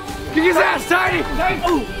ass! Kick his ass, Tiny!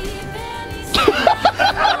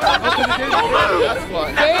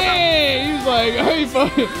 Hey, he was like, hey,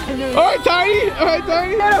 fucking. All right, Tiny. All right,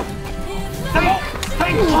 Tiny.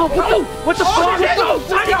 Tiny! Oh, what the fuck?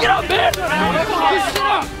 Tiny, get up, man! Sit up!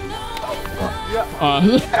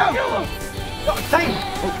 Tiny!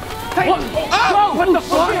 Tiny! Oh, what the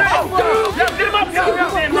fuck? Get him up!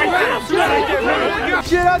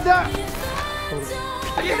 Shit out there!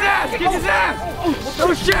 Get his ass! Kick his ass!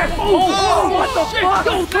 Oh shit! Oh, what the fuck?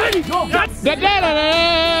 Go, Teddy! Go! You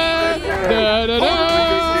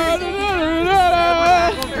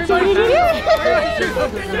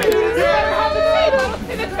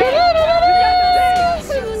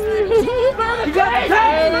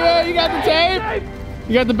got the tape?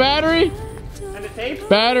 You got the battery? And the tape?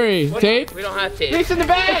 Battery. Tape? We don't have tape. It's in the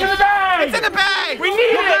bag! It's in the bag! It's in the bag! We need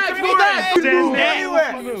it! We need that!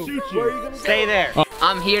 Stay there. Oh.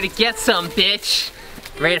 I'm here to get some, bitch.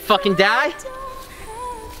 Ready to fucking die?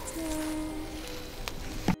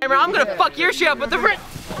 I'm gonna fuck your shit up with the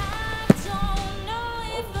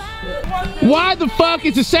Why the fuck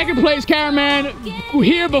is the second place cameraman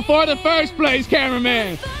here before the first place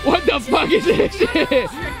cameraman? What the fuck is this shit?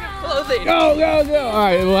 Clothing. Go, go, go. All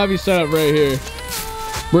right, we'll have you set up right here.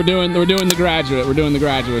 We're doing the graduate. We're doing the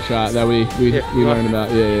graduate shot that we learned about.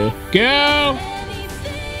 Yeah, yeah. Go.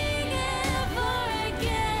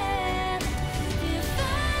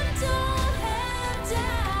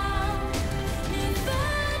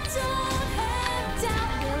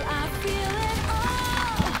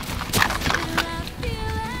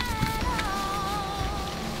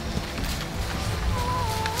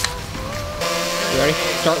 Ready?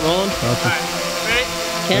 Start rolling. Okay. Ready?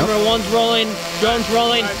 Camera one's rolling, drone's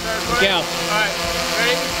rolling. Go. Alright,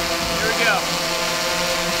 ready? Here we go.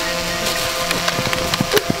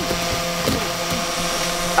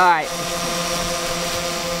 Alright.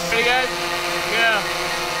 Ready guys? Go.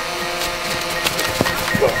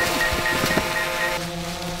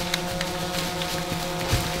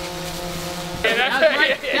 Yeah,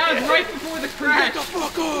 that was right before the crash. Get the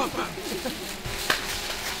fuck off!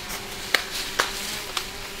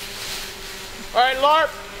 All right, LARP.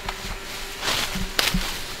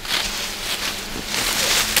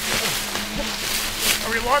 Are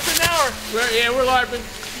we LARPing now or? Yeah, we're LARPing.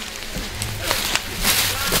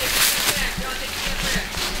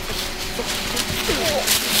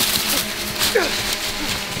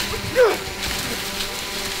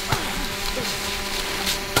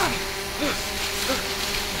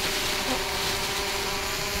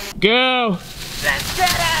 Go. Let's get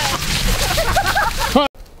it!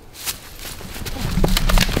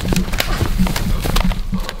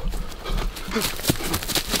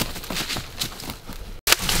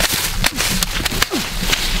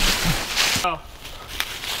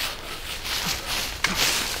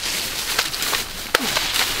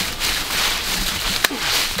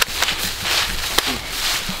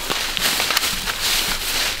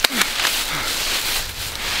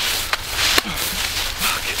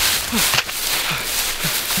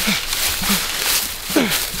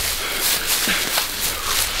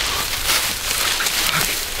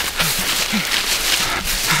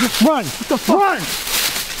 Run! What the fuck? Run!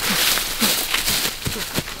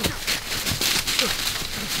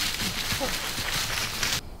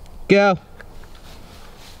 Go.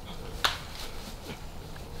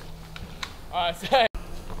 Alright, say.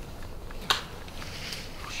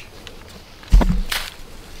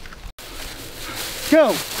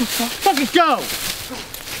 Go! Fucking go!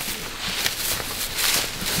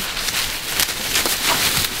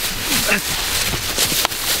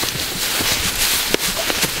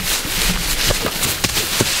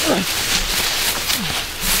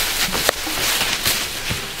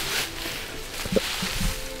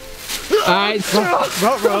 Alright,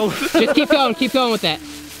 just keep going with that.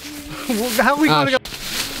 How are we gonna go?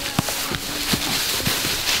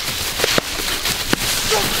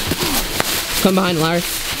 Come behind, Larry.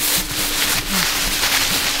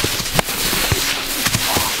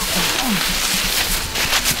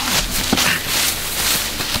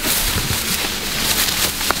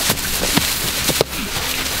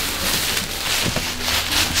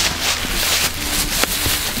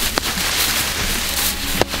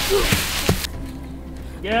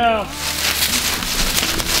 Go.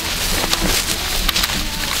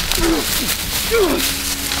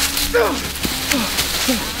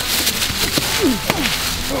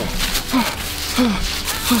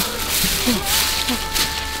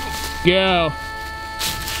 Go.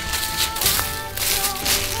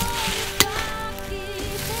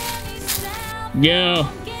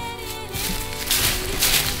 Go.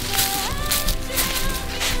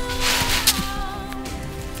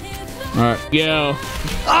 All right, go.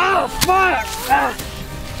 Oh, fuck!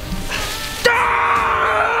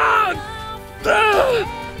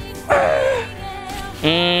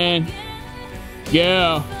 And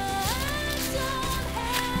go.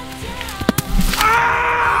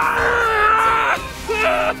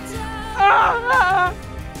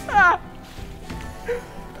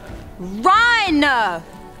 Run!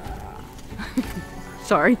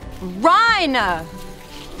 Sorry. Run!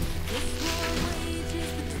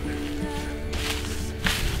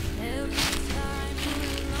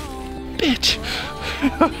 bitch.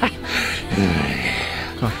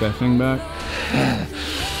 Cock that thing back.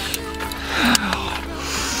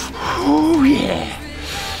 Oh yeah.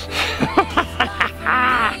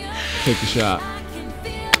 Take the shot.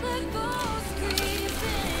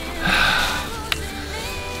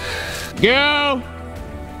 Go!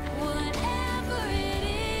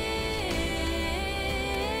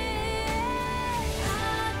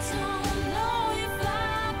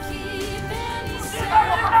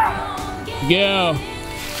 Go!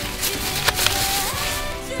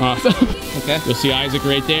 Awesome. Okay. You'll see Isaac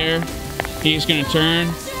right there. He's gonna turn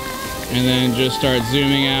and then just start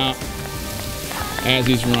zooming out as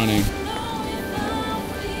he's running.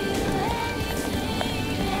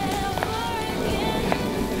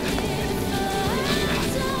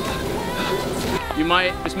 You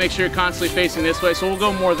might just make sure you're constantly facing this way, so we'll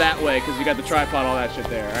go more that way because you got the tripod, all that shit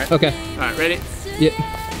there, all right? Okay. All right, ready? Yep.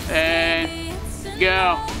 And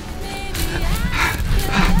go.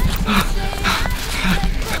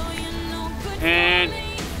 And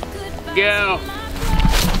go.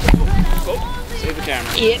 Oh, save the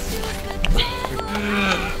camera. Yep.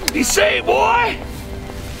 Be safe, boy.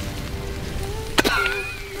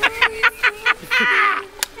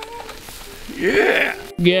 Yeah.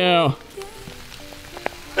 Go.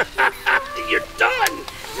 You're done.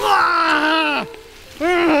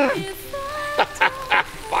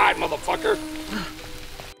 Bye, motherfucker.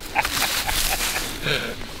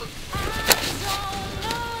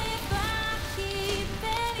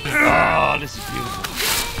 Oh, this is beautiful.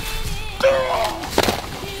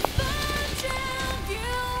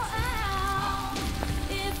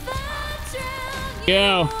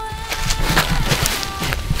 Go.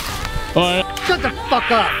 Oh, shut the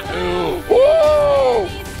fuck up. Whoa!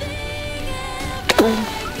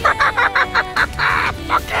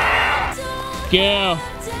 Go.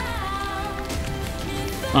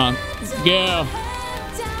 Go.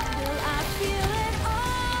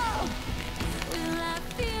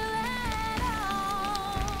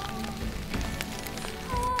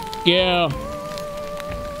 Go.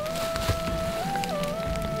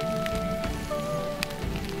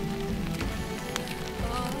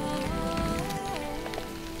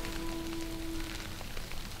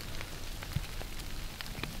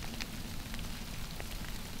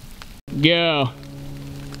 Go.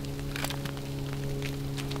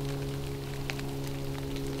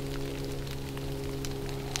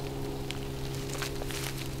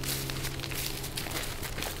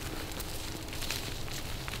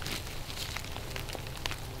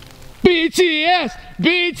 BTS!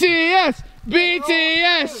 BTS!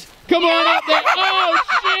 BTS! Come on up there! Oh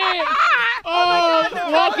shit! Oh,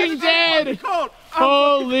 Walking Dead!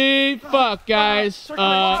 Holy fuck, guys!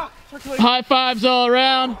 High fives all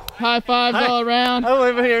around. High fives all around. I'm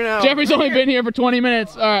only here now. Jeffrey's only been here for 20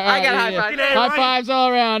 minutes. All right, I got high fives. High fives all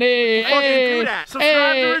around. Hey, hey,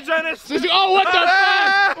 hey. Oh, what the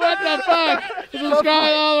fuck? What the fuck?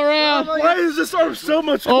 Subscribe all around. Why is this arm so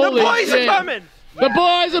much? Holy The boys shit. are coming. The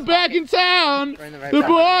boys are back in town. The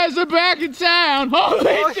boys are back in town.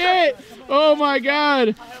 Holy shit. Oh my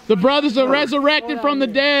God. The brothers are resurrected from the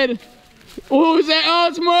dead. Who's that? Oh,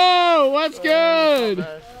 it's Mo. What's good?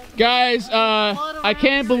 Guys, I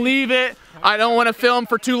can't believe it. I don't want to film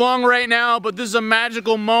for too long right now, but this is a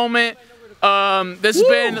magical moment. This has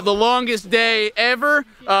been the longest day ever,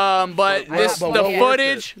 but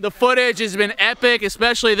the footage has been epic,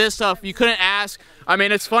 especially this stuff. You couldn't ask. I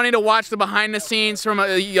mean, it's funny to watch the behind the scenes from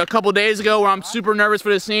a couple days ago where I'm super nervous for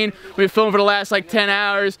the scene. We've been filming for the last like 10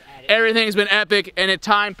 hours. Everything's been epic, and it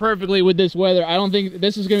timed perfectly with this weather. I don't think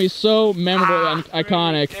this is going to be so memorable and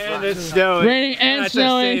iconic. And it's snowing. Raining and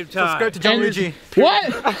snowing. Subscribe to John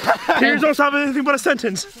What? Tears don't stop anything but a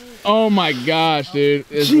sentence. Oh my gosh, dude.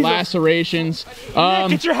 It's lacerations.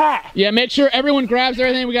 Get your hat. Yeah, make sure everyone grabs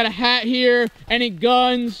everything. We got a hat here. Any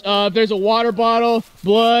guns. If there's a water bottle,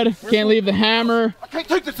 blood. Can't leave the hammer. I can't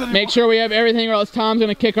take this anymore. Make sure we have everything or else Tom's going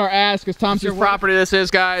to kick our ass because Tom's whose property this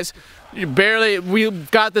is, guys. We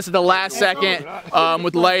got this at the last second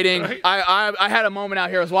with lighting. I had a moment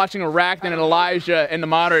out here. I was watching Arachne and Elijah in the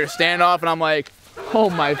moderator standoff, and I'm like, oh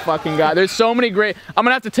my fucking God. There's so many great. I'm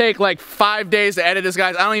gonna have to take like 5 days to edit this,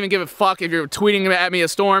 guys. I don't even give a fuck if you're tweeting at me a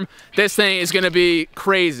storm. This thing is gonna be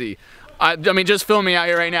crazy. I mean, just film me out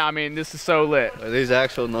here right now. I mean, this is so lit. Are these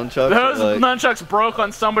actual nunchucks? Those nunchucks broke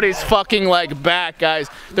on somebody's fucking like back, guys.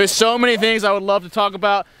 There's so many things I would love to talk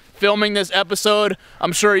about. filming this episode.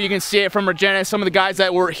 I'm sure you can see it from Regina. Some of the guys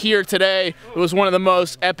that were here today, it was one of the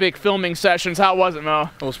most epic filming sessions. How was it,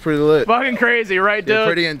 Mo? It was pretty lit. Fucking crazy, right, dude? Yeah,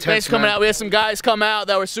 pretty intense, Thanks for coming man. out. We had some guys come out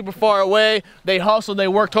that were super far away. They hustled, they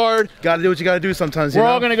worked hard. Gotta do what you gotta do sometimes, We're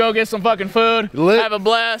all gonna go get some fucking food. Lit. Have a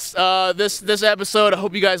blast. This episode, I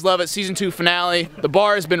hope you guys love it. Season 2 finale. The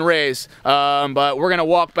bar has been raised, but we're gonna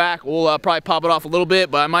walk back. We'll probably pop it off a little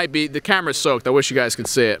bit, but I might be, the camera's soaked. I wish you guys could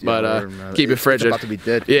see it, but keep it frigid. It's about to be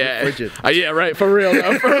dead. Yeah. Frigid. Yeah, right. For real,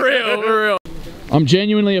 though. For real, for real. I'm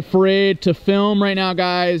genuinely afraid to film right now,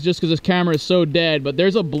 guys, just because this camera is so dead. But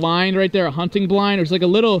there's a blind right there, a hunting blind. There's like a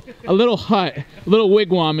little hut, a little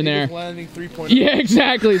wigwam in there. Landing 3.0. Yeah,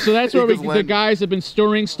 exactly. So that's where the guys have been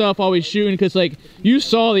storing stuff while we shooting, because like you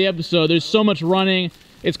saw the episode. There's so much running.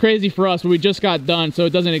 It's crazy for us, but we just got done, so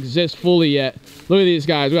it doesn't exist fully yet. Look at these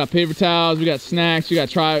guys. We got paper towels, we got snacks, we got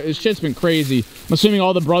this shit's been crazy. I'm assuming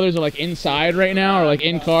all the brothers are like inside right now, or like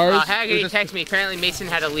in cars. Haggerty texted me. Apparently Mason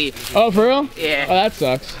had to leave. Oh, for real? Yeah. Oh, that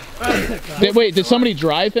sucks. Wait, did somebody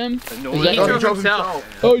drive him? No, he drove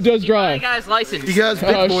himself. Oh, he does drive. He got his license. He got his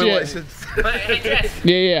big boy license. But, hey, Jess,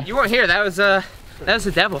 yeah. You weren't here. That was the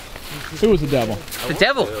devil. Who was the devil? The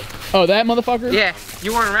devil. Oh, that motherfucker? Yeah.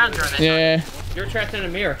 You weren't around during that Yeah. time. You were trapped in a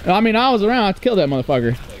mirror. I mean, I was around. I had to kill that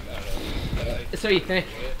motherfucker. So you think?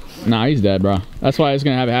 Nah, he's dead, bro. That's why it's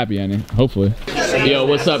gonna have a happy ending, hopefully. Yo,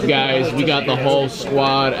 what's up, guys? We got the whole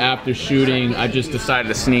squad after shooting. I just decided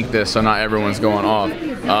to sneak this so not everyone's going off.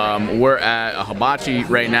 We're at a hibachi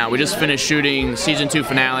right now. We just finished shooting season 2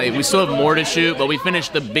 finale. We still have more to shoot, but we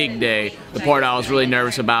finished the big day, the part I was really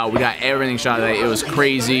nervous about. We got everything shot today. It was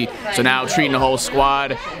crazy. So now treating the whole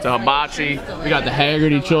squad to hibachi. We got the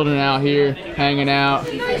Haggerty children out here hanging out.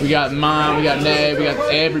 We got Mom, we got Ned, we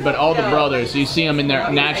got everybody, all the brothers. So you see them in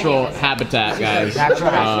their natural habitat, guys.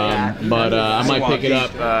 But I might pick it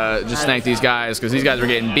up, just thank these guys, because these guys were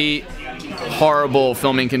getting beat. Horrible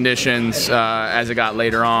filming conditions as it got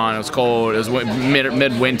later on. It was cold. It was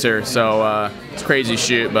mid-winter, so it's a crazy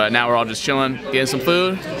shoot. But now we're all just chilling, getting some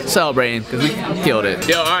food, celebrating, because we killed it.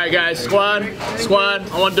 Yo, all right, guys, squad.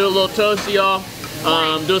 I want to do a little toast to y'all.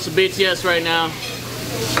 Doing some BTS right now.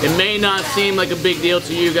 It may not seem like a big deal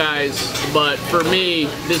to you guys, but for me,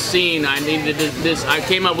 this scene, I needed this. I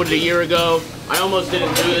came up with it a year ago. I almost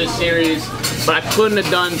didn't do this series, but I couldn't have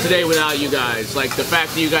done today without you guys. Like the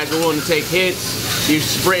fact that you guys were willing to take hits, you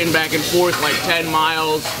sprinting back and forth like 10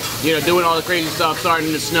 miles, you know, doing all the crazy stuff, starting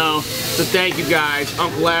in the snow. So thank you guys.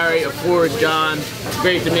 Uncle Larry, of course, John. It's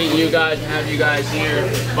great to meet you guys and have you guys here.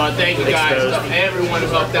 But thank you guys, everyone who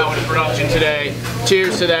helped out with the production today.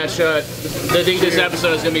 Cheers to that shot. I think this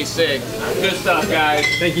episode is gonna be sick. Good stuff, guys.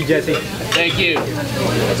 Thank you, Jesse. Thank you.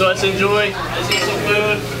 So let's enjoy. Let's eat some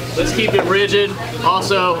food. Let's keep it rigid.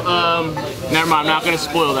 Also, never mind, I'm not gonna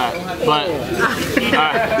spoil that. But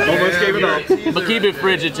alright. Almost gave it up. But keep it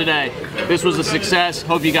frigid today. This was a success.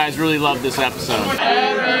 Hope you guys really loved this episode.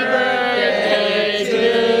 Happy birthday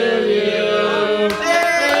to you.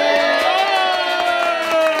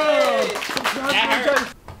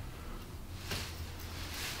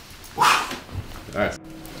 Alright.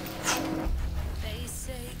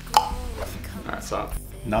 Alright, stop.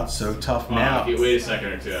 Not so tough now. Okay, wait a second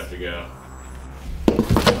or two, I have to go.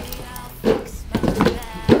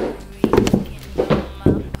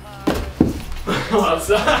 What's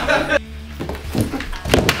that?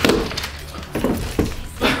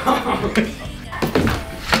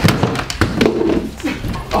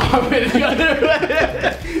 Oh, wait, the other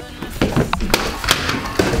way.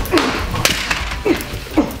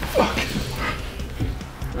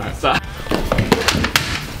 Alright, stop.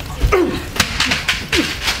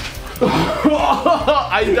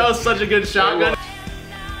 That was such a good shotgun.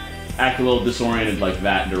 Act a little disoriented like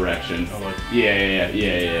that direction.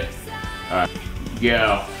 Yeah. Alright,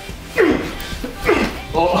 go.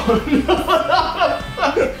 Oh, no.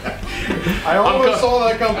 I almost saw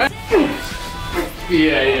that come.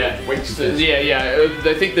 Yeah. Yeah.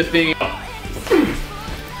 I think the thing.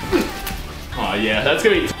 Oh, yeah, that's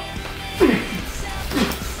gonna be.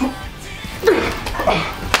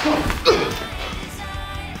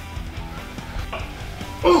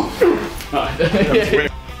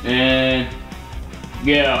 And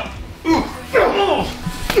go.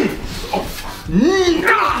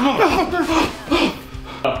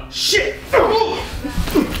 Shit! Oh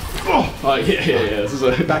yeah. This is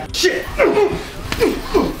a back. Shit!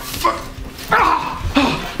 Fuck!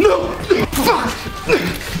 No! Fuck!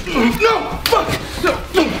 No! Fuck!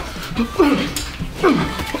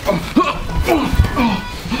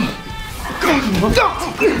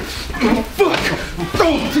 I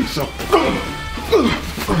don't think so.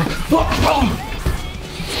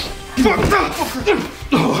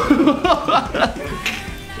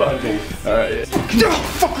 Alright.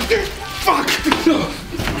 Fuck!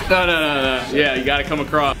 No. Yeah, you gotta come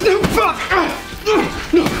across. Fuck!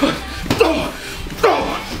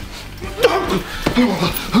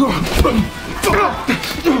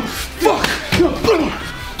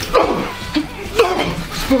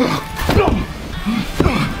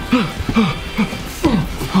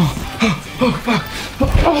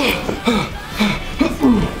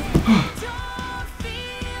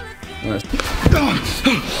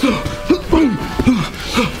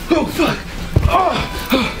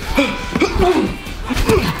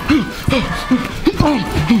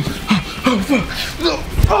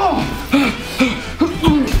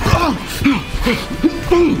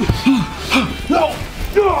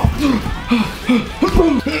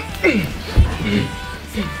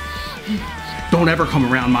 Don't ever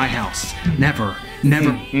come around my house. Never.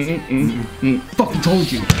 Fucking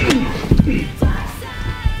told you.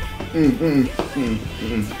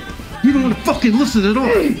 You don't want to fucking listen at all.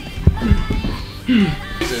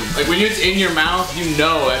 Like when it's in your mouth, you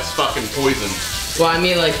know that's fucking poison. Well, I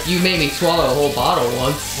mean, like, you made me swallow a whole bottle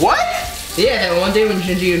once. What? Yeah, that one day when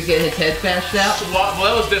Gingy was getting his head bashed out. Well,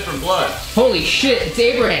 that was different blood. Holy shit, it's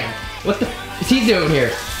Abraham. What the is he doing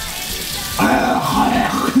here?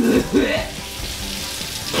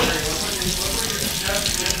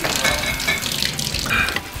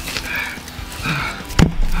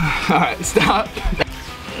 Alright, stop.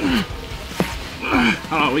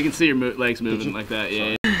 Oh, we can see your legs moving like that,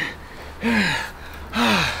 yeah.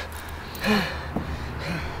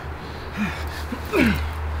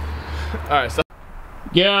 Alright, stop.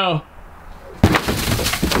 Go.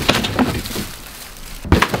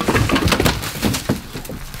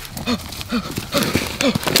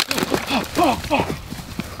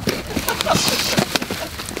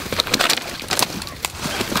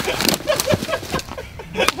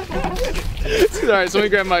 Sorry, so let me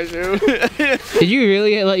grab my shoe. Did you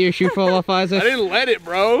really let your shoe fall off, Isaac? I didn't let it,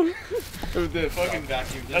 bro. The fucking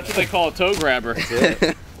vacuum. That's what they call a toe grabber.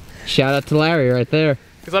 Shout out to Larry right there.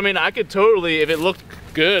 Because I mean, I could totally, if it looked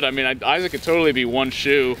good, I mean, Isaac could totally be one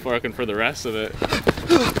shoe for the rest of it.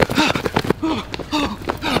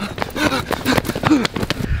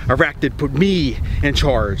 Arachnid put me in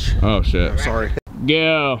charge. Oh shit. I'm sorry.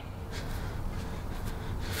 Go.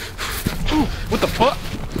 What the fuck?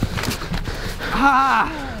 Ah!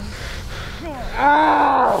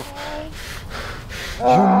 Ow! You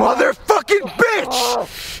motherfucking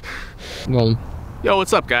bitch! Well, yo,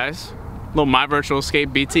 what's up, guys? Little My Virtual Escape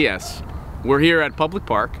BTS. We're here at Public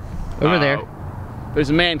Park. Over there. There's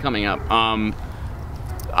a man coming up.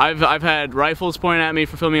 I've had rifles pointed at me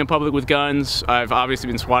for filming in public with guns. I've obviously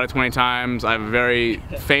been swatted 20 times. I have a very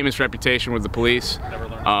famous reputation with the police.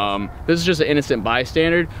 This is just an innocent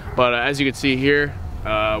bystander, but as you can see here,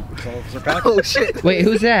 oh shit! Wait,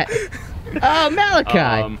 who's that? Oh,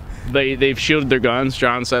 Malachi. They've shielded their guns.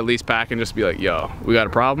 John said at least pack and just be like, yo, we got a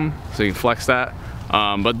problem, so you can flex that.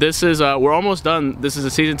 But this is we're almost done. This is a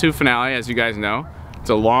season 2 finale, as you guys know.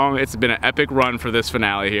 It's been an epic run for this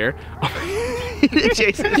finale here.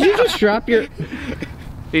 Jason, did you just drop your?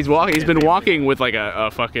 He's been walking with like a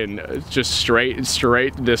fucking just straight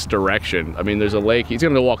this direction. I mean, there's a lake. He's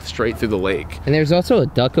gonna walk straight through the lake. And there's also a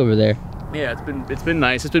duck over there. Yeah, it's been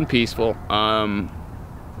nice. It's been peaceful. I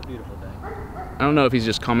don't know if he's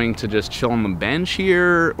just coming to just chill on the bench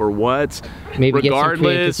here or what. Maybe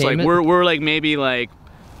regardless, get some like we're like maybe like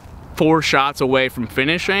 4 shots away from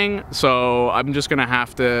finishing, so I'm just gonna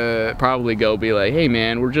have to probably go be like, hey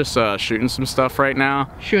man, we're just shooting some stuff right now.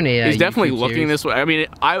 He's definitely looking this way. I mean,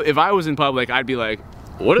 if I was in public, I'd be like,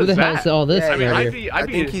 what is that? Who the hell's all this? I mean, I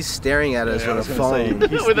think he's staring at us with a phone.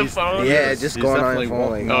 With a phone? Yeah, just going on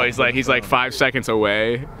phone. Oh, he's like 5 seconds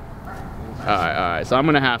away. All right. So I'm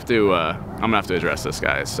gonna have to address this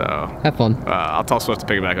guy. So have fun. I'll tell Swift to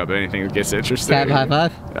pick it back up. If anything that gets interesting. Have a high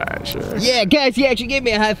five. All right, sure. Yeah, guys, he actually gave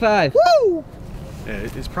me a high five. Woo! Yeah,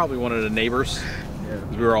 it's probably one of the neighbors. Yeah.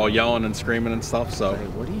 We were all yelling and screaming and stuff. So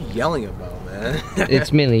what are you yelling about, man?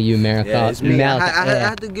 It's mainly you, Marathon. Yeah, it's me. I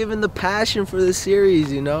have to give him the passion for the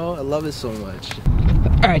series. You know, I love it so much.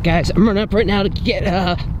 All right, guys, I'm running up right now to get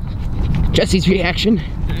Jesse's reaction.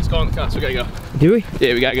 He's calling the cops. We gotta go. Do we?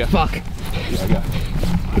 Yeah, we gotta go. Fuck. We gotta go.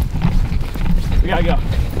 We gotta go.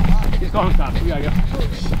 He's calling the cops. We gotta go.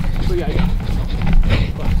 We gotta go.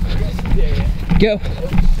 Yeah. Go.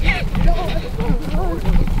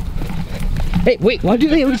 Hey, wait, why do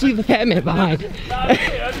they always leave the fat man behind?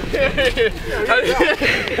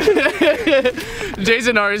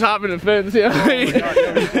 Jason already hopping the fence, yeah.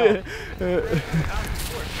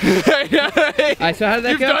 I saw how did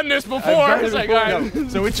that You've go? done this before. It's like, all right. No.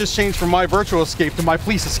 So it just changed from my virtual escape to my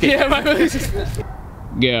police escape. Yeah, my police escape.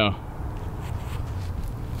 Go.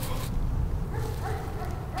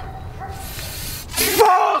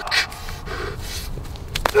 Fuck!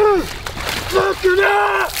 Fuck you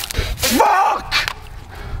not! Fuck!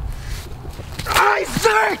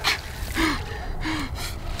 Isaac!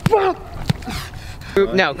 Fuck!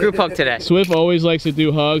 Group hug today. Swift always likes to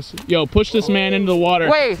do hugs. Yo, push this man into the water.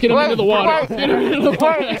 Wait, Get him into the water. Get him into the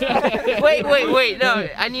water. Wait. No,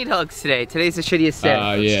 I need hugs today. Today's the shittiest day.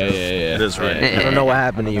 Oh, yeah. It is right. I don't know what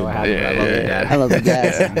happened to you. I love you, Dad. I love you,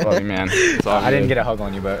 Dad. I love you, man. It's all I didn't good. get a hug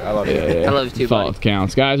on you, but I love you. Yeah. I love you too, That's all buddy. that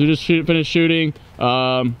counts. Guys, we just finished shooting.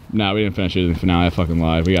 No, we didn't finish shooting the finale. I fucking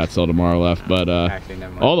lied. We got till tomorrow left. But Actually,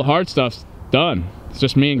 never mind. all the hard stuff's done. It's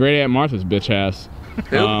just me and Great Aunt Martha's bitch ass.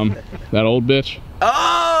 That old bitch.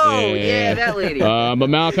 Oh, yeah, that lady. But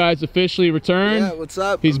Malachi's officially returned. Yeah, what's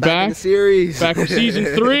up? He's I'm back. in the series. Back from season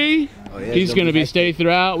 3. Oh, yeah, He's going to be stayed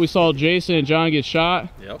throughout. We saw Jason and John get shot.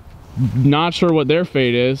 Yep. Not sure what their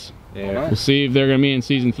fate is. Yeah. We'll see if they're going to be in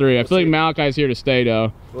season 3. I feel like Malachi's here to stay,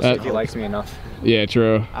 though. We'll see if he likes me enough. Yeah,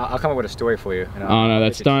 true. I'll come up with a story for you. Oh, no,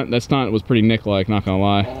 that stunt was pretty Nick-like, not going to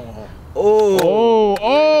lie. Oh.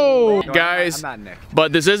 Guys, I'm not Nick.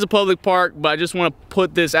 but this is a public park, but I just want to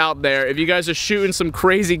put this out there. If you guys are shooting some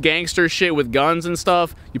crazy gangster shit with guns and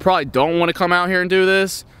stuff, you probably don't want to come out here and do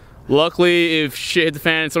this. Luckily, if shit hit the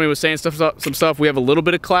fan and somebody was saying some stuff, we have a little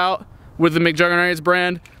bit of clout with the McJuggernauts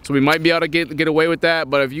brand, so we might be able to get away with that.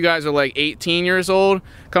 But if you guys are like 18 years old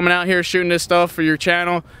coming out here shooting this stuff for your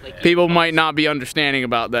channel, people might not be understanding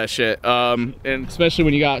about that shit. And especially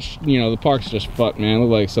when you got, the park's just fucked, man.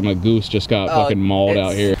 Look like some goose just got fucking mauled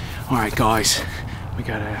out here. all right, guys, we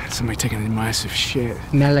got somebody taking a massive shit.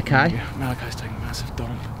 Malachi? Yeah, Malachi's taking a massive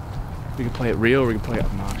dump. We can play it real, or we can play it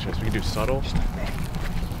obnoxious. We can do subtle.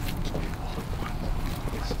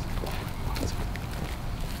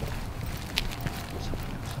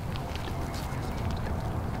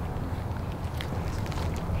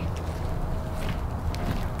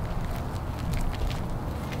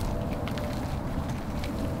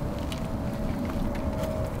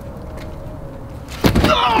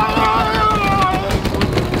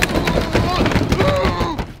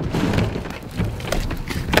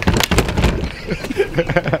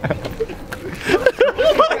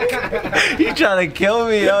 You trying to kill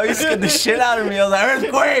me, yo? You scared the shit out of me. I was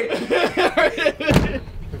like, earthquake!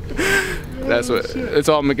 That's what. It's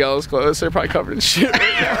all Miguel's clothes. They're probably covered in shit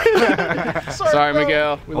right now. Sorry,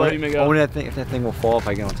 Miguel. We love you, Miguel. I wonder if that thing will fall if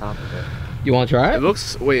I get on top of it. You want to try it? It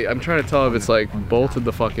looks. Wait, I'm trying to tell if it's like bolted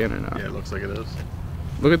the fuck in or not. Yeah, it looks like it is.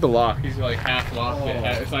 Look at the lock. He's like half locked.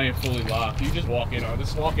 It's not even fully locked. You just walk in on it.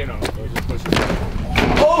 Just walk in on it. You just push it.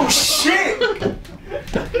 Oh shit!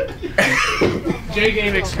 J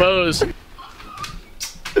game exposed.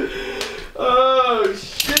 Oh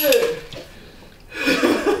shit!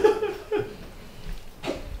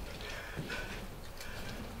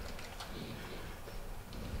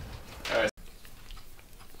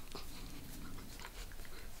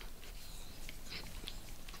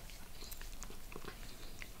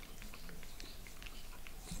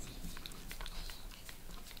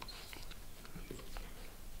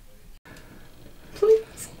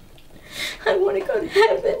 Please. I want to go to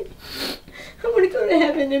heaven. I want to go to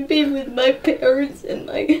heaven and be with my parents and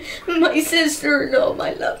my sister and all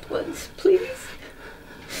my loved ones. Please.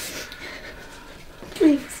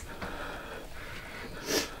 Please.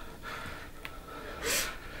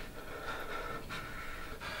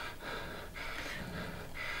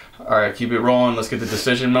 All right, keep it rolling. Let's get the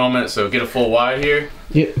decision moment. So get a full wide here.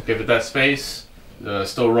 Yep. Give it that space.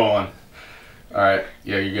 Still rolling. All right.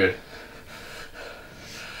 Yeah, you're good.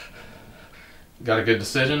 Got a good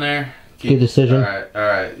decision there. Good decision. All right. All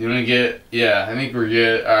right. You want to get? Yeah, I think we're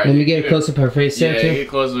good. All right. Let me get a close up her face there, Yeah, too. get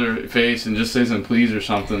close to her face and just say some please or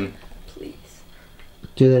something.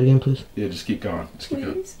 Do that again, please. Yeah, just keep going. Just keep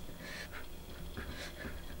going. Please.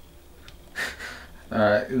 All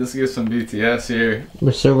right, let's get some BTS here.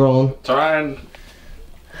 We're still rolling. Trying.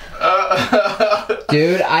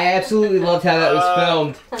 Dude, I absolutely loved how that was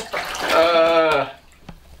filmed.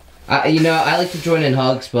 I like to join in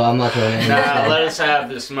hugs, but I'm not joining in. Nah, let us have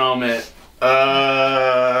this moment. Was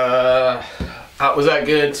that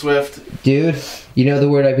good, Swift? Dude, you know the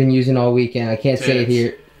word I've been using all weekend. I can't say it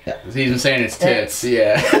here. He's been saying it's tits,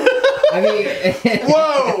 yeah. I mean...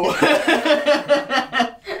 Whoa!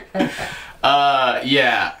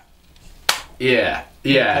 Yeah.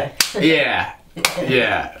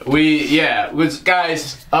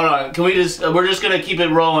 Guys, hold on. Can we just, we're just gonna keep it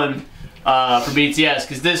rolling, for BTS,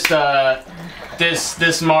 because this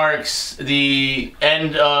this marks the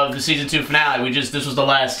end of the season 2 finale. This was the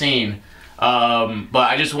last scene. But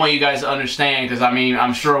I just want you guys to understand, because I mean,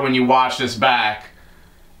 I'm sure when you watch this back,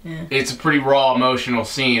 it's a pretty raw, emotional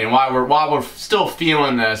scene. And while we're still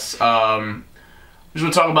feeling this, I just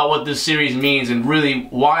want to talk about what this series means and really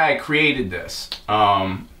why I created this.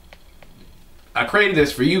 I created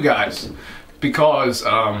this for you guys because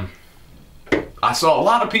I saw a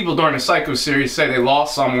lot of people during the Psycho series say they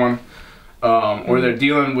lost someone, or they're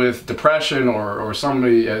dealing with depression, or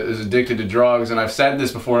somebody is addicted to drugs. And I've said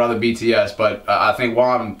this before in other BTS, but I think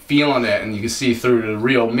while I'm feeling it, and you can see through the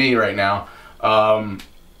real me right now,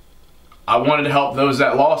 I wanted to help those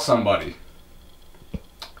that lost somebody.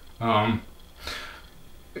 That's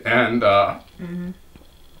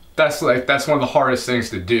one of the hardest things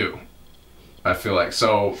to do, I feel like.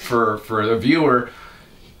 So for the viewer,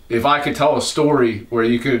 if I could tell a story where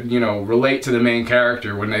you could, you know, relate to the main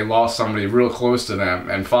character when they lost somebody real close to them,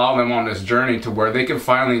 and follow them on this journey to where they can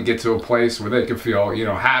finally get to a place where they can feel, you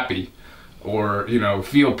know, happy, or, you know,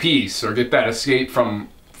 feel peace, or get that escape from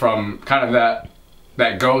kind of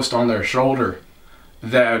that ghost on their shoulder,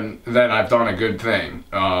 then I've done a good thing.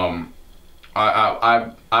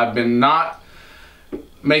 I've been not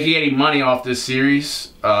making any money off this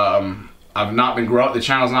series. I've not been the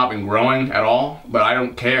channel's not been growing at all, but I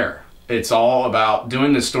don't care. It's all about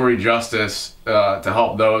doing the story justice to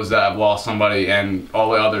help those that have lost somebody, and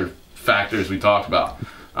all the other factors we talked about.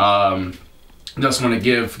 Just want to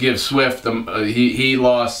give Swift, he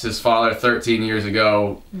lost his father 13 years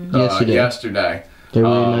ago yesterday.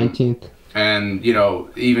 February 19th. And, you know,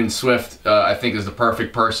 even Swift, I think, is the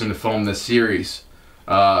perfect person to film this series.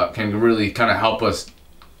 Can really kind of help us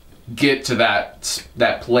get to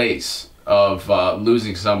that place of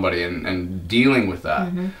losing somebody and dealing with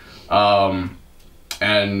that.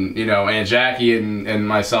 And, you know, Aunt Jackie and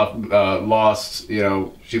myself lost, you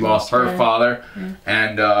know, she lost her father,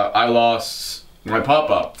 and I lost my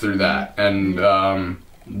pop-up through that. And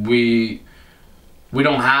we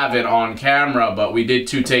don't have it on camera, but we did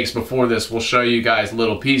 2 takes before this. We'll show you guys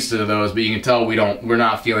little pieces of those, but you can tell we're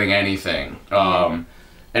not feeling anything. And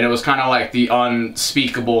it was kind of like the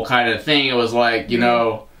unspeakable kind of thing. It was like, you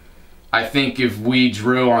know, I think if we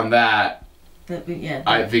drew on that,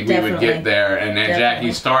 I think we would get there. And then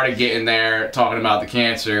Jackie started getting there, talking about the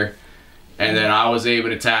cancer, and then I was able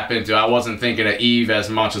to tap into. I wasn't thinking of Eve as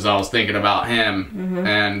much as I was thinking about him,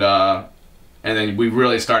 and then we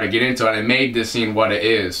really started getting into it. And it made this scene what it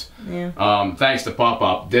is. Thanks to Pop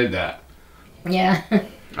Up, did that.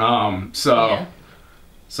 So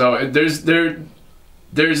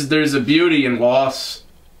there's a beauty in loss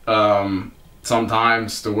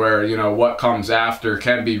sometimes, to where, you know, what comes after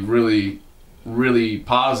can be really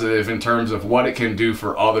positive in terms of what it can do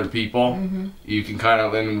for other people. You can kind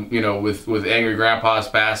of, and you know, with Angry Grandpa's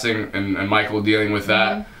passing and Michael dealing with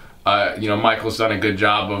that, you know, Michael's done a good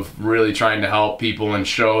job of really trying to help people and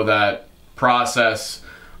show that process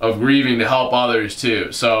of grieving to help others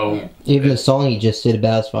too. So even the song he just did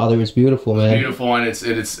about his father was beautiful, man. Beautiful, and it's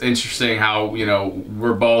interesting how, you know,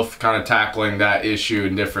 we're both kind of tackling that issue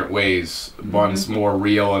in different ways. One's more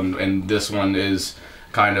real, and this one is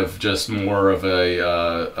kind of just more of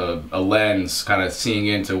a lens, kind of seeing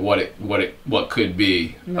into what could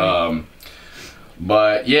be.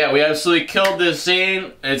 But yeah, we absolutely killed this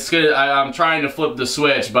scene. It's good. I'm trying to flip the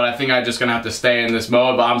switch, but I think I'm just gonna have to stay in this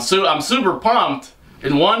mode. But I'm super pumped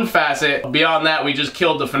in one facet. Beyond that, we just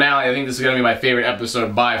killed the finale. I think this is gonna be my favorite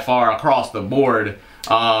episode by far across the board.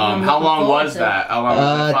 How long was that? How long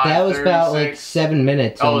was it? That was about like 7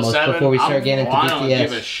 minutes almost before we started getting into BTS. I don't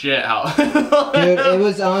give a shit how. Dude, it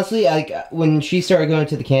was honestly like when she started going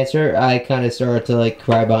to the cancer, I kind of started to like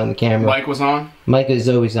cry behind the camera. Mike was on? Mike is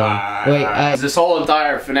always on. Wait, this whole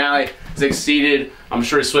entire finale is exceeded. I'm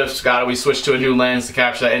sure Swift's got it. We switched to a new lens to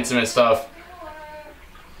capture that intimate stuff.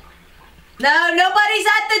 No, nobody's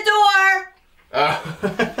at the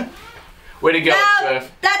door. Way to go,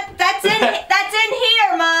 Swift. That's in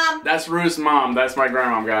here, Mom. That's Ruth's mom. That's my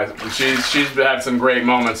grandma, guys. She's had some great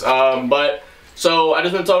moments. But so I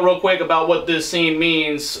just want to talk real quick about what this scene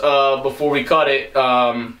means before we cut it.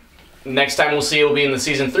 Next time we'll see it will be in the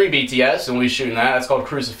season 3 BTS, and we'll be shooting that. That's called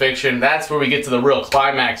Crucifixion. That's where we get to the real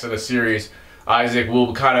climax of the series. Isaac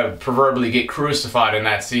will kind of proverbially get crucified in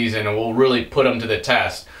that season, and we'll really put him to the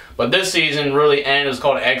test. But this season really ends. It's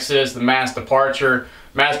called Exodus, the mass departure.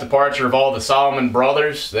 Mass departure of all the Solomon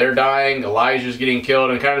brothers. They're dying. Elijah's getting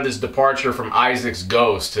killed, and kind of this departure from Isaac's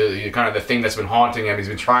ghost, to kind of the thing that's been haunting him. He's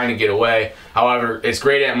been trying to get away. However, it's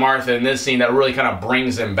Great Aunt Martha in this scene that really kind of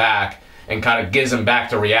brings him back and kind of gives him back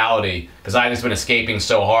to reality, because Isaac's been escaping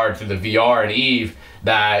so hard through the VR and Eve.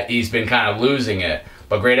 that he's been kind of losing it.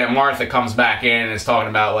 But Great Aunt Martha comes back in and is talking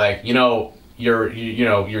about, like, you know, your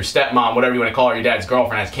stepmom, whatever you want to call her, your dad's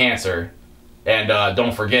girlfriend has cancer. And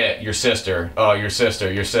don't forget your sister. Oh, your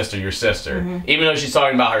sister, your sister, your sister. Mm-hmm. Even though she's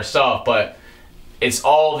talking about herself, but it's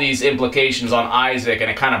all these implications on Isaac,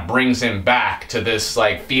 and it kind of brings him back to this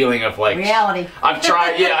like feeling of like reality. I've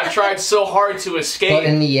tried so hard to escape. But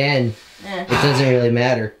in the end, it doesn't really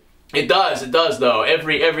matter. It does though.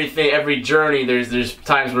 Every journey, there's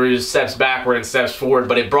times where he just steps backward and steps forward,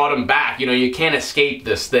 but it brought him back. You know, you can't escape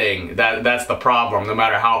this thing. That's the problem, no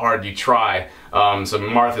matter how hard you try. So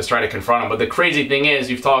Martha's trying to confront him, but the crazy thing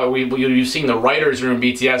is, you've seen the writers' room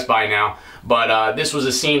BTS by now, but this was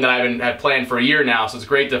a scene that I've had planned for a year now, so it's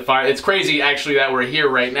great to find. It's crazy actually that we're here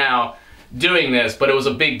right now doing this, but it was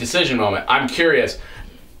a big decision moment. I'm curious.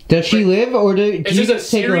 Does she live, or do you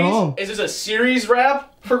take her home? Is this a series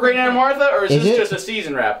wrap for Great Aunt Martha, or is this just a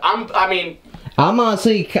season wrap? I'm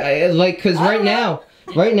honestly like, because right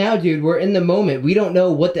now, dude, we're in the moment. We don't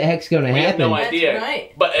know what the heck's gonna happen. We have no idea. That's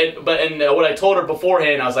right. But what I told her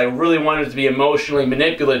beforehand, I was like, really wanted it to be emotionally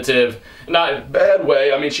manipulative, not in a bad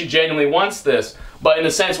way. I mean, she genuinely wants this, but in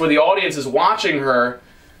the sense where the audience is watching her.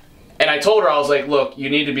 And I told her, I was like, look, you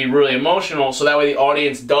need to be really emotional, so that way the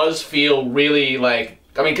audience does feel really like.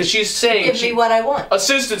 I mean, because she's saying, give me what I want.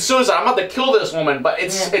 Assisted suicide. I'm about to kill this woman, but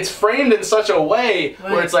it's framed in such a way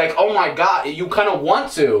where it's like, oh my god, you kind of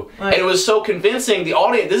want to, and it was so convincing. The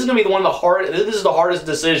audience, this is gonna be one of the hardest. This is the hardest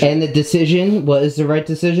decision. And the decision, what is the right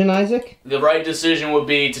decision, Isaac? The right decision would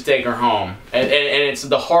be to take her home, and it's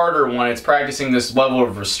the harder one. It's practicing this level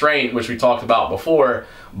of restraint, which we talked about before.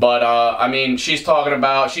 But I mean, she's talking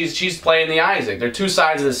about she's playing the Isaac. They're two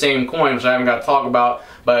sides of the same coin, which I haven't got to talk about.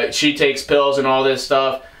 But she takes pills and all this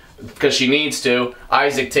stuff because she needs to.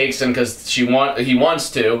 Isaac takes them because he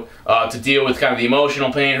wants to deal with kind of the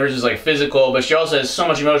emotional pain. Hers is like physical, but she also has so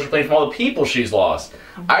much emotional pain from all the people she's lost.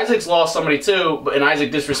 Isaac's lost somebody too, and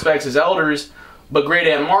Isaac disrespects his elders. But Great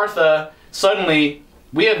Aunt Martha, suddenly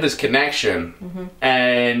we have this connection,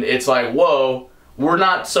 and it's like, whoa, we're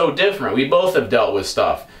not so different. We both have dealt with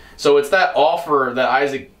stuff. So it's that offer that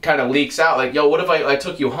Isaac kind of leaks out, like, yo, what if I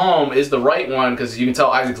took you home is the right one, because you can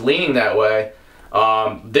tell Isaac's leaning that way.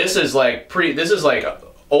 This is like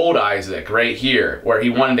old Isaac right here, where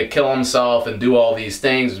he wanted to kill himself and do all these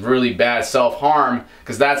things, really bad self-harm,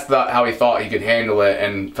 because that's how he thought he could handle it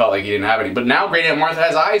and felt like he didn't have any. But now Great Aunt Martha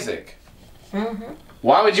has Isaac.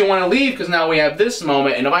 Why would you want to leave? Because now we have this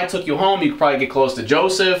moment, and if I took you home, you could probably get close to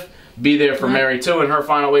Joseph, be there for Mary too in her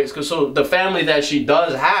final ways. So the family that she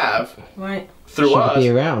does have through us, be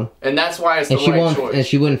around, and that's why it's the right choice. And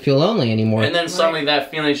she wouldn't feel lonely anymore. And then suddenly that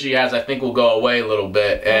feeling she has, I think, will go away a little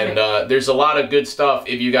bit. And there's a lot of good stuff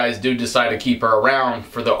if you guys do decide to keep her around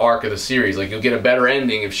for the arc of the series. Like, you'll get a better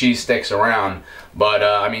ending if she sticks around. But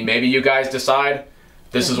I mean, maybe you guys decide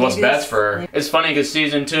this is what's best for her. It's funny because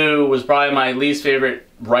season 2 was probably my least favorite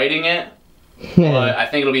writing it. But I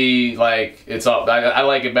think it'll be like, it's up. I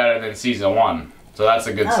like it better than season 1, so that's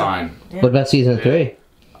a good sign. What about season 3?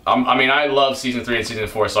 I mean, I love season 3 and season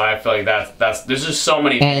 4, so I feel like that's there's just so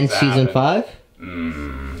many things. And season 5?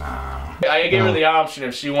 No. I gave her the option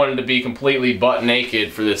if she wanted to be completely butt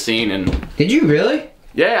naked for this scene, and did you really?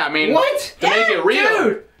 Yeah, I mean, what? To make it real,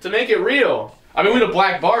 dude. To make it real. I mean, we'd have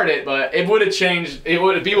black-barred it, but it would have changed. It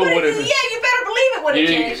would have. People would have. Yeah, you better believe it would have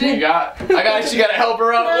changed. You gotta help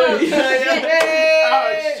her up. No.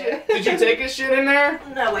 Oh shit! Did you take a shit in there?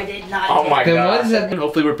 No, I did not. Oh my god!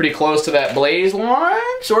 Hopefully, we're pretty close to that Blaze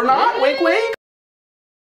launch, or not? Wink, wink.